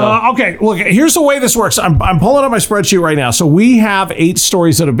 So Okay, look, here's the way this works. I'm pulling up my spreadsheet right now. So we have 8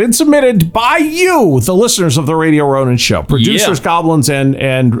 stories that have been submitted by you, the listeners of the Radio Ronin show, producers, goblins, and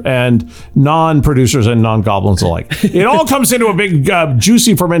non-producers and non-goblins alike. It all comes into a big,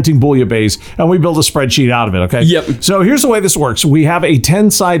 juicy fermenting bouillabaisse, and we build a spreadsheet out of it. Okay. Yep. So here's the way this works. We have a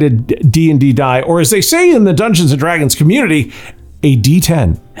 10-sided D&D die, or as they say in the Dungeons and Dragons community, a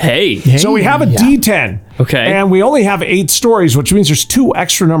D10. hey. So we have a D10. Okay. And we only have 8 stories, which means there's 2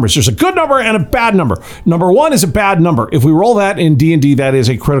 extra numbers. There's a good number and a bad number. Number 1 is a bad number. If we roll that in D&D, that is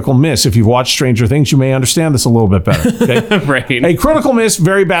a critical miss. If you've watched Stranger Things, you may understand this a little bit better. Okay? Right. A critical miss,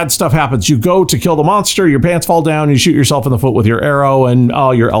 very bad stuff happens. You go to kill the monster, your pants fall down, you shoot yourself in the foot with your arrow, and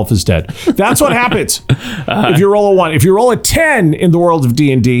your elf is dead. That's what happens if you roll a 1. If you roll a 10 in the world of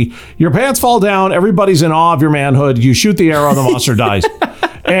D&D, your pants fall down, everybody's in awe of your manhood, you shoot the arrow, the monster dies.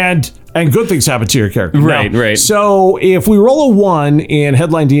 And good things happen to your character. Right, right. So if we roll a 1 in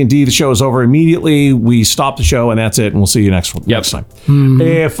Headline D&D, the show is over immediately. We stop the show, and that's it, and we'll see you next time.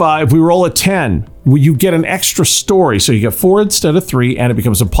 If we roll a 10, you get an extra story. So you get 4 instead of 3, and it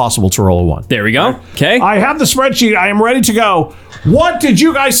becomes impossible to roll a 1. There we go. Okay. I have the spreadsheet. I am ready to go. What did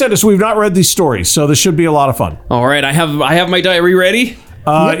you guys send us? We've not read these stories, so this should be a lot of fun. All right. I have my diary ready.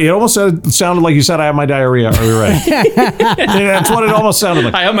 It almost sounded like you said, I have my diarrhea. Are you ready? That's what it almost sounded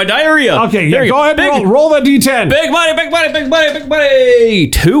like. I have my diarrhea. Okay, There you go ahead and roll the D10. Big money, big money, big money, big money.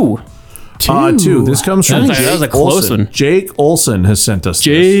 2. 2. This comes from That Jake was a close Olson. one. Jake Olson has sent us this.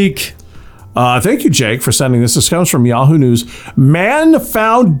 Jake. Thank you, Jake, for sending this. This comes from Yahoo News. Man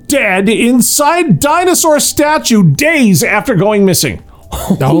found dead inside dinosaur statue days after going missing.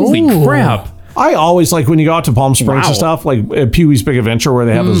 Holy crap. I always like when you go out to Palm Springs and stuff, like Pee-wee's Big Adventure, where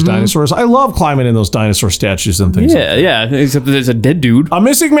they have those dinosaurs. I love climbing in those dinosaur statues and things. Yeah. Except there's a dead dude. A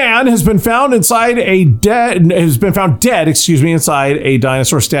missing man has been found inside inside a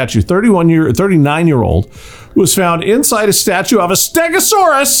dinosaur statue. 39-year-old was found inside a statue of a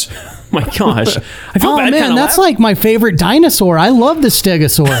Stegosaurus. My gosh. I feel bad. Man, that's like my favorite dinosaur. I love the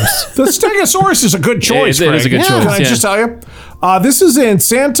Stegosaurus. The Stegosaurus is a good choice, It is a good Greg. choice. Can I just tell you? This is in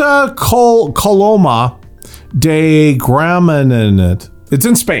Santa Coloma de Gramenet. It's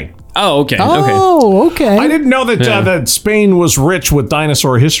in Spain. Oh, okay. Oh, okay. I didn't know that that Spain was rich with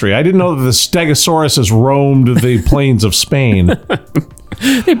dinosaur history. I didn't know that the Stegosaurus has roamed the plains of Spain.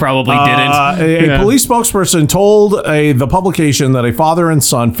 They probably didn't. A police spokesperson told the publication that a father and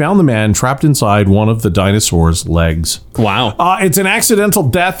son found the man trapped inside one of the dinosaur's legs. Wow. It's an accidental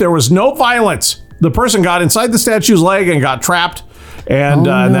death. There was no violence. The person got inside the statue's leg and got trapped. And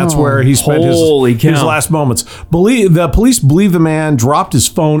that's where he spent his last moments. The police believe the man dropped his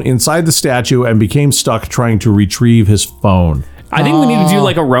phone inside the statue and became stuck trying to retrieve his phone. I think we need to do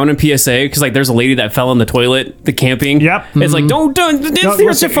like a Ronin PSA because like there's a lady that fell in the toilet, the camping. Yep. It's like don't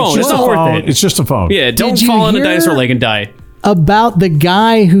it's your phone. It's not worth it. It's just a phone. Yeah, don't fall in a dinosaur leg and die. About the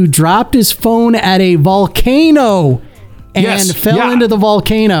guy who dropped his phone at a volcano and fell into the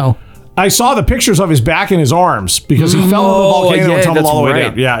volcano. I saw the pictures of his back and his arms because he fell into the volcano and tumbled all the way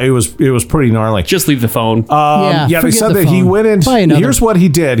down. Yeah, it was pretty gnarly. Just leave the phone. They said that he went into. Here's what he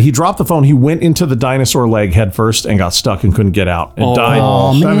did. He dropped the phone. He went into the dinosaur leg head first and got stuck and couldn't get out and died.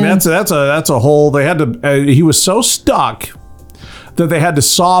 Oh, man. I mean, that's a whole. They had to. He was so stuck that they had to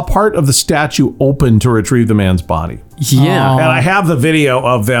saw part of the statue open to retrieve the man's body. Yeah. And I have the video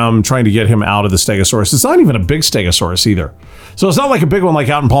of them trying to get him out of the Stegosaurus. It's not even a big Stegosaurus either. So it's not like a big one like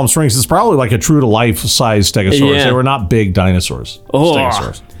out in Palm Springs. It's probably like a true to life size Stegosaurus. Yeah. They were not big dinosaurs.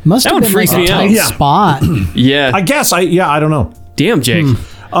 Stegosaurus. Must have been like a tight spot. Yeah. I guess. I don't know. Damn, Jake.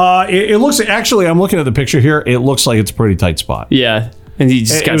 It looks, actually, I'm looking at the picture here. It looks like it's a pretty tight spot. Yeah. And he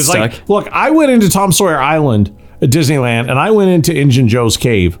just got stuck. Like, look, I went into Tom Sawyer Island at Disneyland and I went into Injun Joe's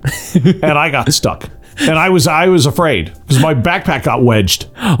cave and I got stuck. And I was afraid because my backpack got wedged.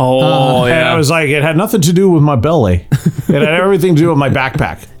 Oh, yeah. And I was like, it had nothing to do with my belly. It had everything to do with my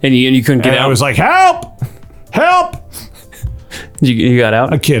backpack. And you couldn't get out? I was like, help! Help! You got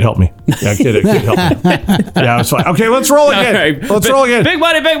out? A kid helped me. Yeah, a kid helped me. Yeah, it was fine. Okay, let's roll again. Right. Let's roll again. Big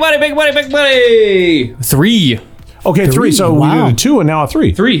money, big money, big money, big money. 3. Okay, 3. So we did a 2 and now a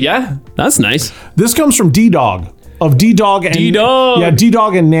 3. 3, yeah. That's nice. This comes from D-Dog. Of D-Dog and D-Dog. Yeah,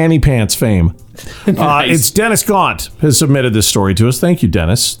 D-Dog and Nanny Pants fame. Nice. It's Dennis Gaunt has submitted this story to us. Thank you,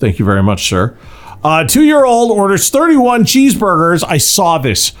 Dennis. Thank you very much, sir. 2-year-old orders 31 cheeseburgers. I saw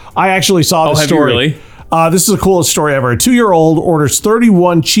this. I actually saw this story. Have you really? This is the coolest story ever. A 2-year-old orders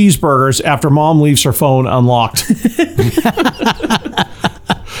 31 cheeseburgers after mom leaves her phone unlocked.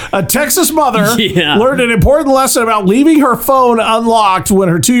 A Texas mother learned an important lesson about leaving her phone unlocked when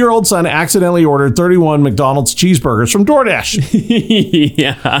her 2-year-old son accidentally ordered 31 McDonald's cheeseburgers from DoorDash.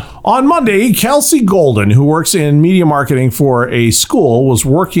 Yeah. On Monday, Kelsey Golden, who works in media marketing for a school, was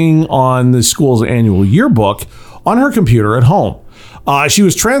working on the school's annual yearbook on her computer at home. She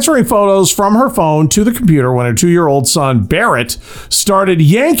was transferring photos from her phone to the computer when her 2-year-old son, Barrett, started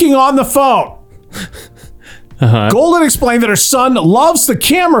yanking on the phone. Golden explained that her son loves the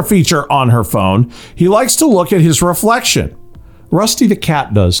camera feature on her phone. He likes to look at his reflection. Rusty the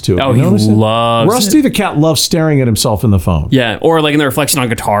cat does too. Oh, he loves Rusty the cat loves staring at himself in the phone. Yeah, or like in the reflection on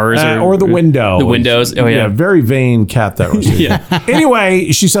guitars. Or the window. The windows. Oh, yeah. Very vain cat, that Rusty. Yeah.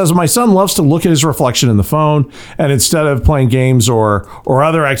 Anyway, she says, my son loves to look at his reflection in the phone, and instead of playing games or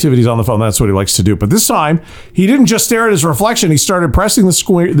other activities on the phone, that's what he likes to do. But this time, he didn't just stare at his reflection. He started pressing the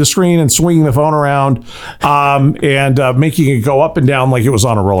screen and swinging the phone around and making it go up and down like it was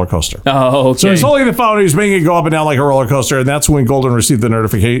on a roller coaster. Oh, okay. So he's holding the phone, he's making it go up and down like a roller coaster, and that's when Golden received the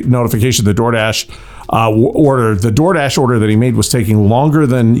notification the DoorDash order that he made was taking longer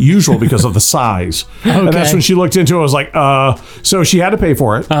than usual because of the size. And that's when she looked into it and was like, so she had to pay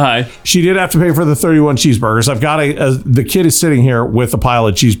for it. She did have to pay for the 31 cheeseburgers. I've got the kid is sitting here with a pile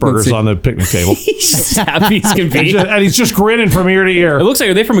of cheeseburgers on the picnic table. He's happy as can be. And he's just grinning from ear to ear. It looks like,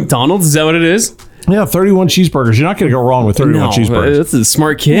 are they from McDonald's? Is that what it is? Yeah, 31 cheeseburgers. You're not going to go wrong with 31 cheeseburgers. That's a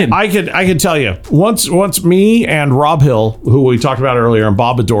smart kid. I could tell you. Once me and Rob Hill, who we talked about earlier, and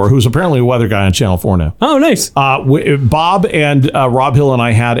Bob Adore, who's apparently a weather guy on Channel 4 now. Oh, nice. Bob and Rob Hill and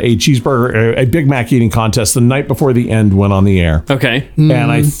I had a cheeseburger, a Big Mac eating contest the night before the end went on the air. Okay. And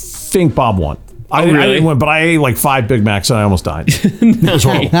I think Bob won. I didn't win, but I ate like 5 Big Macs and I almost died. It was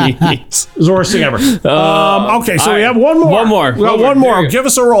horrible. It was the worst thing ever. Okay, so we have one more. One more. We got one more. Give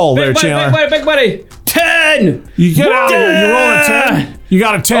us a roll there, Chandler. Big money. 10. You get out. You roll a 10. You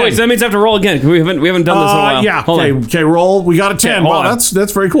got a 10. Oh, wait, so that means I have to roll again. We haven't done this in a while. Yeah. Okay, roll. We got a 10. Wow,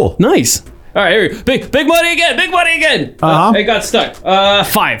 that's very cool. Nice. All right, here. Big money again. Big money again. It got stuck.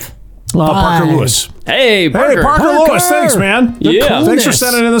 5. Parker Lewis. Hey, Parker. Hey, Parker Lewis. Thanks, man. Yeah. Thanks for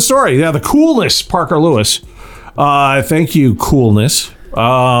sending in the story. Yeah, the coolness, Parker Lewis. Thank you, coolness.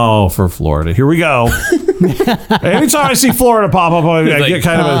 Oh, for Florida. Here we go. Anytime I see Florida pop up, I get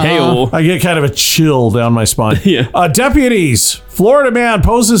kind of a chill down my spine. Yeah. Deputies. Florida man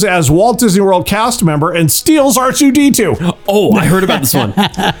poses as Walt Disney World cast member and steals R2-D2. Oh, I heard about this one.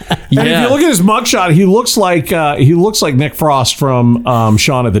 And if you look at his mugshot, he looks like Nick Frost from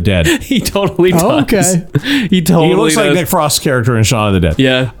Shaun of the Dead. He totally does. Okay. He looks like Nick Frost's character in Shaun of the Dead.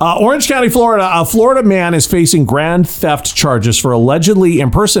 Yeah. Orange County, Florida. A Florida man is facing grand theft charges for allegedly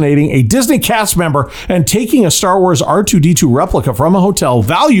impersonating a Disney cast member and taking a Star Wars R2-D2 replica from a hotel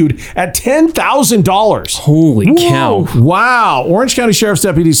valued at $10,000. Holy cow. Wow. Orange County Sheriff's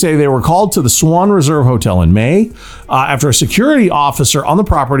deputies say they were called to the Swan Reserve Hotel in May after a security officer on the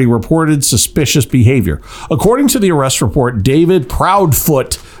property reported suspicious behavior. According to the arrest report, David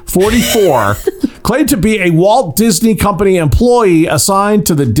Proudfoot, 44, claimed to be a Walt Disney Company employee assigned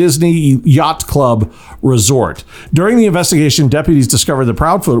to the Disney Yacht Club resort. During the investigation, deputies discovered that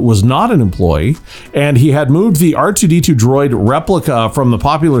Proudfoot was not an employee, and he had moved the R2-D2 droid replica from the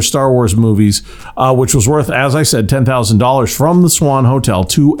popular Star Wars movies, which was worth, as I said, $10,000 from the Swan Hotel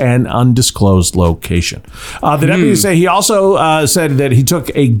to an undisclosed location. The deputies say he also said that he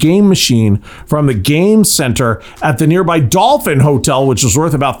took a game machine from the game center at the nearby Dolphin Hotel, which was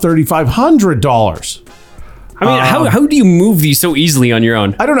worth about $3,500. I mean, how do you move these so easily on your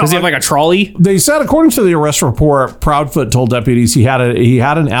own? I don't know. Does he have like a trolley? They said, according to the arrest report, Proudfoot told deputies he had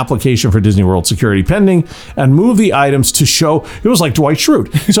an application for Disney World security pending and moved the items to show. It was like Dwight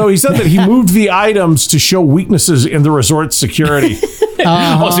Schrute. So he said that he moved the items to show weaknesses in the resort's security.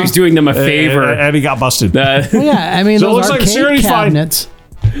 Also, he's doing them a favor, and he got busted. Well, yeah, I mean, So it those looks like arcade security's fine. cabinets.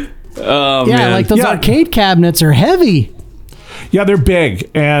 Oh, Yeah, man. like those arcade cabinets are heavy. Yeah, they're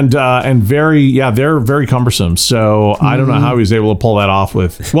big and very, they're very cumbersome. So I don't know how he was able to pull that off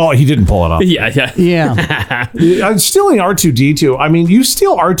with. Well, he didn't pull it off. Yeah. Stealing R2-D2. I mean, you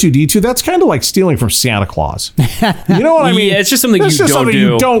steal R2-D2. That's kind of like stealing from Santa Claus. You know what I mean? Yeah, it's just something That's you just don't something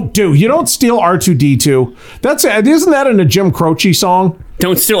do. you don't do. You don't steal R2-D2. Isn't that in a Jim Croce song?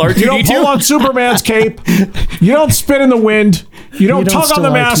 Don't steal R2-D2. You don't pull on Superman's cape. You don't spit in the wind. You don't tug on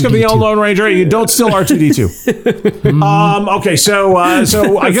the mask of the old Lone Ranger. You don't steal R2-D2. Okay, so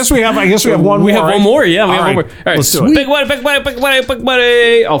I guess we have one more. We have one more. Yeah, we have one more. All right, let's do it. Big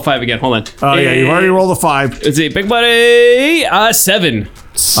buddy. Oh, 5 again. Hold on. Oh yeah, you've already rolled a 5. Is it big buddy? 7.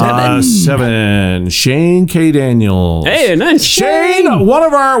 7. Shane K. Daniels. Hey, nice. Shane, one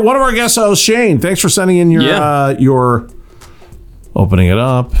of our guest hosts. Shane, thanks for sending in your opening it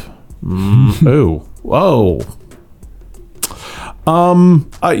up. Oh, whoa.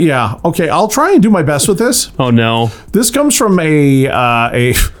 Yeah. Okay. I'll try and do my best with this. Oh no. This comes from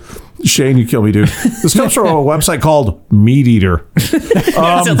a Shane, you kill me, dude. This comes from a website called Meat Eater.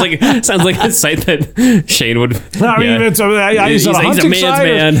 Sounds like a site that Shane would. I mean, is it a hunting site?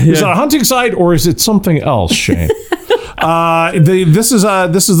 Is it a hunting site or is it something else, Shane? This is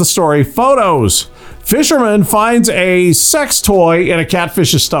the story. Photos. Fisherman finds a sex toy in a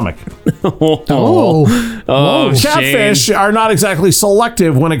catfish's stomach. Oh, Catfish are not exactly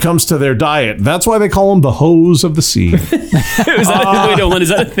selective when it comes to their diet. That's why they call them the hoes of the sea. Is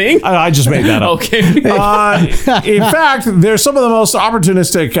that a thing? I just made that up. Okay. In fact, they're some of the most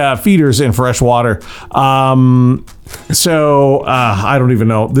opportunistic feeders in fresh water. So I don't even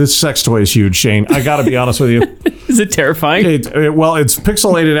know. This sex toy is huge, Shane. I got to be honest with you. Is it terrifying? Well, it's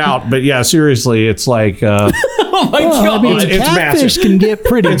pixelated out, but yeah, seriously, it's like. Oh my god! I mean, catfish can get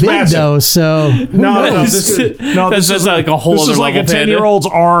pretty big massive. though. So This is like a whole. This other is like a level, 10-year-old's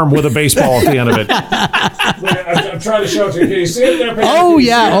arm with a baseball at the end of it. I'm trying to show it to you. Can you see it there? Oh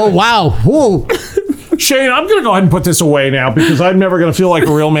yeah! Oh wow! Whoa! Shane, I'm going to go ahead and put this away now because I'm never going to feel like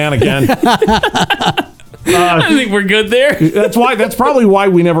a real man again. I think we're good there. That's probably why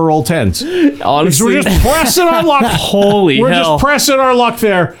we never roll 10s. Honestly, We're just pressing our luck. Holy We're hell! just pressing our luck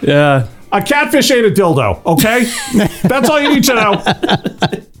there. Yeah. A catfish ate a dildo, okay? That's all you need to know.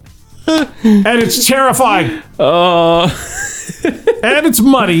 And it's terrifying. And it's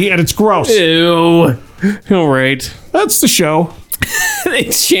muddy and it's gross. Ew. All right. That's the show.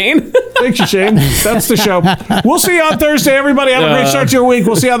 Thanks, Shane. Thank you, Shane. That's the show. We'll see you on Thursday, everybody. Have a great start to your week.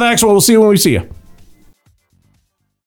 We'll see you on the next one. We'll see you when we see you.